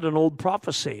 And he had an old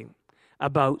prophecy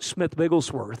about Smith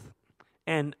Wigglesworth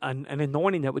and an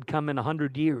anointing that would come in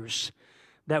 100 years.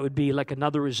 That would be like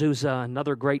another Azusa,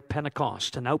 another great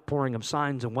Pentecost, an outpouring of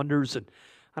signs and wonders. And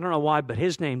I don't know why, but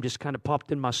his name just kind of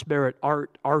popped in my spirit,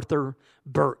 Arthur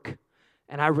Burke.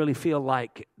 And I really feel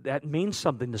like that means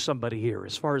something to somebody here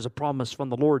as far as a promise from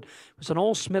the Lord. It was an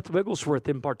old Smith Wigglesworth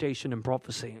impartation and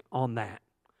prophecy on that.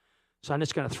 So I'm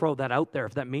just going to throw that out there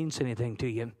if that means anything to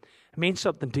you. It means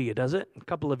something to you, does it? A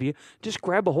couple of you, just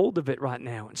grab a hold of it right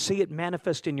now and see it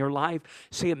manifest in your life.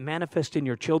 See it manifest in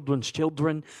your children's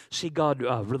children. See God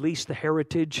release the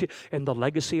heritage and the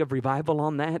legacy of revival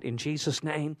on that in Jesus'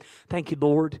 name. Thank you,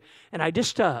 Lord. And I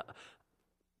just,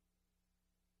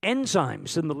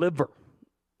 enzymes in the liver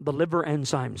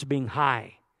enzymes being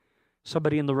high.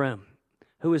 Somebody in the room.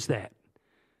 Who is that?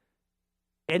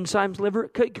 Enzymes, liver?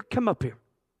 Come up here.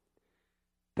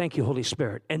 Thank you, Holy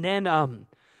Spirit. And then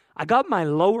I got my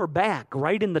lower back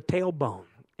right in the tailbone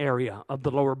area of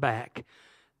the lower back.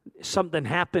 Something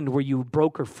happened where you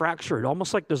broke or fractured,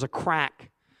 almost like there's a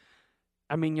crack.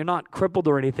 I mean, you're not crippled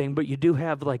or anything, but you do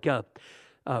have like a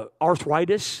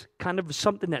arthritis, kind of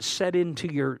something that set into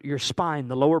your spine,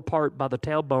 the lower part by the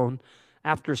tailbone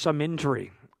after some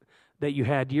injury that you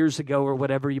had years ago or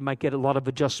whatever. You might get a lot of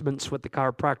adjustments with the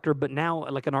chiropractor, but now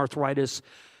like an arthritis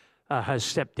has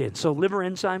stepped in. So liver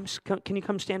enzymes, can you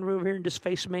come stand over here and just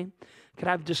face me? Can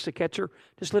I have just a catcher?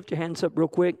 Just lift your hands up real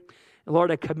quick. Lord,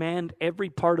 I command every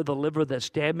part of the liver that's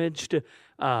damaged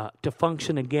to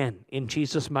function again in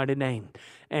Jesus' mighty name.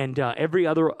 And every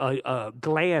other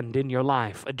gland in your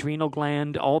life, adrenal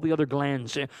gland, all the other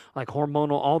glands, like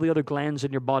hormonal, all the other glands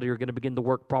in your body are going to begin to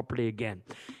work properly again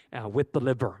with the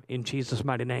liver in Jesus'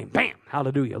 mighty name. Bam!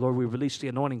 Hallelujah. Lord, we release the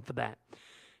anointing for that.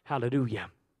 Hallelujah.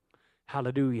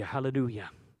 Hallelujah, hallelujah.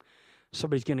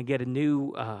 Somebody's going to get a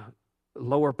new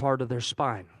lower part of their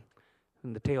spine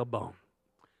in the tailbone.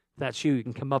 If that's you, you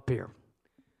can come up here.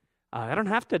 I don't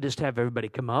have to just have everybody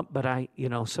come up, but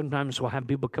sometimes we'll have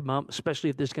people come up, especially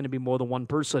if there's going to be more than one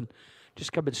person.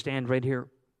 Just come and stand right here.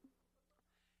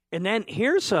 And then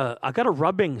I got a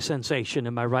rubbing sensation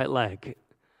in my right leg.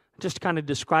 Just kind of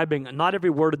describing, not every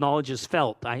word of knowledge is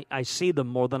felt. I see them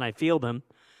more than I feel them,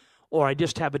 or I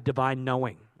just have a divine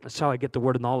knowing. That's how I get the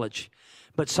word of knowledge.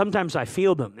 But sometimes I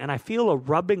feel them, and I feel a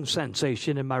rubbing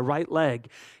sensation in my right leg.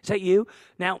 Is that you?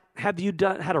 Now, have you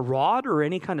had a rod or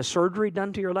any kind of surgery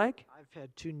done to your leg? I've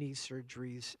had 2 knee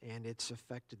surgeries, and it's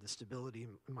affected the stability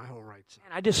in my whole right side.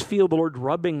 And I just feel the Lord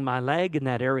rubbing my leg in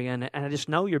that area, and I just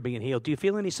know you're being healed. Do you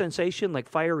feel any sensation like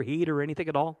fire or heat or anything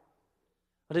at all?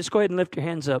 Well, just go ahead and lift your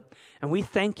hands up. And we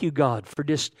thank you, God, for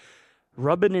just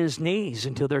rubbing his knees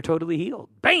until they're totally healed.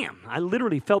 Bam! I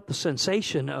literally felt the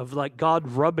sensation of like God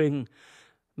rubbing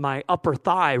my upper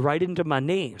thigh right into my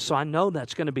knee. So I know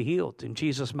that's going to be healed in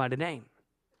Jesus' mighty name.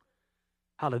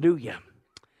 Hallelujah.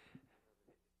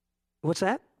 What's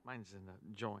that? Mine's in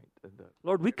the joint.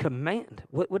 Lord, we command.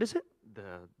 What is it?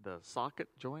 The socket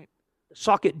joint.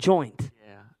 Socket joint.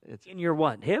 Yeah. It's in your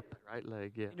what? Hip? Right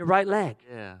leg, yeah. In your right leg?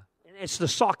 Yeah. And it's the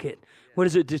socket. Yeah. What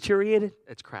is it, deteriorated?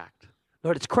 It's cracked.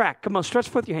 Lord, it's cracked. Come on, stretch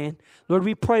forth your hand. Lord,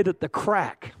 we pray that the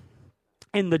crack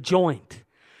in the joint,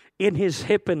 in his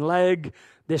hip and leg,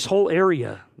 this whole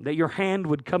area, that your hand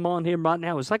would come on him right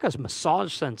now. It's like a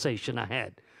massage sensation I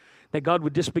had. That God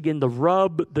would just begin to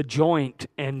rub the joint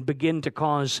and begin to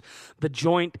cause the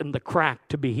joint and the crack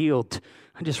to be healed.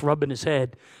 I'm just rubbing his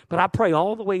head. But I pray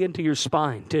all the way into your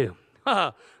spine too.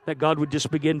 That God would just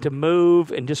begin to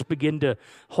move and just begin to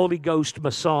Holy Ghost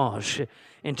massage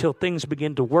until things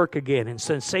begin to work again and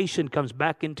sensation comes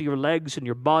back into your legs and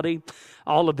your body,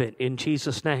 all of it in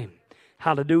Jesus' name.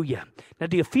 Hallelujah. Now,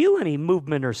 do you feel any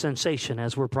movement or sensation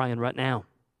as we're praying right now?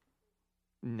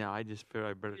 No, I just feel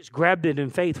I better. Just grabbed it in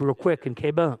faith real quick and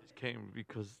came up. It came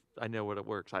because I know what it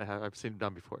works. I've seen it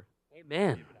done before.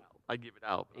 Amen. I give it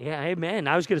out. Yeah, amen.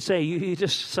 I was going to say, you're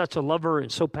just such a lover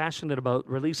and so passionate about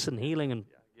releasing healing. And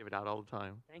I give it out all the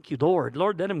time. Thank you, Lord.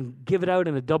 Lord, let him give it out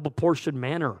in a double portion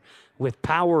manner with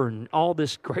power and all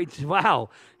this great. Wow,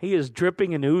 he is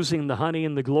dripping and oozing the honey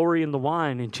and the glory and the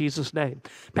wine in Jesus' name.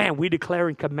 Man, we declare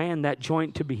and command that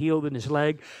joint to be healed in his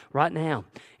leg right now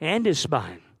and his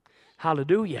spine.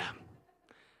 Hallelujah.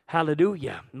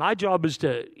 Hallelujah. My job is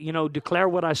to, declare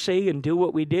what I see and do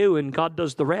what we do, and God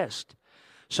does the rest.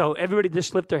 So everybody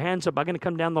just lift their hands up. I'm going to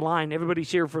come down the line.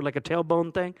 Everybody's here for like a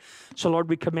tailbone thing. So Lord,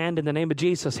 we command in the name of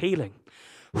Jesus healing.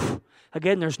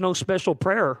 Again, there's no special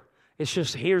prayer. It's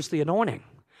just here's the anointing.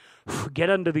 Get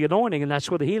under the anointing, and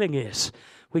that's where the healing is.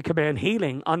 We command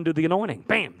healing under the anointing.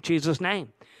 Bam, Jesus'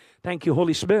 name. Thank you,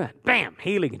 Holy Spirit. Bam,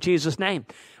 healing in Jesus' name.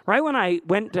 Right when I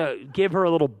went to give her a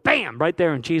little bam right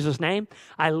there in Jesus' name,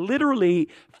 I literally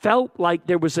felt like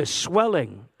there was a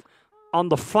swelling on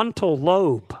the frontal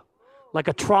lobe, like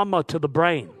a trauma to the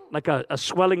brain, like a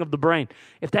swelling of the brain.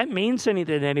 If that means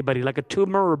anything to anybody, like a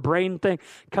tumor or brain thing,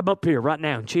 come up here right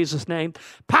now in Jesus' name.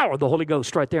 Power of the Holy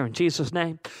Ghost right there in Jesus'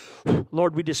 name.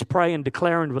 Lord, we just pray and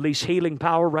declare and release healing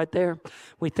power right there.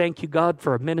 We thank you, God,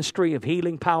 for a ministry of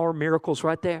healing power, miracles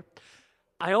right there.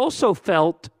 I also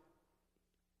felt,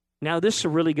 now this is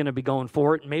really going to be going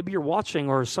for it. Maybe you're watching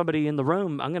or somebody in the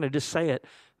room. I'm going to just say it.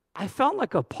 I felt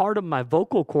like a part of my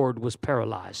vocal cord was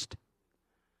paralyzed.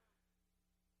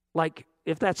 Like,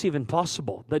 if that's even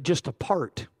possible, that just a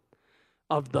part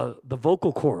of the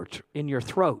vocal cord in your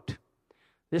throat.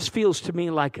 This feels to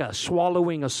me like a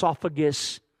swallowing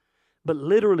esophagus, but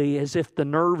literally as if the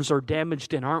nerves are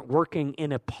damaged and aren't working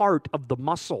in a part of the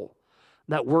muscle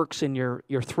that works in your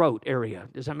throat area.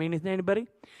 Does that mean anything to anybody?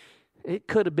 It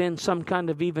could have been some kind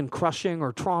of even crushing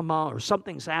or trauma or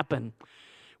something's happened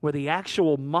where the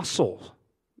actual muscle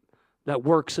that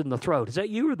works in the throat. Is that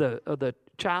you or the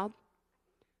child?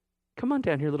 Come on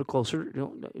down here a little closer.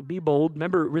 Be bold.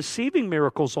 Remember, receiving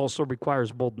miracles also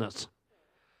requires boldness.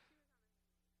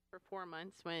 For 4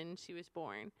 months when she was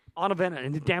born. On a vent,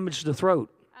 and it damaged the throat.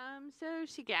 So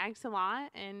she gags a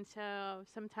lot, and so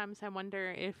sometimes I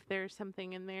wonder if there's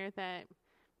something in there that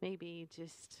maybe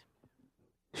just...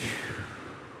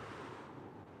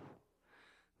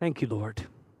 Thank you, Lord.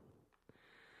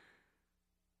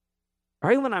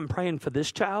 Right when I'm praying for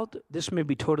this child, this may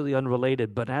be totally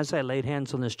unrelated, but as I laid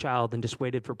hands on this child and just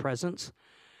waited for presence,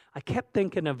 I kept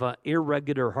thinking of an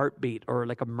irregular heartbeat or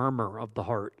like a murmur of the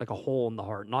heart, like a hole in the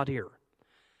heart, not here.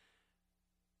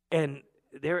 And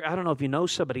there, I don't know if you know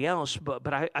somebody else,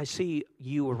 but I see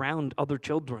you around other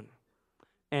children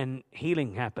and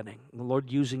healing happening, the Lord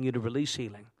using you to release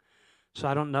healing. So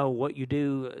I don't know what you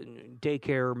do,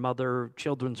 daycare, mother,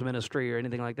 children's ministry, or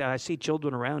anything like that. I see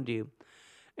children around you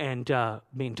and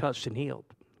being touched and healed,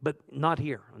 but not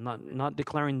here. I'm not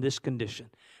declaring this condition.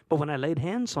 But when I laid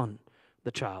hands on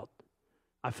the child,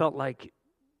 I felt like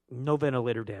no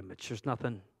ventilator damage. There's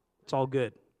nothing. It's all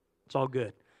good. It's all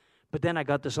good. But then I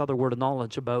got this other word of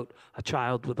knowledge about a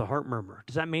child with a heart murmur.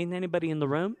 Does that mean anybody in the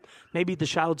room? Maybe the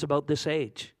child's about this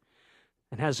age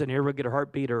and has an irregular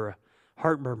heartbeat or a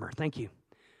heart murmur. Thank you,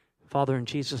 Father, in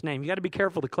Jesus' name. You got to be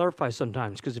careful to clarify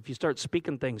sometimes, because if you start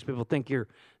speaking things, people think you're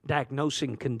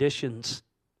diagnosing conditions.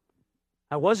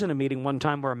 I was in a meeting one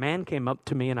time where a man came up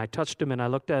to me and I touched him and I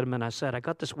looked at him and I said, I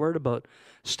got this word about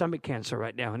stomach cancer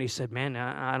right now. And he said, man,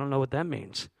 I don't know what that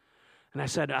means. And I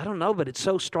said, I don't know, but it's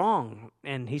so strong.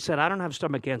 And he said, I don't have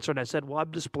stomach cancer. And I said, well, I'll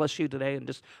just bless you today, and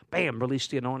just, bam, release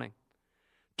the anointing.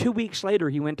 2 weeks later,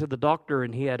 he went to the doctor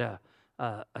and he had a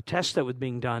test that was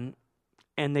being done,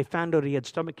 and they found out he had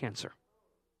stomach cancer.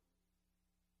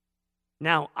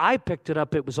 Now, I picked it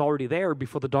up. It was already there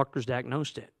before the doctors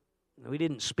diagnosed it. We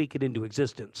didn't speak it into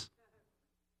existence.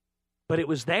 But it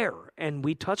was there, and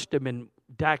we touched him and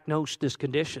diagnosed this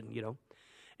condition, you know.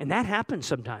 And that happens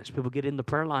sometimes. People get in the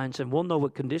prayer lines, and we'll know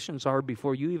what conditions are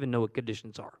before you even know what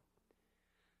conditions are.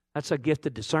 That's a gift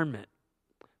of discernment.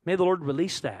 May the Lord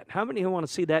release that. How many who want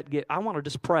to see that gift? I want to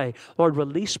just pray, Lord,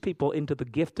 release people into the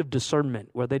gift of discernment,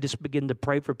 where they just begin to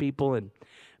pray for people and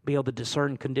be able to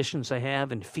discern conditions they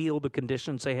have and feel the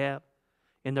conditions they have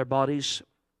in their bodies,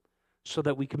 so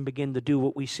that we can begin to do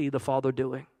what we see the Father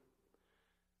doing.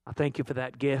 I thank you for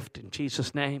that gift in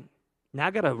Jesus' name. Now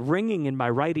I got a ringing in my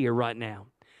right ear right now,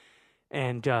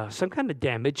 and some kind of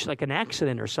damage, like an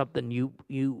accident or something. You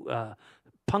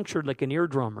punctured like an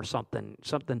eardrum or something.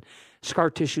 Scar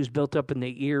tissue's built up in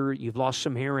the ear. You've lost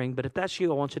some hearing. But if that's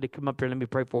you, I want you to come up here. Let me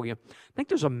pray for you. I think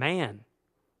there's a man.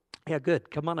 Yeah, good.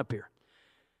 Come on up here.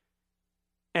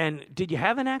 And did you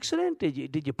have an accident?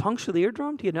 Did you puncture the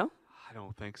eardrum? Do you know? I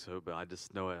don't think so, but I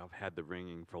just know I've had the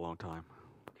ringing for a long time.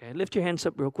 Okay, lift your hands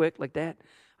up real quick like that.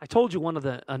 I told you one of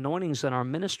the anointings in our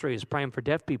ministry is praying for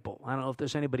deaf people. I don't know if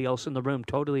there's anybody else in the room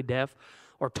totally deaf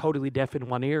or totally deaf in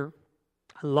one ear.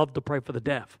 I love to pray for the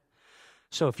deaf.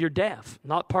 So if you're deaf,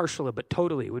 not partially, but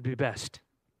totally would be best.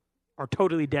 Or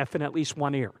totally deaf in at least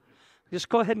one ear. Just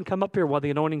go ahead and come up here while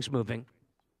the anointing's moving.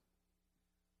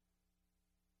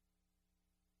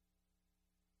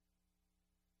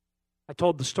 I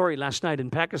told the story last night in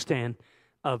Pakistan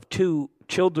of 2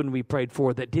 children we prayed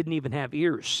for that didn't even have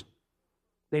ears.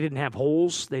 They didn't have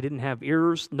holes. They didn't have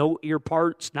ears, no ear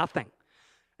parts, nothing.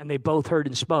 And they both heard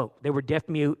and spoke. They were deaf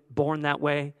mute, born that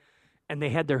way, and they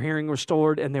had their hearing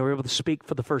restored, and they were able to speak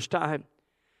for the first time.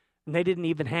 And they didn't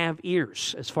even have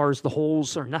ears as far as the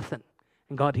holes or nothing,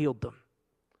 and God healed them.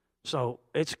 So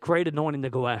it's a great anointing to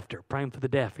go after, praying for the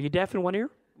deaf. Are you deaf in one ear?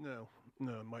 No,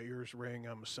 my ears ring.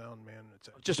 I'm a sound man.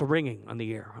 Just a ringing on the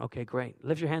ear. Okay, great.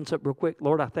 Lift your hands up real quick.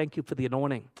 Lord, I thank you for the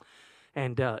anointing.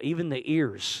 And even the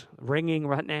ears ringing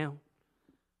right now.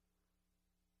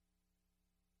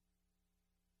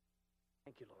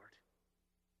 Thank you, Lord.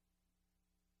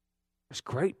 There's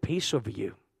great peace over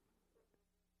you.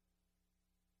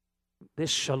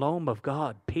 This shalom of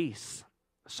God, peace.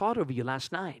 I saw it over you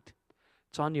last night.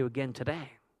 It's on you again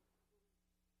today.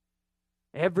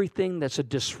 Everything that's a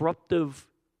disruptive,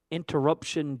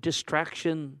 interruption,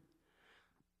 distraction,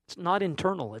 it's not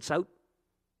internal. It's out.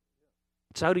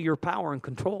 It's out of your power and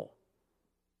control.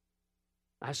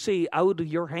 I see out of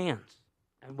your hands.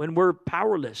 And when we're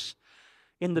powerless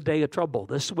in the day of trouble,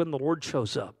 this is when the Lord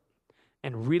shows up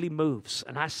and really moves.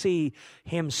 And I see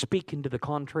him speaking to the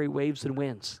contrary waves and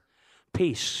winds.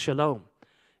 Peace, shalom.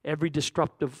 Every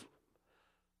disruptive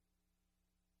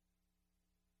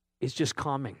is just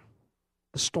calming.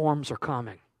 The storms are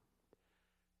calming.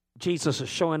 Jesus is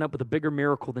showing up with a bigger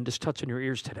miracle than just touching your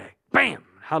ears today. Bam!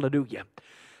 Hallelujah.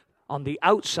 On the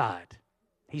outside,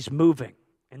 he's moving.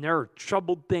 And there are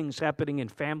troubled things happening in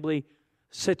family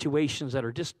situations that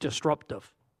are just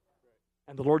disruptive.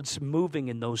 And the Lord's moving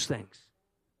in those things.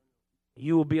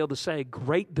 You will be able to say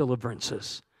great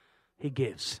deliverances he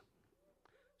gives.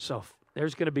 So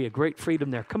there's going to be a great freedom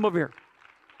there. Come over here.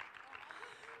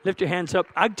 Lift your hands up.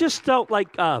 I just felt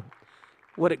like,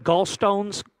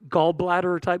 gallstones,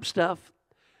 gallbladder type stuff.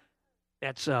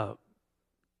 That's,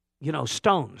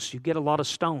 stones. You get a lot of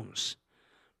stones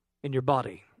in your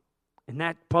body. And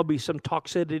that probably some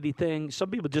toxicity thing.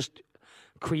 Some people just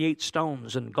create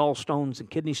stones and gallstones and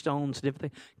kidney stones and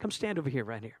everything. Come stand over here,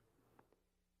 right here.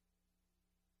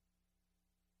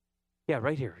 Yeah,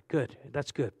 right here. Good.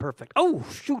 That's good. Perfect. Oh,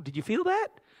 shoot. Did you feel that?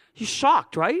 You're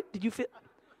shocked, right? Did you feel?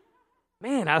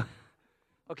 Man,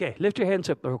 okay, lift your hands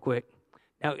up real quick.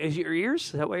 Now, is your ears?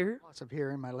 Is that what you're hearing? Lots of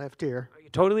hearing in my left ear. Are you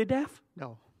totally deaf?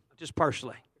 No. Just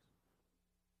partially.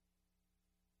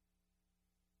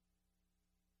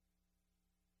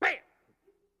 Bam!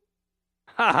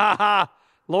 Ha ha ha!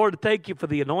 Lord, thank you for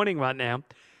the anointing right now.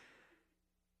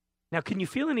 Now, can you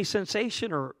feel any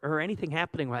sensation or anything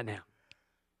happening right now?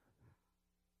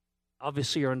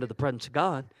 Obviously, you're under the presence of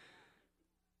God.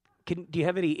 Do you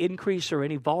have any increase or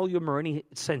any volume or any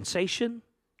sensation?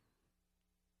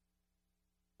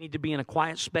 Need to be in a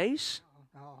quiet space?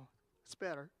 No, it's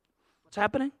better. What's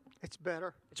happening? It's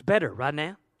better. It's better right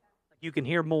now. You can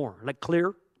hear more, like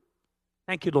clear.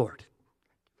 Thank you, Lord.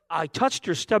 I touched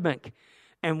your stomach,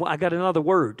 and I got another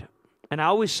word. And I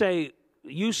always say,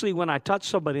 usually when I touch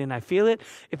somebody and I feel it,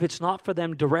 if it's not for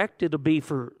them direct, it'll be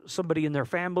for somebody in their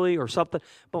family or something.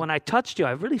 But when I touched you,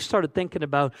 I really started thinking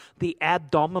about the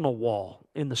abdominal wall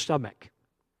in the stomach.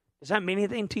 Does that mean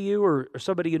anything to you or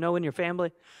somebody you know in your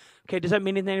family? Okay, does that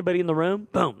mean anything to anybody in the room?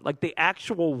 Boom. Like the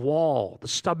actual wall, the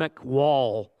stomach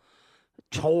wall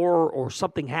tore or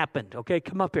something happened. Okay,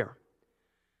 come up here.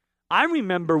 I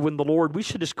remember when the Lord, we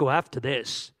should just go after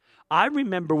this. I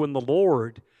remember when the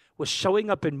Lord was showing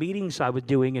up in meetings I was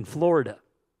doing in Florida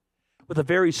with a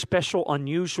very special,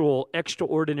 unusual,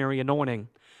 extraordinary anointing.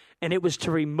 And it was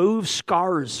to remove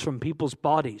scars from people's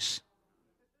bodies.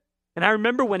 And I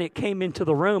remember when it came into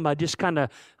the room, I just kind of,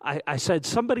 I said,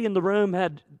 somebody in the room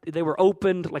they were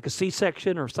opened like a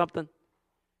C-section or something.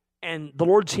 And the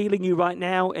Lord's healing you right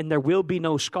now, and there will be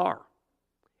no scar.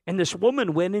 And this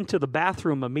woman went into the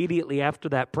bathroom immediately after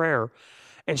that prayer,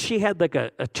 and she had like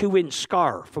a 2-inch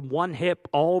scar from one hip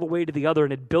all the way to the other,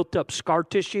 and it built up scar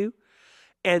tissue,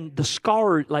 and the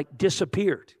scar like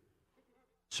disappeared.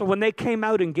 So when they came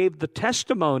out and gave the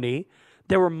testimony,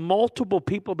 there were multiple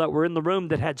people that were in the room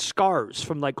that had scars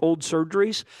from like old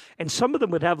surgeries. And some of them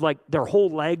would have like their whole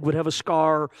leg would have a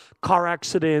scar, car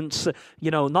accidents,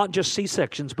 not just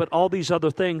C-sections, but all these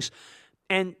other things.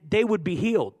 And they would be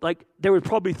healed. Like there were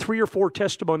probably 3 or 4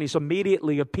 testimonies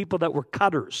immediately of people that were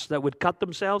cutters that would cut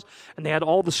themselves. And they had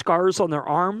all the scars on their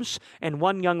arms. And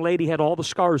one young lady had all the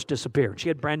scars disappear. She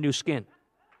had brand new skin.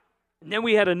 And then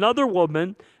we had another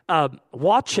woman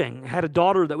watching, had a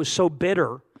daughter that was so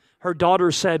bitter. Her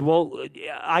daughter said, well,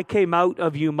 I came out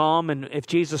of you, Mom, and if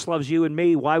Jesus loves you and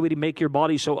me, why would he make your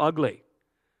body so ugly?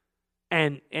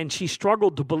 And she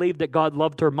struggled to believe that God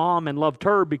loved her mom and loved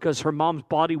her because her mom's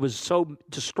body was so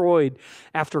destroyed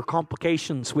after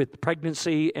complications with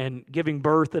pregnancy and giving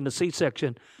birth and a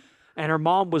C-section. And her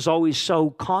mom was always so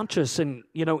conscious and,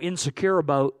 insecure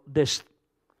about this.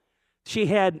 She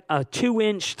had a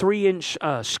 2-inch, 3-inch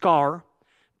scar,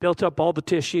 built up all the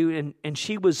tissue, and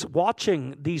she was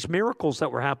watching these miracles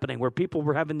that were happening where people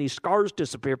were having these scars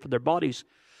disappear from their bodies.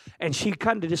 And she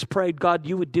kind of just prayed, God,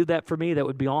 you would do that for me. That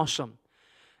would be awesome.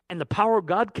 And the power of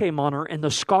God came on her, and the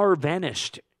scar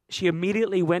vanished. She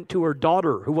immediately went to her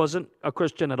daughter, who wasn't a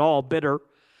Christian at all, bitter,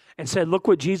 and said, look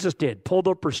what Jesus did. Pulled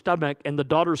up her stomach, and the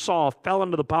daughter saw, fell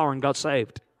under the power, and got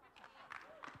saved.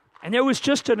 And there was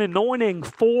just an anointing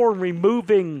for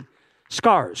removing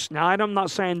scars. Now, I'm not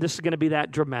saying this is going to be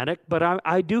that dramatic, but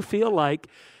I do feel like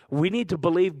we need to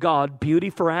believe God, beauty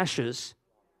for ashes.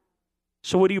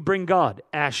 So what do you bring God?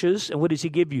 Ashes. And what does he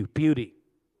give you? Beauty.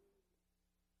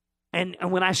 And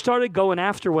when I started going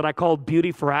after what I called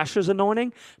beauty for ashes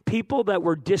anointing, people that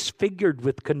were disfigured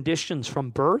with conditions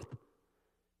from birth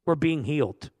were being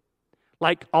healed.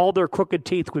 Like all their crooked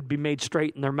teeth would be made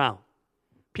straight in their mouth.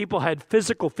 People had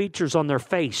physical features on their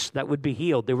face that would be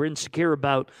healed. They were insecure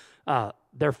about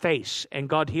their face, and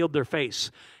God healed their face.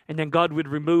 And then God would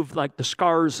remove like the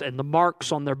scars and the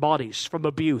marks on their bodies from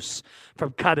abuse,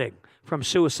 from cutting, from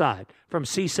suicide, from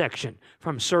C-section,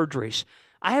 from surgeries.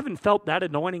 I haven't felt that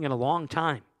anointing in a long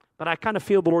time, but I kind of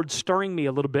feel the Lord stirring me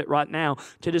a little bit right now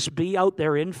to just be out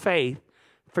there in faith,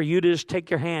 for you to just take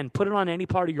your hand, put it on any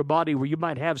part of your body where you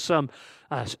might have some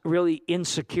really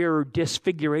insecure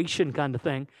disfiguration kind of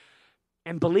thing,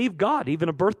 and believe God, even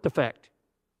a birth defect.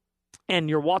 And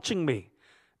you're watching me,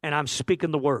 and I'm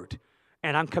speaking the word,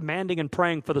 and I'm commanding and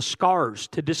praying for the scars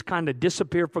to just kind of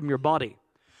disappear from your body,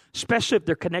 especially if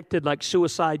they're connected like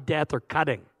suicide, death, or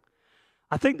cutting.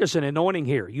 I think there's an anointing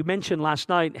here. You mentioned last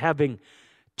night having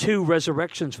 2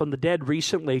 resurrections from the dead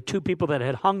recently, 2 people that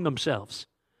had hung themselves,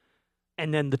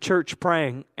 and then the church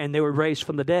praying, and they were raised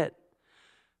from the dead.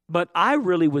 But I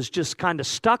really was just kind of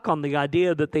stuck on the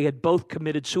idea that they had both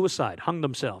committed suicide, hung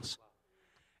themselves.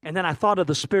 And then I thought of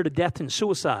the spirit of death and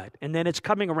suicide. And then it's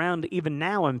coming around even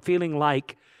now. I'm feeling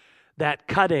like that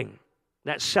cutting,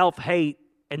 that self-hate,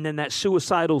 and then that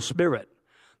suicidal spirit.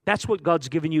 That's what God's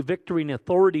given you victory and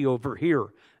authority over here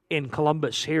in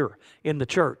Columbus, here in the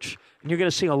church. And you're going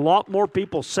to see a lot more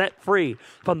people set free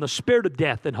from the spirit of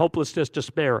death and hopelessness,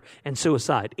 despair, and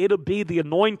suicide. It'll be the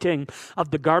anointing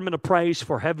of the garment of praise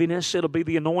for heaviness. It'll be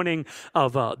the anointing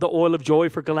of the oil of joy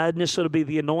for gladness. It'll be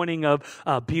the anointing of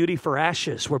beauty for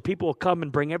ashes, where people will come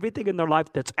and bring everything in their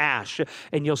life that's ash.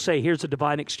 And you'll say, here's a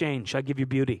divine exchange. I give you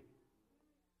beauty.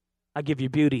 I give you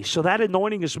beauty. So that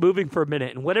anointing is moving for a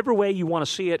minute. And whatever way you want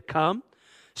to see it come,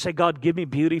 say, God, give me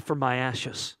beauty for my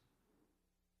ashes.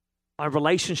 My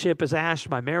relationship is ash,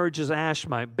 my marriage is ash,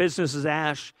 my business is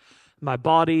ash, my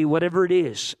body, whatever it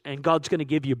is. And God's going to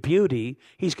give you beauty.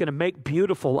 He's going to make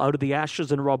beautiful out of the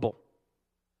ashes and rubble.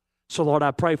 So, Lord, I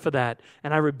pray for that.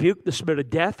 And I rebuke the spirit of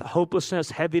death,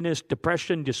 hopelessness, heaviness,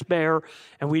 depression, despair,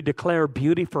 and we declare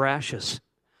beauty for ashes.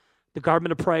 The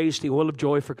garment of praise, the oil of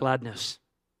joy for gladness.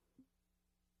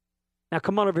 Now,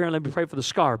 come on over here and let me pray for the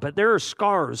scar. But there are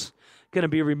scars going to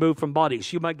be removed from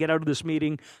bodies. You might get out of this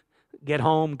meeting, get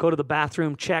home, go to the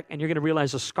bathroom, check, and you're going to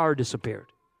realize a scar disappeared.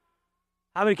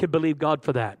 How many can believe God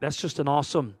for that? That's just an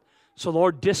awesome. So,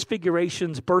 Lord,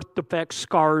 disfigurations, birth defects,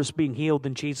 scars being healed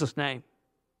in Jesus' name.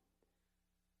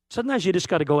 Sometimes you just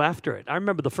got to go after it. I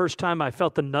remember the first time I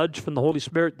felt the nudge from the Holy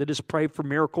Spirit to just pray for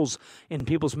miracles in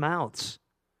people's mouths.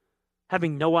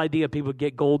 Having no idea people would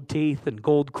get gold teeth and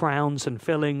gold crowns and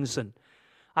fillings. And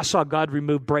I saw God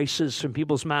remove braces from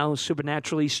people's mouths,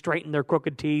 supernaturally straighten their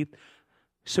crooked teeth,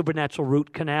 supernatural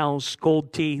root canals,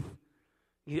 gold teeth,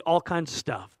 all kinds of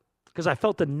stuff. Because I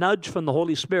felt a nudge from the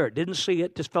Holy Spirit. Didn't see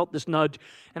it, just felt this nudge.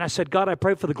 And I said, God, I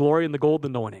pray for the glory and the gold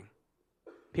anointing.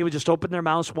 People just open their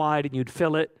mouths wide and you'd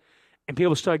fill it. And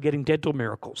people started getting dental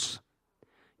miracles.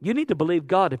 You need to believe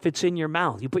God if it's in your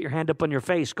mouth. You put your hand up on your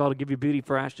face, God will give you beauty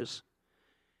for ashes.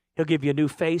 He'll give you a new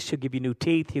face. He'll give you new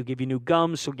teeth. He'll give you new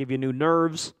gums. He'll give you new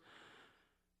nerves.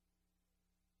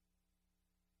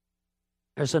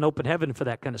 There's an open heaven for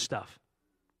that kind of stuff.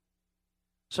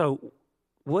 So,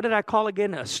 what did I call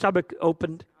again? A stomach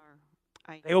opened?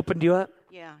 They opened you up?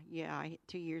 Yeah.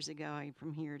 2 years ago,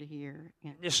 from here to here.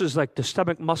 And this is like the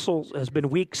stomach muscle has been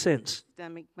weak since.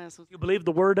 stomach muscles. You believe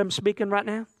the word I'm speaking right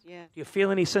now? Yeah. Do you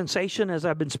feel any sensation as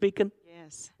I've been speaking?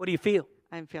 Yes. What do you feel?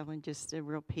 I'm feeling just a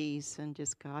real peace and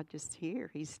just God just here.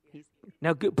 He's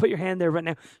Now, put your hand there right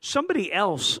now. Somebody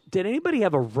else, did anybody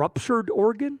have a ruptured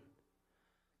organ?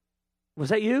 Was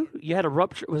that you? You had a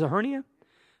rupture? Was it a hernia?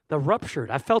 The ruptured.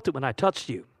 I felt it when I touched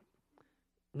you.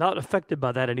 Not affected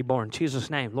by that anymore in Jesus'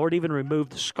 name. Lord, even remove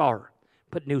the scar.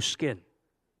 Put new skin.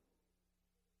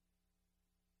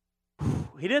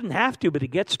 He didn't have to, but he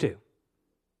gets to.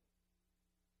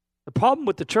 The problem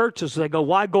with the church is they go,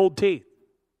 why gold teeth?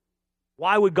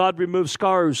 Why would God remove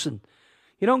scars? And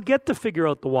you don't get to figure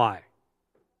out the why.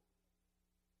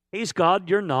 He's God,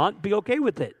 you're not. Be okay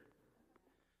with it.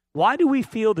 Why do we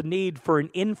feel the need for an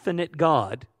infinite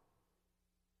God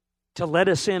to let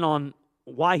us in on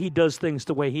why he does things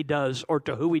the way he does, or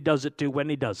to who he does it to when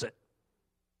he does it?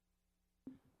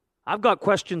 I've got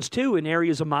questions too in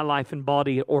areas of my life and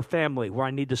body or family where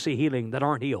I need to see healing that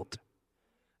aren't healed.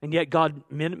 And yet God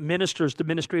ministers the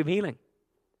ministry of healing.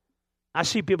 I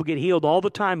see people get healed all the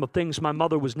time of things my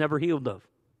mother was never healed of.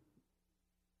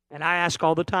 And I ask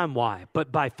all the time why.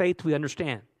 But by faith we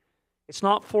understand. It's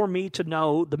not for me to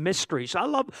know the mysteries.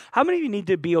 How many of you need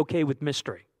to be okay with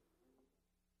mystery?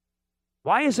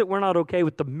 Why is it we're not okay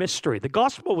with the mystery? The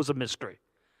gospel was a mystery.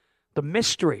 The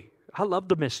mystery. I love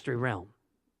the mystery realm.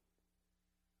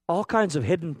 All kinds of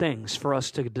hidden things for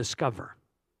us to discover.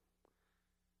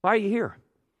 Why are you here?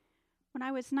 When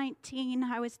I was 19,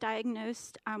 I was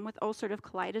diagnosed with ulcerative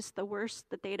colitis, the worst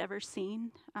that they'd ever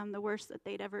seen, the worst that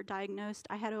they'd ever diagnosed.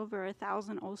 I had over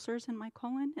 1,000 ulcers in my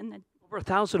colon. Over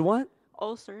 1,000 what?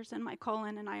 Ulcers in my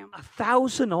colon, and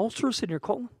 1,000 ulcers in your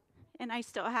colon? And I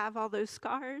still have all those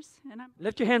scars.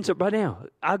 Lift your hands up right now.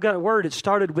 I got a word. It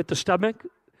started with the stomach,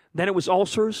 then it was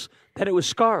ulcers, then it was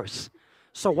scars.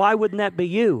 So why wouldn't that be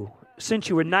you? Since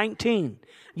you were 19,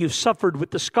 you suffered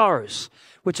with the scars,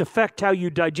 which affect how you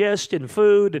digest and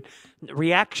food and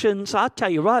reactions. I'll tell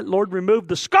you what, Lord, remove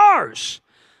the scars.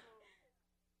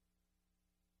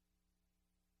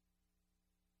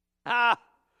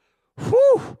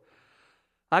 Whew.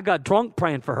 I got drunk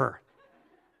praying for her.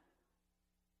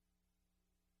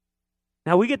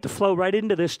 Now we get to flow right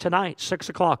into this tonight, 6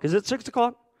 o'clock. Is it 6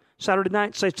 o'clock? Saturday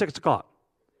night? Say 6 o'clock.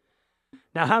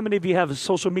 Now, how many of you have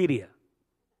social media?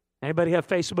 Anybody have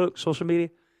Facebook, social media?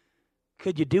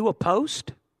 Could you do a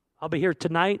post? I'll be here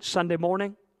tonight, Sunday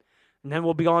morning. And then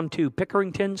we'll be on to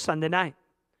Pickerington Sunday night.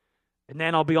 And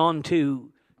then I'll be on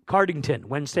to Cardington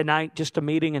Wednesday night, just a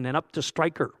meeting, and then up to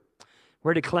Stryker.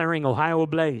 We're declaring Ohio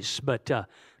ablaze. But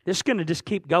this is going to just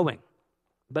keep going.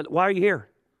 But why are you here?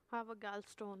 I have a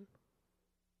gallstone.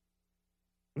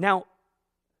 Now,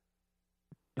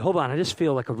 hold on. I just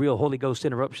feel like a real Holy Ghost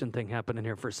interruption thing happening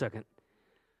here for a second.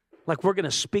 Like we're going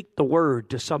to speak the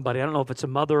word to somebody. I don't know if it's a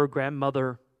mother or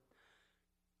grandmother.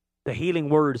 The healing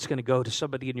word is going to go to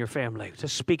somebody in your family.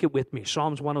 Just speak it with me.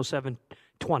 Psalms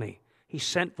 107:20. He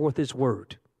sent forth his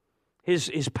word.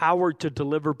 His power to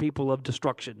deliver people of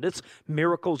destruction. This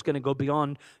miracle is going to go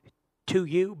beyond to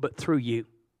you, but through you.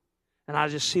 And I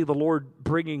just see the Lord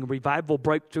bringing revival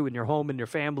breakthrough in your home and your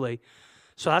family.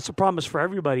 So that's a promise for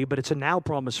everybody, but it's a now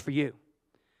promise for you.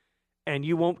 And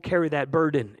you won't carry that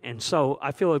burden. And so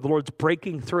I feel like the Lord's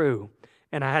breaking through.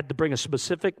 And I had to bring a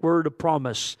specific word of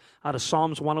promise out of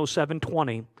Psalms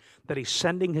 107:20 that he's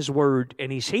sending his word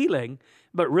and he's healing,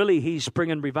 but really he's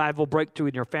bringing revival breakthrough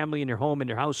in your family, in your home, in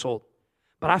your household.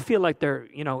 But I feel like they're,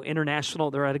 international.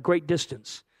 They're at a great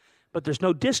distance. But there's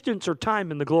no distance or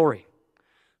time in the glory.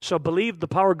 So believe the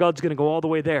power of God's going to go all the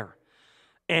way there.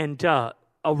 And a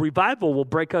revival will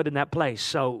break out in that place.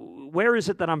 So where is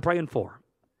it that I'm praying for?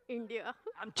 India.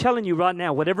 I'm telling you right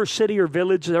now, whatever city or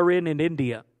village they're in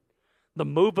India, the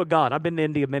move of God, I've been to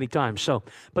India many times,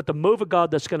 but the move of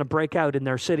God that's going to break out in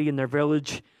their city, in their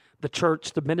village, the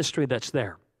church, the ministry that's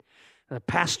there, the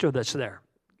pastor that's there,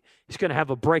 he's going to have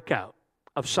a breakout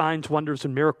of signs, wonders,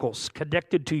 and miracles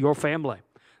connected to your family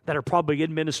that are probably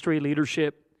in ministry,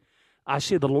 leadership. I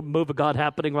see the move of God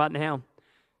happening right now.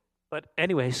 But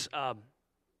anyways,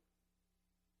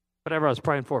 whatever I was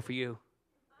praying for you.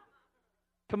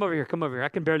 Come over here. I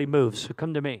can barely move, so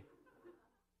come to me.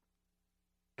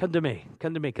 Come to me.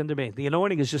 The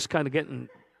anointing is just kind of getting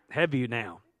heavy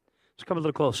now. Just come a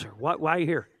little closer. Why are you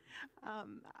here?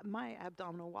 My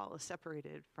abdominal wall is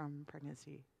separated from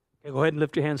pregnancy. Okay, go ahead and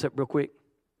lift your hands up real quick.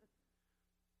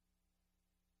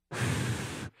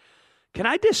 Can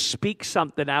I just speak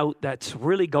something out that's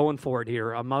really going for it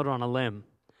here? I'm out on a limb.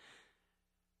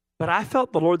 But I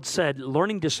felt the Lord said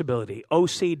learning disability,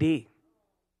 OCD.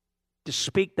 To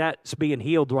speak that's being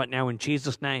healed right now in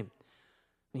Jesus' name.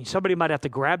 I mean, somebody might have to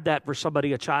grab that for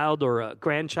somebody, a child or a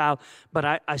grandchild.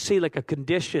 But I see like a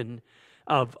condition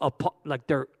of like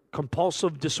their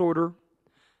compulsive disorder,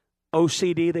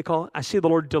 OCD they call it. I see the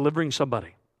Lord delivering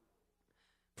somebody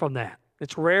from that.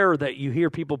 It's rare that you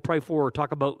hear people pray for or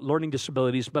talk about learning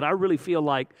disabilities, but I really feel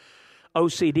like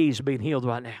OCD is being healed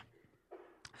right now.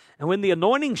 And when the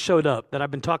anointing showed up that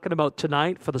I've been talking about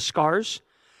tonight for the scars,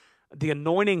 the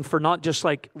anointing for not just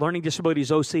like learning disabilities,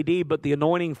 OCD, but the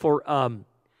anointing for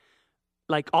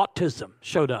like autism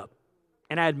showed up.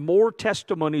 And I had more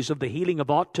testimonies of the healing of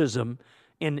autism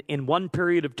in one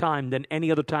period of time than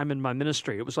any other time in my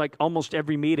ministry. It was like almost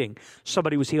every meeting,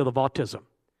 somebody was healed of autism.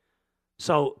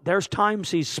 So there's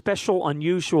times these special,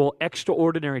 unusual,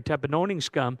 extraordinary type of anointings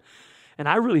come. And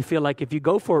I really feel like if you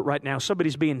go for it right now,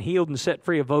 somebody's being healed and set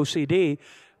free of OCD.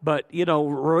 But,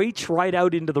 reach right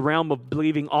out into the realm of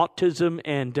believing autism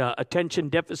and attention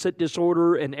deficit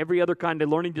disorder and every other kind of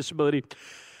learning disability.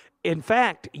 In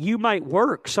fact, you might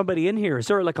work somebody in here. Is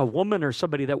there like a woman or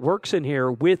somebody that works in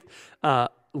here with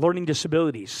learning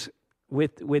disabilities,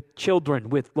 with children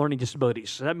with learning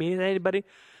disabilities? Does that mean anybody?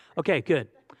 Okay, good.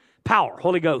 Power,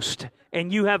 Holy Ghost.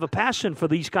 And you have a passion for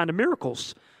these kind of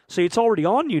miracles. See, it's already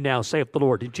on you now, saith the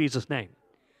Lord, in Jesus' name.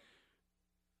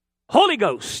 Holy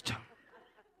Ghost.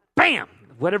 Bam!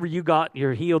 Whatever you got,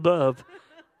 you're healed of.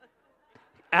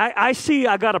 I see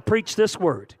I got to preach this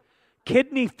word.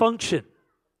 Kidney function.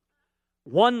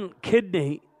 One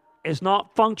kidney is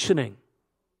not functioning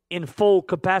in full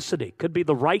capacity. Could be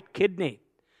the right kidney,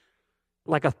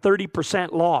 like a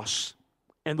 30% loss.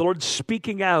 And the Lord's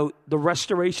speaking out the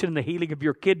restoration and the healing of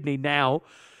your kidney now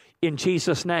in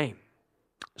Jesus' name.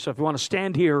 So if you want to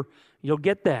stand here, you'll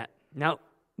get that. Now,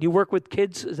 you work with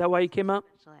kids? Is that why you came up?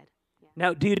 Yeah.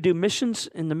 Now, do you do missions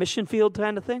in the mission field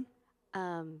kind of thing?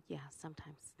 Yeah,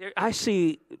 sometimes. I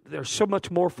see there's so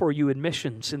much more for you in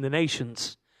missions in the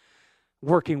nations,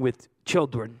 working with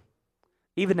children,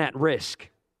 even at risk,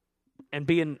 and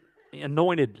being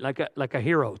anointed like a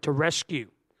hero to rescue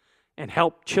and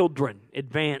help children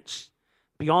advance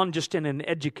beyond just in an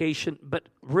education, but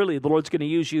really the Lord's going to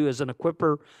use you as an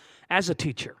equipper, as a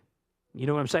teacher. You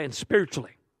know what I'm saying?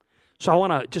 Spiritually. So I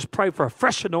want to just pray for a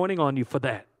fresh anointing on you for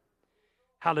that.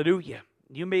 Hallelujah.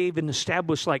 You may even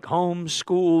establish like homes,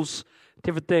 schools,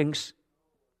 different things.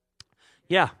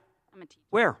 Yeah. I'm a teacher.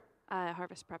 Where?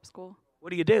 Harvest Prep School. What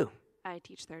do you do? I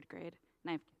teach 3rd grade.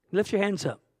 And Lift your hands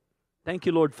up. Thank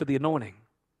you, Lord, for the anointing.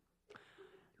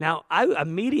 Now, I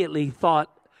immediately thought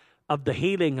of the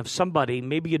healing of somebody.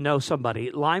 Maybe you know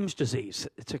somebody. Lyme's disease.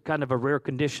 It's a kind of a rare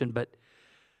condition, but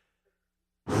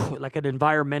like an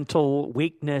environmental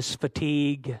weakness,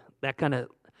 fatigue, that kind of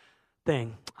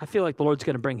thing. I feel like the Lord's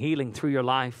going to bring healing through your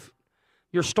life.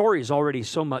 Your story is already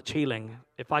so much healing.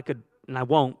 If I could, and I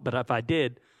won't, but if I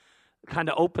did, kind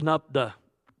of open up the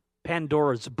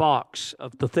Pandora's box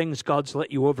of the things God's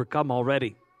let you overcome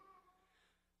already.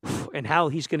 And how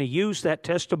he's going to use that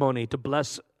testimony to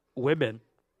bless women,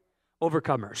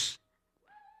 overcomers,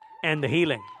 and the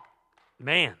healing.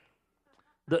 Man,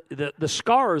 the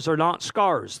scars are not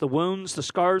scars. The wounds, the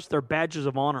scars, they're badges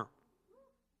of honor.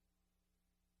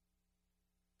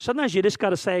 Sometimes you just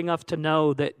got to say enough to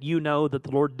know that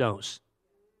the Lord knows.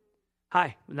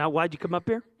 Hi. Now, why'd you come up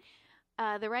here?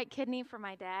 The right kidney for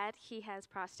my dad. He has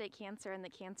prostate cancer, and the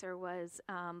cancer was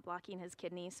blocking his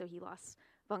kidney, so he lost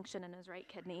function in his right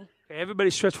kidney. Okay, everybody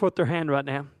stretch forth their hand right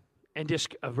now and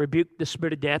just rebuke the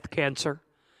spirit of death, cancer.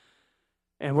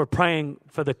 And we're praying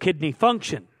for the kidney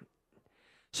function.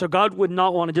 So God would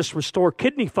not want to just restore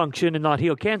kidney function and not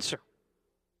heal cancer.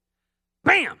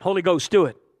 Bam! Holy Ghost, do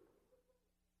it.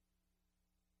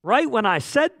 Right when I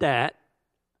said that,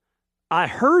 I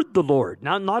heard the Lord.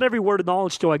 Now, not every word of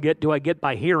knowledge do I get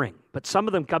by hearing, but some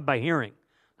of them come by hearing,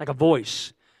 like a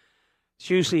voice. It's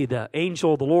usually the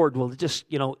angel of the Lord will just,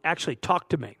 actually talk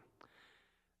to me.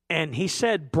 And he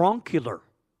said bronchial,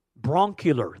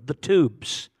 the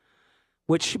tubes,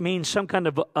 which means some kind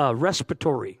of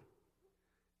respiratory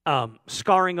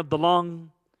scarring of the lung.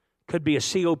 Could be a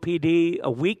COPD, a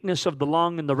weakness of the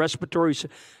lung and the respiratory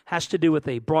has to do with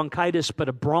a bronchitis, but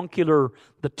a bronchial,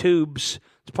 the tubes,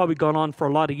 it's probably gone on for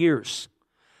a lot of years.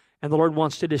 And the Lord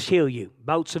wants to just heal you.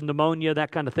 Bouts of pneumonia,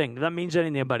 that kind of thing. If that means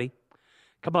anything, buddy,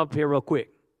 come up here real quick.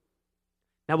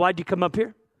 Now, why'd you come up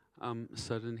here?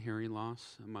 Sudden hearing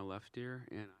loss in my left ear.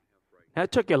 And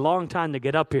That took you a long time to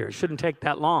get up here. It shouldn't take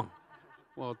that long.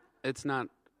 Well,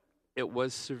 it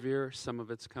was severe. Some of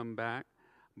it's come back.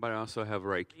 But I also have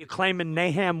right. You claiming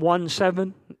Nahum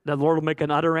 1:7? The Lord will make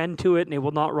an utter end to it and it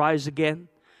will not rise again?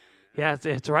 Yeah,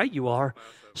 that's right, you are.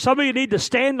 Some of you need to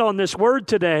stand on this word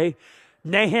today,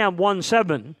 Nahum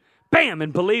 1:7. Bam,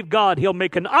 and believe God. He'll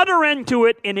make an utter end to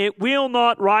it and it will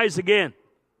not rise again.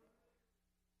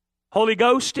 Holy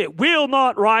Ghost, it will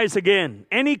not rise again.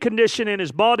 Any condition in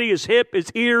his body, his hip,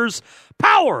 his ears,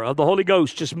 power of the Holy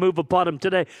Ghost just move upon him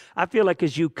today. I feel like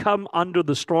as you come under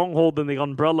the stronghold and the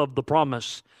umbrella of the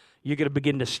promise, you're going to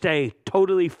begin to stay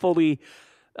totally, fully,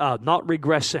 not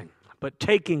regressing, but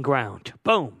taking ground.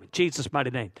 Boom, in Jesus'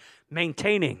 mighty name.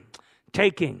 Maintaining,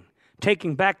 taking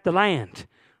back the land.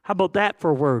 How about that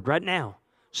for a word right now?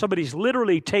 Somebody's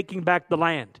literally taking back the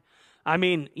land. I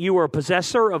mean, you were a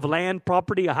possessor of land,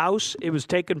 property, a house. It was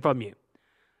taken from you.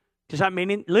 Does that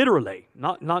mean literally?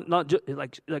 Not just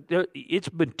like it's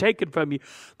been taken from you.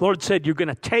 The Lord said you're going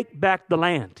to take back the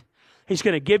land. He's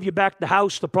going to give you back the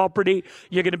house, the property.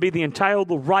 You're going to be the entitled,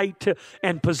 the right,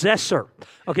 and possessor.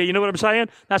 Okay, you know what I'm saying?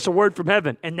 That's a word from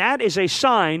heaven. And that is a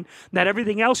sign that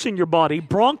everything else in your body,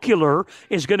 bronchial,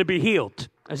 is going to be healed.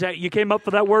 Is that you came up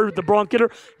with that word, the bronchial?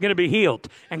 You're going to be healed.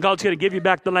 And God's going to give you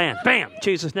back the land. Bam!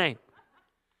 Jesus' name.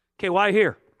 Okay, why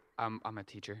here? I'm a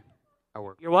teacher. I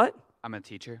work. You're what? I'm a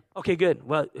teacher. Okay, good.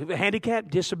 Well,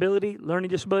 handicap, disability, learning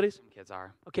disabilities? Some kids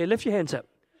are. Okay, lift your hands up.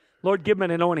 Lord, give me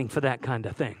an anointing for that kind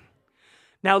of thing.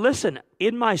 Now, listen,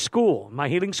 in my school, my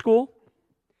healing school,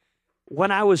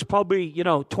 when I was probably,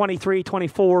 23,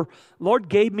 24, Lord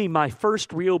gave me my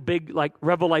first real big,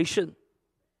 revelation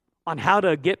on how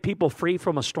to get people free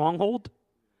from a stronghold.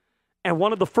 And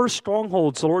one of the first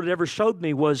strongholds the Lord ever showed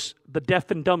me was the deaf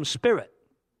and dumb spirit,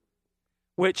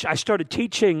 which I started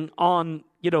teaching on,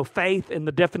 faith in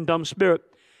the deaf and dumb spirit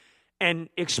and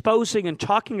exposing and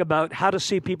talking about how to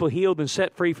see people healed and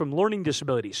set free from learning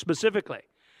disabilities specifically.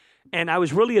 And I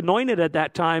was really anointed at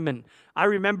that time. And I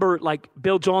remember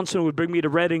Bill Johnson would bring me to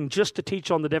Reading just to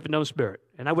teach on the deaf and dumb spirit.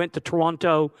 And I went to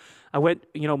Toronto. I went,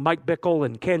 Mike Bickle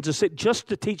and Kansas City just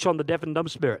to teach on the deaf and dumb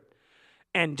spirit.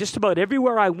 And just about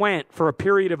everywhere I went for a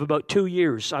period of about 2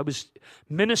 years, I was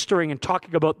ministering and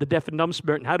talking about the deaf and dumb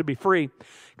spirit and how to be free.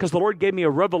 Because the Lord gave me a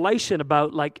revelation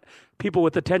about people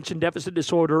with attention deficit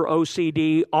disorder,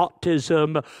 OCD,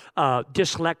 autism,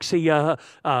 dyslexia,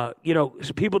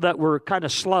 people that were kind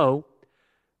of slow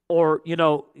or,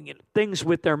 things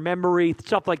with their memory,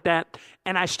 stuff like that.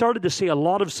 And I started to see a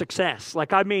lot of success.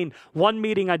 One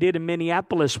meeting I did in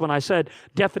Minneapolis when I said,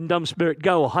 deaf and dumb spirit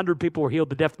go, 100 people were healed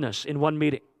of deafness in one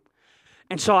meeting.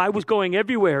 And so I was going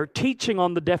everywhere teaching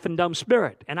on the deaf and dumb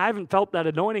spirit. And I haven't felt that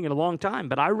anointing in a long time,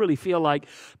 but I really feel like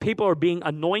people are being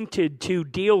anointed to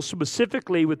deal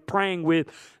specifically with praying with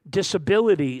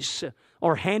disabilities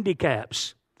or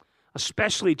handicaps,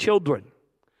 especially children.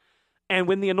 And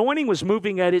when the anointing was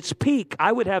moving at its peak,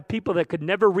 I would have people that could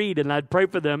never read, and I'd pray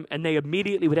for them, and they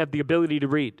immediately would have the ability to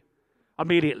read.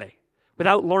 Immediately.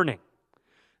 Without learning.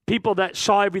 People that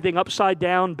saw everything upside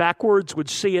down, backwards, would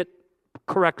see it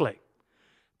correctly.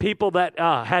 People that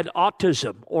had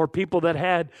autism, or people that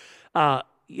had,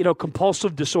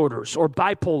 compulsive disorders, or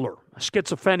bipolar,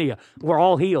 schizophrenia, were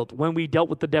all healed when we dealt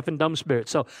with the deaf and dumb spirit.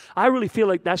 So I really feel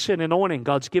like that's an anointing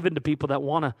God's given to people that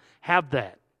want to have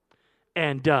that.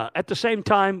 And at the same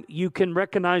time, you can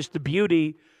recognize the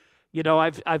beauty.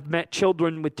 I've met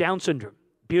children with Down syndrome,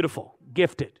 beautiful,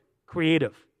 gifted,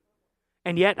 creative.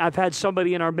 And yet I've had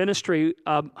somebody in our ministry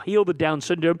heal the Down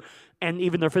syndrome, and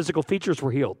even their physical features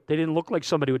were healed. They didn't look like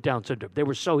somebody with Down syndrome. They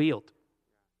were so healed.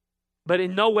 But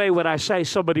in no way would I say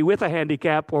somebody with a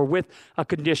handicap or with a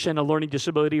condition, a learning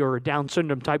disability or a Down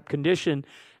syndrome type condition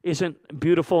isn't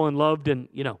beautiful and loved and,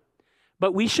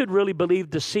 But we should really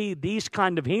believe to see these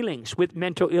kind of healings with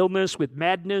mental illness, with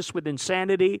madness, with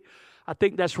insanity. I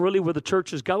think that's really where the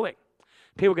church is going.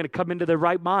 People are going to come into their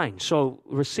right mind. So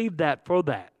receive that for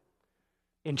that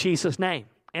in Jesus' name.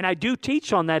 And I do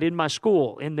teach on that in my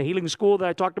school, in the healing school that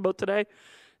I talked about today.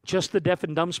 Just the deaf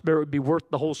and dumb spirit would be worth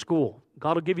the whole school.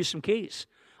 God will give you some keys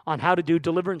on how to do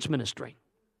deliverance ministry.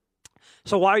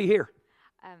 So why are you here?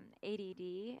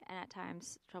 ADD and at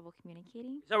times trouble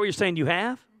communicating. Is that what you're saying you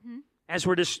have? Mm-hmm. As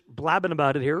we're just blabbing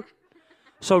about it here.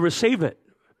 So receive it.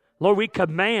 Lord, we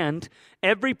command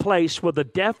every place where the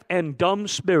deaf and dumb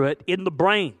spirit in the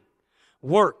brain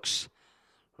works,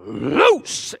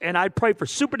 loose. And I pray for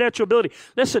supernatural ability.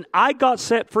 Listen, I got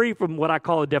set free from what I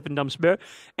call a deaf and dumb spirit,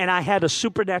 and I had a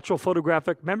supernatural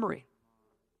photographic memory.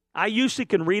 I usually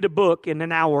can read a book in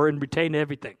an hour and retain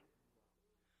everything.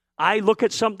 I look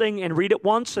at something and read it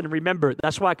once and remember it.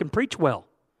 That's why I can preach well.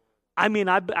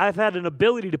 I've had an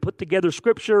ability to put together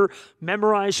Scripture,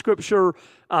 memorize Scripture,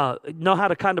 know how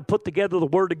to kind of put together the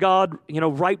Word of God,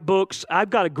 write books. I've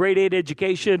got a grade 8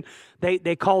 education.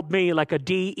 They called me like a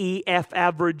DEF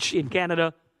average in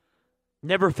Canada.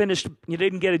 Never finished, you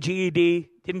didn't get a GED,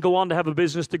 didn't go on to have a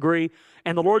business degree.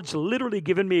 And the Lord's literally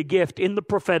given me a gift in the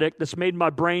prophetic that's made my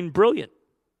brain brilliant.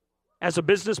 As a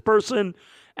business person,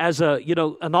 as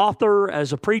an author,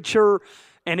 as a preacher,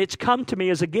 and it's come to me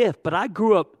as a gift. But I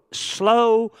grew up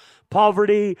slow,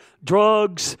 poverty,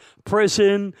 drugs,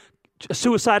 prison, a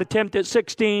suicide attempt at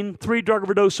 16, 3 drug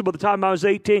overdoses by the time I was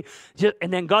 18.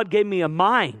 And then God gave me a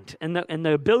mind and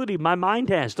the ability my mind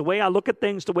has, the way I look at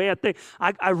things, the way I think.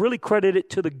 I really credit it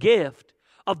to the gift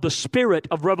of the spirit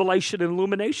of revelation and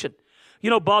illumination.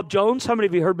 Bob Jones, how many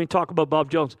of you heard me talk about Bob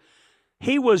Jones?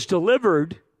 He was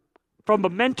delivered from a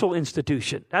mental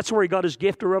institution. That's where he got his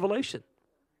gift of revelation.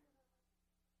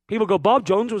 People go, Bob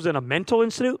Jones was in a mental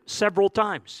institute several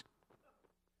times.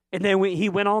 And then he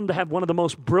went on to have one of the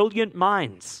most brilliant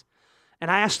minds.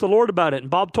 And I asked the Lord about it, and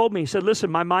Bob told me, he said,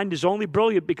 listen, my mind is only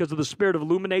brilliant because of the spirit of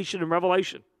illumination and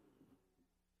revelation.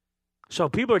 So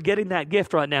people are getting that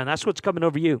gift right now, and that's what's coming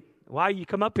over you. Why you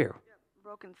come up here?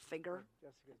 Broken finger.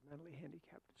 Jessica's mentally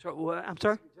handicapped. So, I'm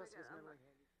sorry?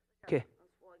 Okay.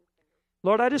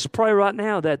 Lord, I just pray right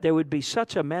now that there would be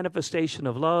such a manifestation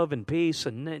of love and peace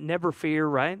and never fear,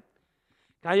 right?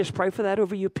 I just pray for that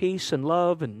over you, peace and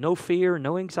love and no fear,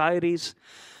 no anxieties.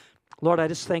 Lord, I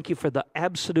just thank you for the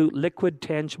absolute liquid,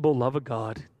 tangible love of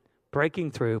God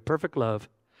breaking through, perfect love.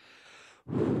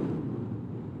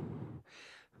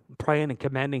 Praying and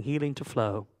commanding healing to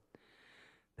flow.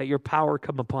 That your power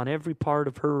come upon every part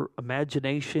of her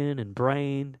imagination and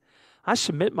brain. I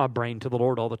submit my brain to the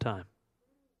Lord all the time.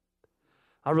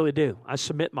 I really do. I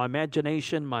submit my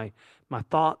imagination, my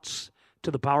thoughts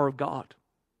to the power of God.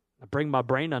 I bring my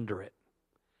brain under it.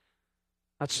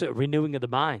 That's the renewing of the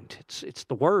mind. It's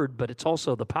the word, but it's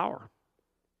also the power.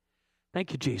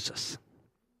 Thank you, Jesus.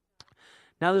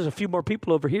 Now there's a few more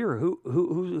people over here.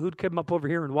 Who'd come up over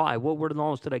here and why? What word of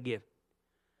knowledge did I give?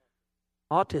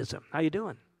 Autism. How you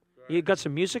doing? You got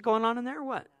some music going on in there or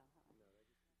what?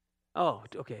 Oh,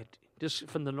 okay. Just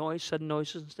from the noise, sudden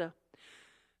noises and stuff?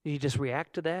 You just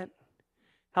react to that?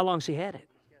 How long's he had it?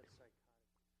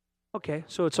 Okay,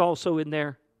 so it's also in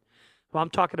there. Well,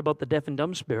 I'm talking about the deaf and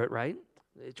dumb spirit, right?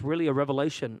 It's really a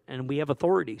revelation, and we have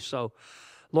authority. So,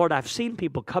 Lord, I've seen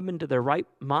people come into their right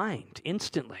mind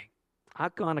instantly. I'm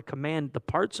going to command the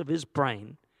parts of his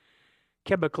brain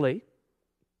chemically.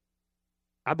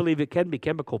 I believe it can be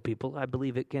chemical, people. I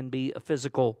believe it can be a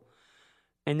physical.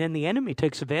 And then the enemy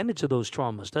takes advantage of those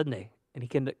traumas, doesn't he?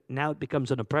 And now it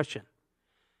becomes an oppression.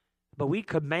 But we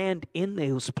command in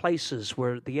those places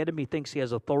where the enemy thinks he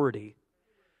has authority,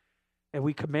 and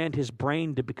we command his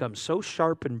brain to become so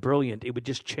sharp and brilliant, it would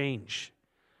just change.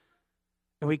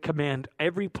 And we command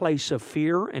every place of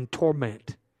fear and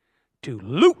torment to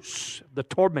loose the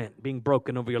torment being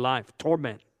broken over your life.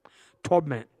 Torment,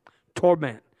 torment,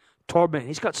 torment, torment.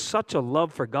 He's got such a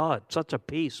love for God, such a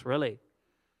peace, really.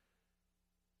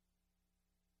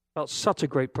 Felt such a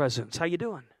great presence. How you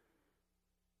doing?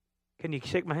 Can you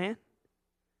shake my hand?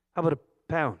 How about a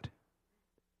pound?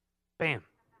 Bam.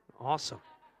 Awesome.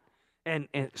 And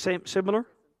similar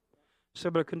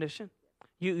condition?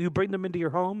 You bring them into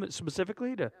your home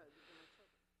specifically to?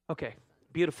 Okay,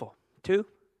 beautiful. 2?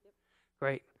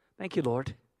 Great. Thank you,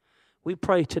 Lord. We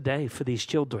pray today for these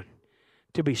children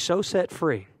to be so set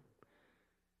free.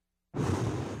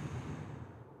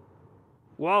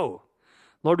 Whoa.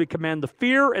 Lord, we command the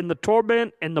fear and the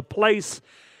torment and the place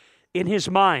in his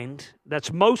mind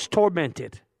that's most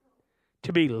tormented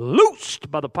to be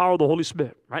loosed by the power of the Holy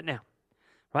Spirit right now.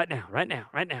 Right now, right now,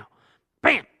 right now.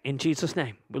 Bam! In Jesus'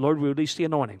 name. Lord, we release the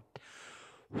anointing.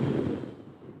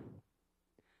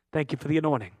 Thank you for the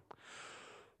anointing.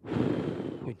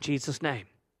 In Jesus' name.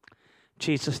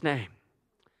 Jesus' name.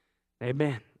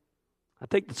 Amen. I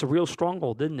think that's a real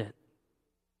stronghold, isn't it?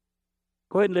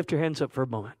 Go ahead and lift your hands up for a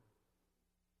moment.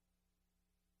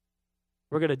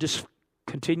 We're going to just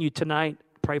continue tonight.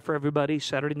 Pray for everybody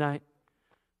Saturday night.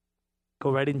 Go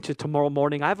right into tomorrow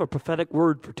morning. I have a prophetic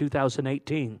word for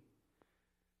 2018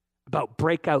 about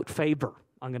breakout favor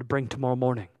I'm going to bring tomorrow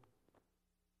morning.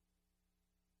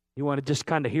 You want to just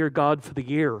kind of hear God for the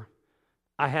year.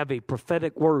 I have a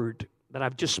prophetic word that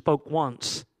I've just spoke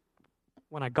once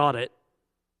when I got it.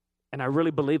 And I really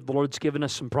believe the Lord's given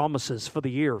us some promises for the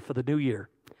year, for the new year.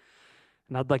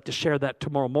 And I'd like to share that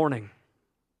tomorrow morning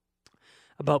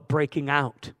about breaking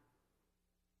out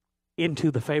into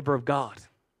the favor of God.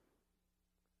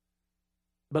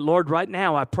 But Lord, right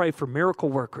now I pray for miracle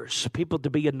workers, people to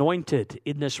be anointed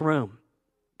in this room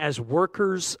as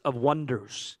workers of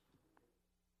wonders.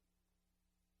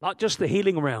 Not just the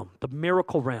healing realm, the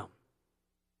miracle realm.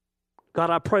 God,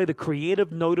 I pray the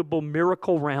creative, notable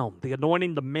miracle realm, the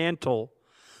anointing, the mantle,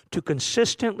 to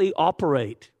consistently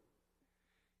operate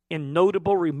in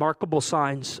notable, remarkable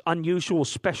signs, unusual,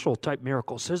 special type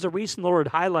miracles. There's a reason the Lord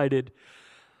highlighted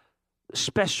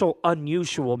special,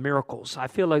 unusual miracles. I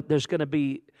feel like there's going to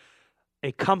be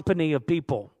a company of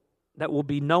people that will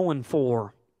be known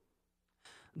for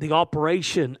the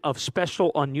operation of special,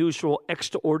 unusual,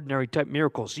 extraordinary type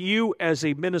miracles. You, as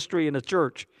a ministry and a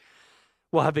church,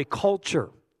 will have a culture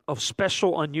of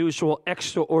special, unusual,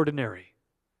 extraordinary.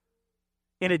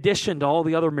 In addition to all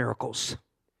the other miracles,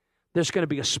 there's going to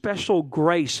be a special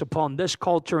grace upon this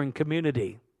culture and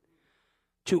community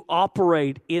to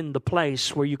operate in the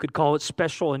place where you could call it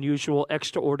special, unusual,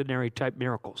 extraordinary type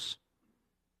miracles.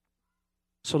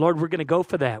 So, Lord, we're going to go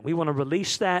for that. We want to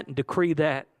release that and decree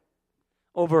that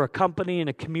over a company and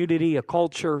a community, a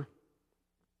culture.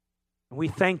 And we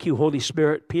thank you, Holy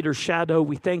Spirit, Peter's shadow.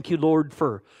 We thank you, Lord,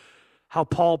 for how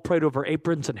Paul prayed over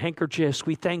aprons and handkerchiefs.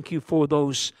 We thank you for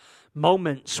those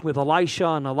moments with Elisha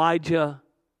and Elijah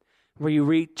where you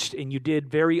reached and you did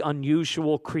very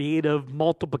unusual, creative,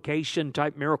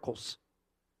 multiplication-type miracles.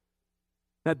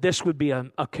 That this would be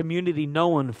a community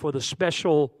known for the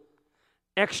special,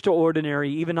 extraordinary,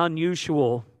 even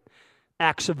unusual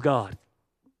acts of God.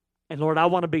 And Lord, I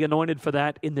want to be anointed for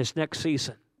that in this next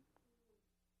season.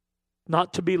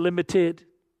 Not to be limited.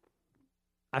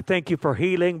 I thank you for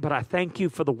healing, but I thank you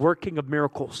for the working of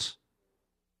miracles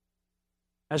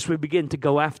as we begin to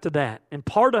go after that. And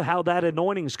part of how that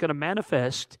anointing is going to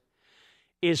manifest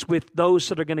is with those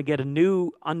that are going to get a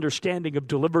new understanding of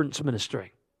deliverance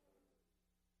ministry.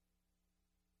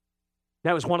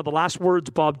 That was one of the last words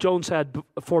Bob Jones had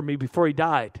for me before he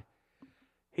died.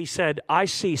 He said, I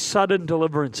see sudden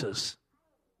deliverances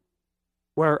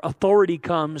where authority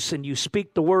comes and you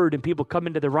speak the word and people come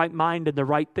into their right mind and their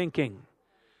right thinking.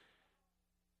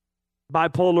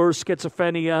 Bipolar,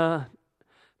 schizophrenia,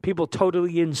 people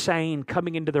totally insane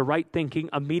coming into their right thinking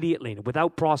immediately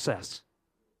without process.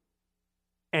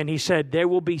 And he said, there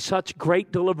will be such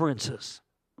great deliverances.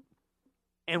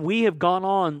 And we have gone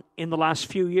on in the last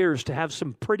few years to have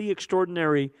some pretty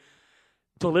extraordinary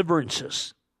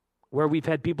deliverances where we've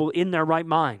had people in their right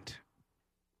mind.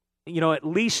 You know, at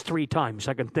least 3 times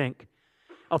I can think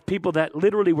of people that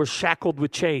literally were shackled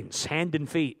with chains, hand and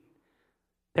feet.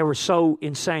 They were so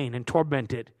insane and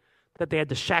tormented that they had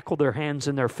to shackle their hands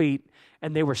and their feet,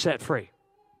 and they were set free.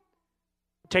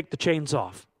 Take the chains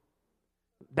off.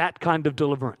 That kind of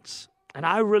deliverance. And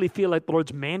I really feel like the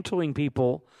Lord's mantling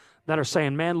people that are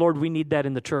saying, man, Lord, we need that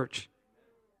in the church.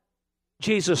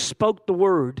 Jesus spoke the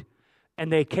word,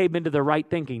 and they came into their right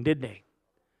thinking, didn't he?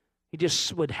 He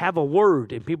just would have a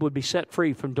word, and people would be set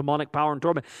free from demonic power and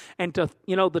torment. And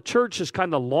the church has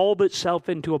kind of lulled itself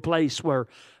into a place where,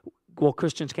 well,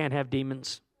 Christians can't have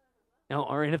demons.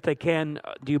 And if they can,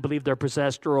 do you believe they're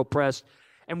possessed or oppressed?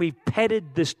 And we've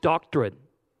petted this doctrine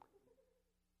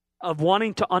of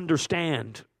wanting to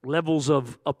understand levels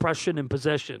of oppression and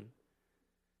possession.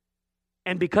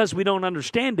 And because we don't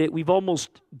understand it, we've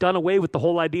almost done away with the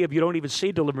whole idea of you don't even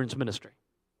see deliverance ministry.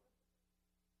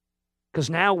 Because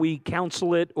now we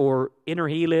counsel it or inner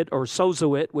heal it or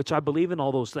sozo it, which I believe in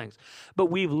all those things. But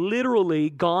we've literally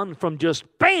gone from just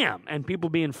bam, and people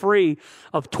being free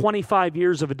of 25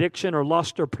 years of addiction or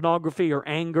lust or pornography or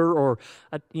anger or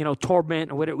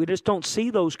torment or whatever. We just don't see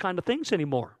those kind of things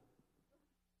anymore.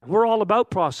 We're all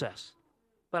about process.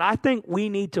 But I think we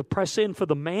need to press in for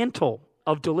the mantle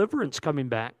of deliverance coming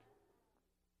back.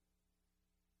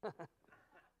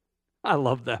 I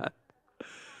love that.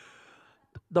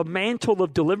 The mantle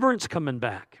of deliverance coming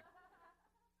back.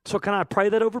 So can I pray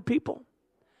that over people?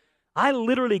 I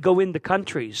literally go into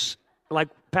countries like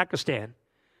Pakistan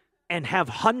and have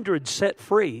hundreds set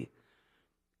free.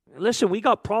 Listen, we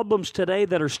got problems today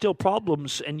that are still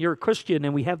problems, and you're a Christian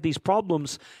and we have these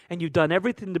problems and you've done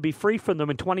everything to be free from them,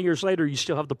 and 20 years later you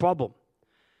still have the problem.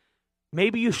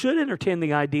 Maybe you should entertain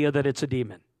the idea that it's a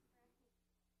demon.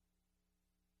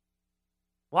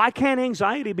 Why can't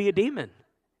anxiety be a demon?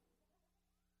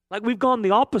 Like we've gone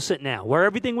the opposite now. Where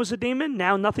everything was a demon,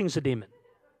 now nothing's a demon.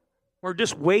 We're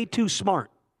just way too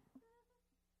smart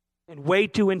and way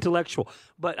too intellectual.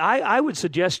 But I would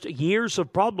suggest years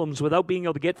of problems without being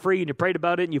able to get free, and you prayed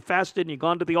about it and you fasted and you've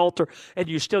gone to the altar and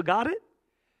you still got it.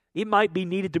 It might be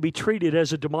needed to be treated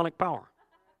as a demonic power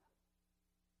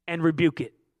and rebuke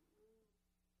it.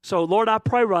 So Lord, I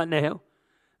pray right now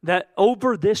that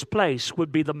over this place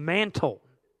would be the mantle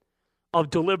of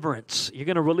deliverance. You're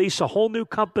going to release a whole new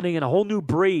company and a whole new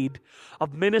breed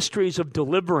of ministries of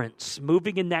deliverance,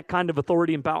 moving in that kind of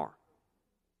authority and power.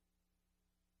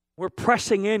 We're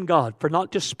pressing in, God, for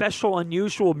not just special,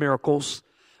 unusual miracles,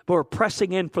 but we're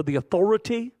pressing in for the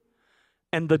authority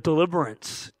and the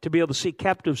deliverance to be able to see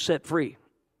captives set free.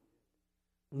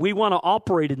 We want to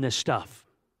operate in this stuff.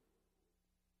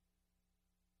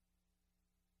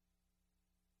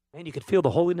 Man, you could feel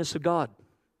the holiness of God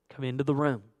come into the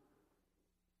room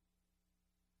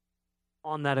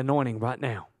on that anointing right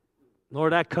now.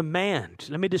 Lord, I command,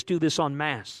 let me just do this en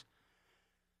masse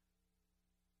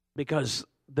because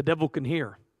the devil can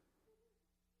hear.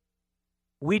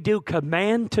 We do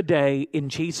command today in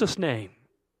Jesus' name.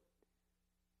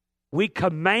 We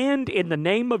command in the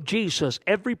name of Jesus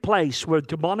every place where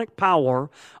demonic power,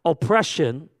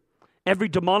 oppression, every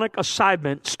demonic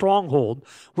assignment, stronghold,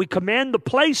 we command the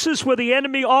places where the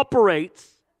enemy operates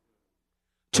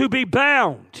to be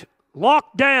bound.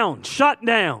 locked down, shut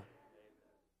down.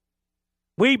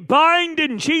 We bind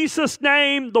in Jesus'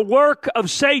 name the work of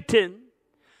Satan,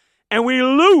 and we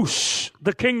loose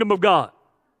the kingdom of God.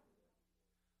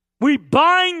 We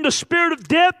bind the spirit of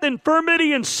death,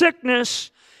 infirmity, and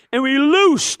sickness, and we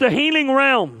loose the healing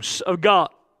realms of God.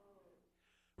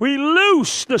 We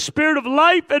loose the spirit of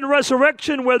life and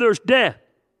resurrection where there's death.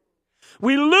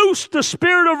 We loose the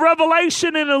spirit of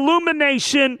revelation and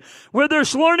illumination where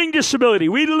there's learning disability.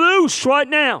 We loose right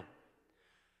now,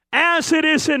 as it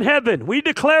is in heaven. We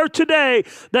declare today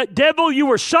that devil,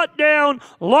 you are shut down,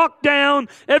 locked down,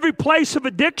 every place of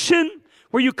addiction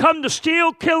where you come to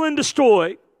steal, kill, and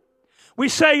destroy. We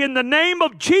say in the name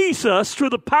of Jesus, through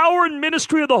the power and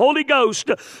ministry of the Holy Ghost,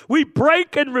 we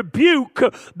break and rebuke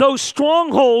those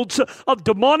strongholds of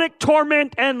demonic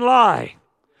torment and lie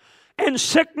and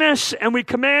sickness, and we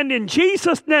command in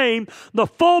Jesus' name the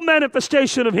full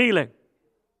manifestation of healing.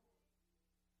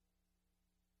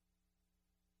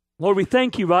 Lord, we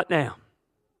thank you right now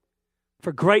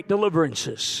for great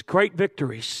deliverances, great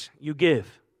victories you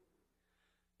give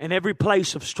in every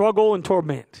place of struggle and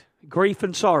torment, grief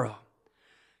and sorrow,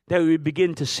 that we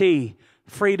begin to see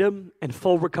freedom and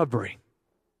full recovery.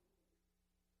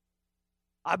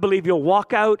 I believe you'll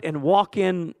walk out and walk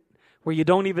in where you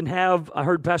don't even have, I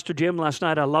heard Pastor Jim last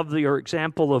night, I love your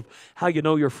example of how you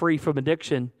know you're free from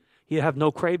addiction. You have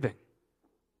no craving.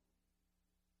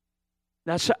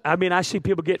 I see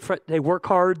people they work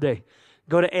hard, they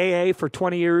go to AA for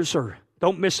 20 years or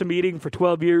don't miss a meeting for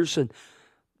 12 years,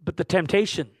 but the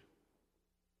temptation,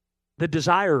 the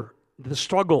desire, the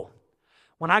struggle.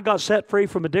 When I got set free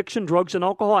from addiction, drugs, and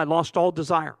alcohol, I lost all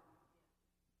desire.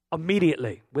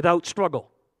 Immediately, without struggle.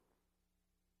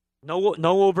 No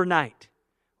overnight.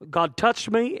 God touched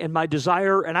me and my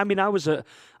desire, and I was a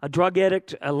drug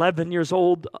addict, 11 years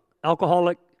old,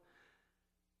 alcoholic.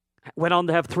 Went on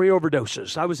to have 3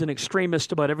 overdoses. I was an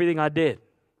extremist about everything I did.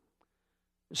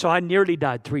 So I nearly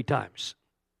died 3 times.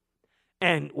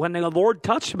 And when the Lord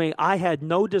touched me, I had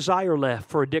no desire left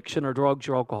for addiction or drugs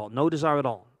or alcohol. No desire at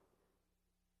all.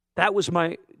 That was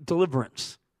my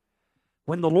deliverance.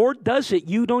 When the Lord does it,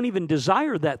 you don't even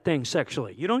desire that thing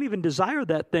sexually. You don't even desire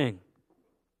that thing.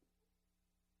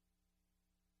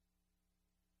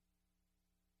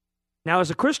 Now, as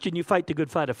a Christian, you fight the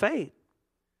good fight of faith.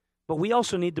 But we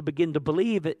also need to begin to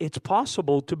believe it's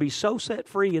possible to be so set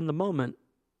free in the moment.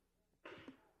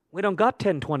 We don't got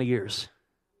 10, 20 years.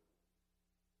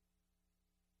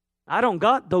 I don't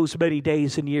got those many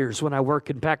days and years when I work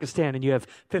in Pakistan and you have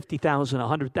 50,000,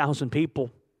 100,000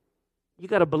 people. You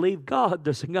got to believe God.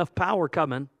 There's enough power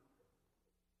coming.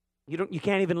 You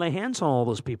can't even lay hands on all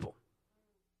those people.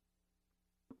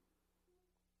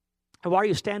 And why are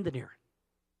you standing here?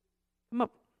 Come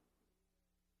up.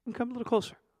 Come a little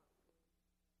closer.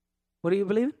 What do you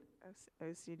believe in?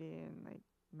 OCD and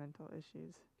mental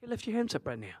issues. You lift your hands up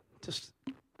right now. Just,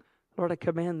 Lord, I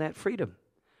command that freedom.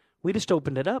 We just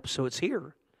opened it up, so it's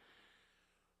here.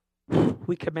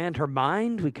 We command her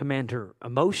mind. We command her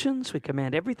emotions. We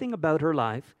command everything about her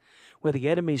life where the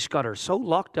enemy's got her so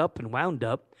locked up and wound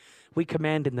up. We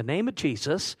command in the name of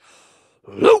Jesus,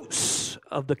 loose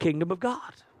of the kingdom of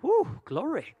God. Woo,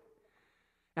 glory.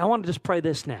 Now, I want to just pray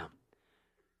this now.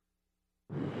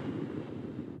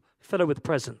 Fill her with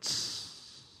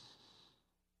presence.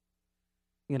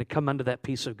 You're going to come under that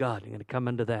peace of God. You're going to come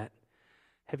under that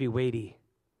heavy, weighty.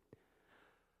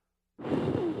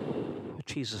 In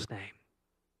Jesus' name.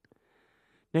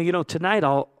 Now, tonight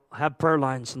I'll have prayer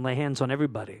lines and lay hands on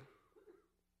everybody.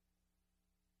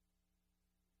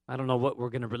 I don't know what we're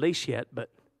going to release yet, but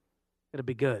it'll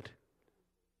be good.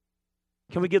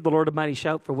 Can we give the Lord a mighty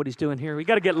shout for what he's doing here? We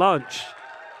got to get lunch.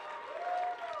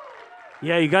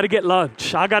 Yeah, you got to get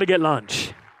lunch. I got to get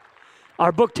lunch.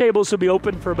 Our book tables will be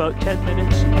open for about 10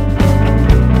 minutes.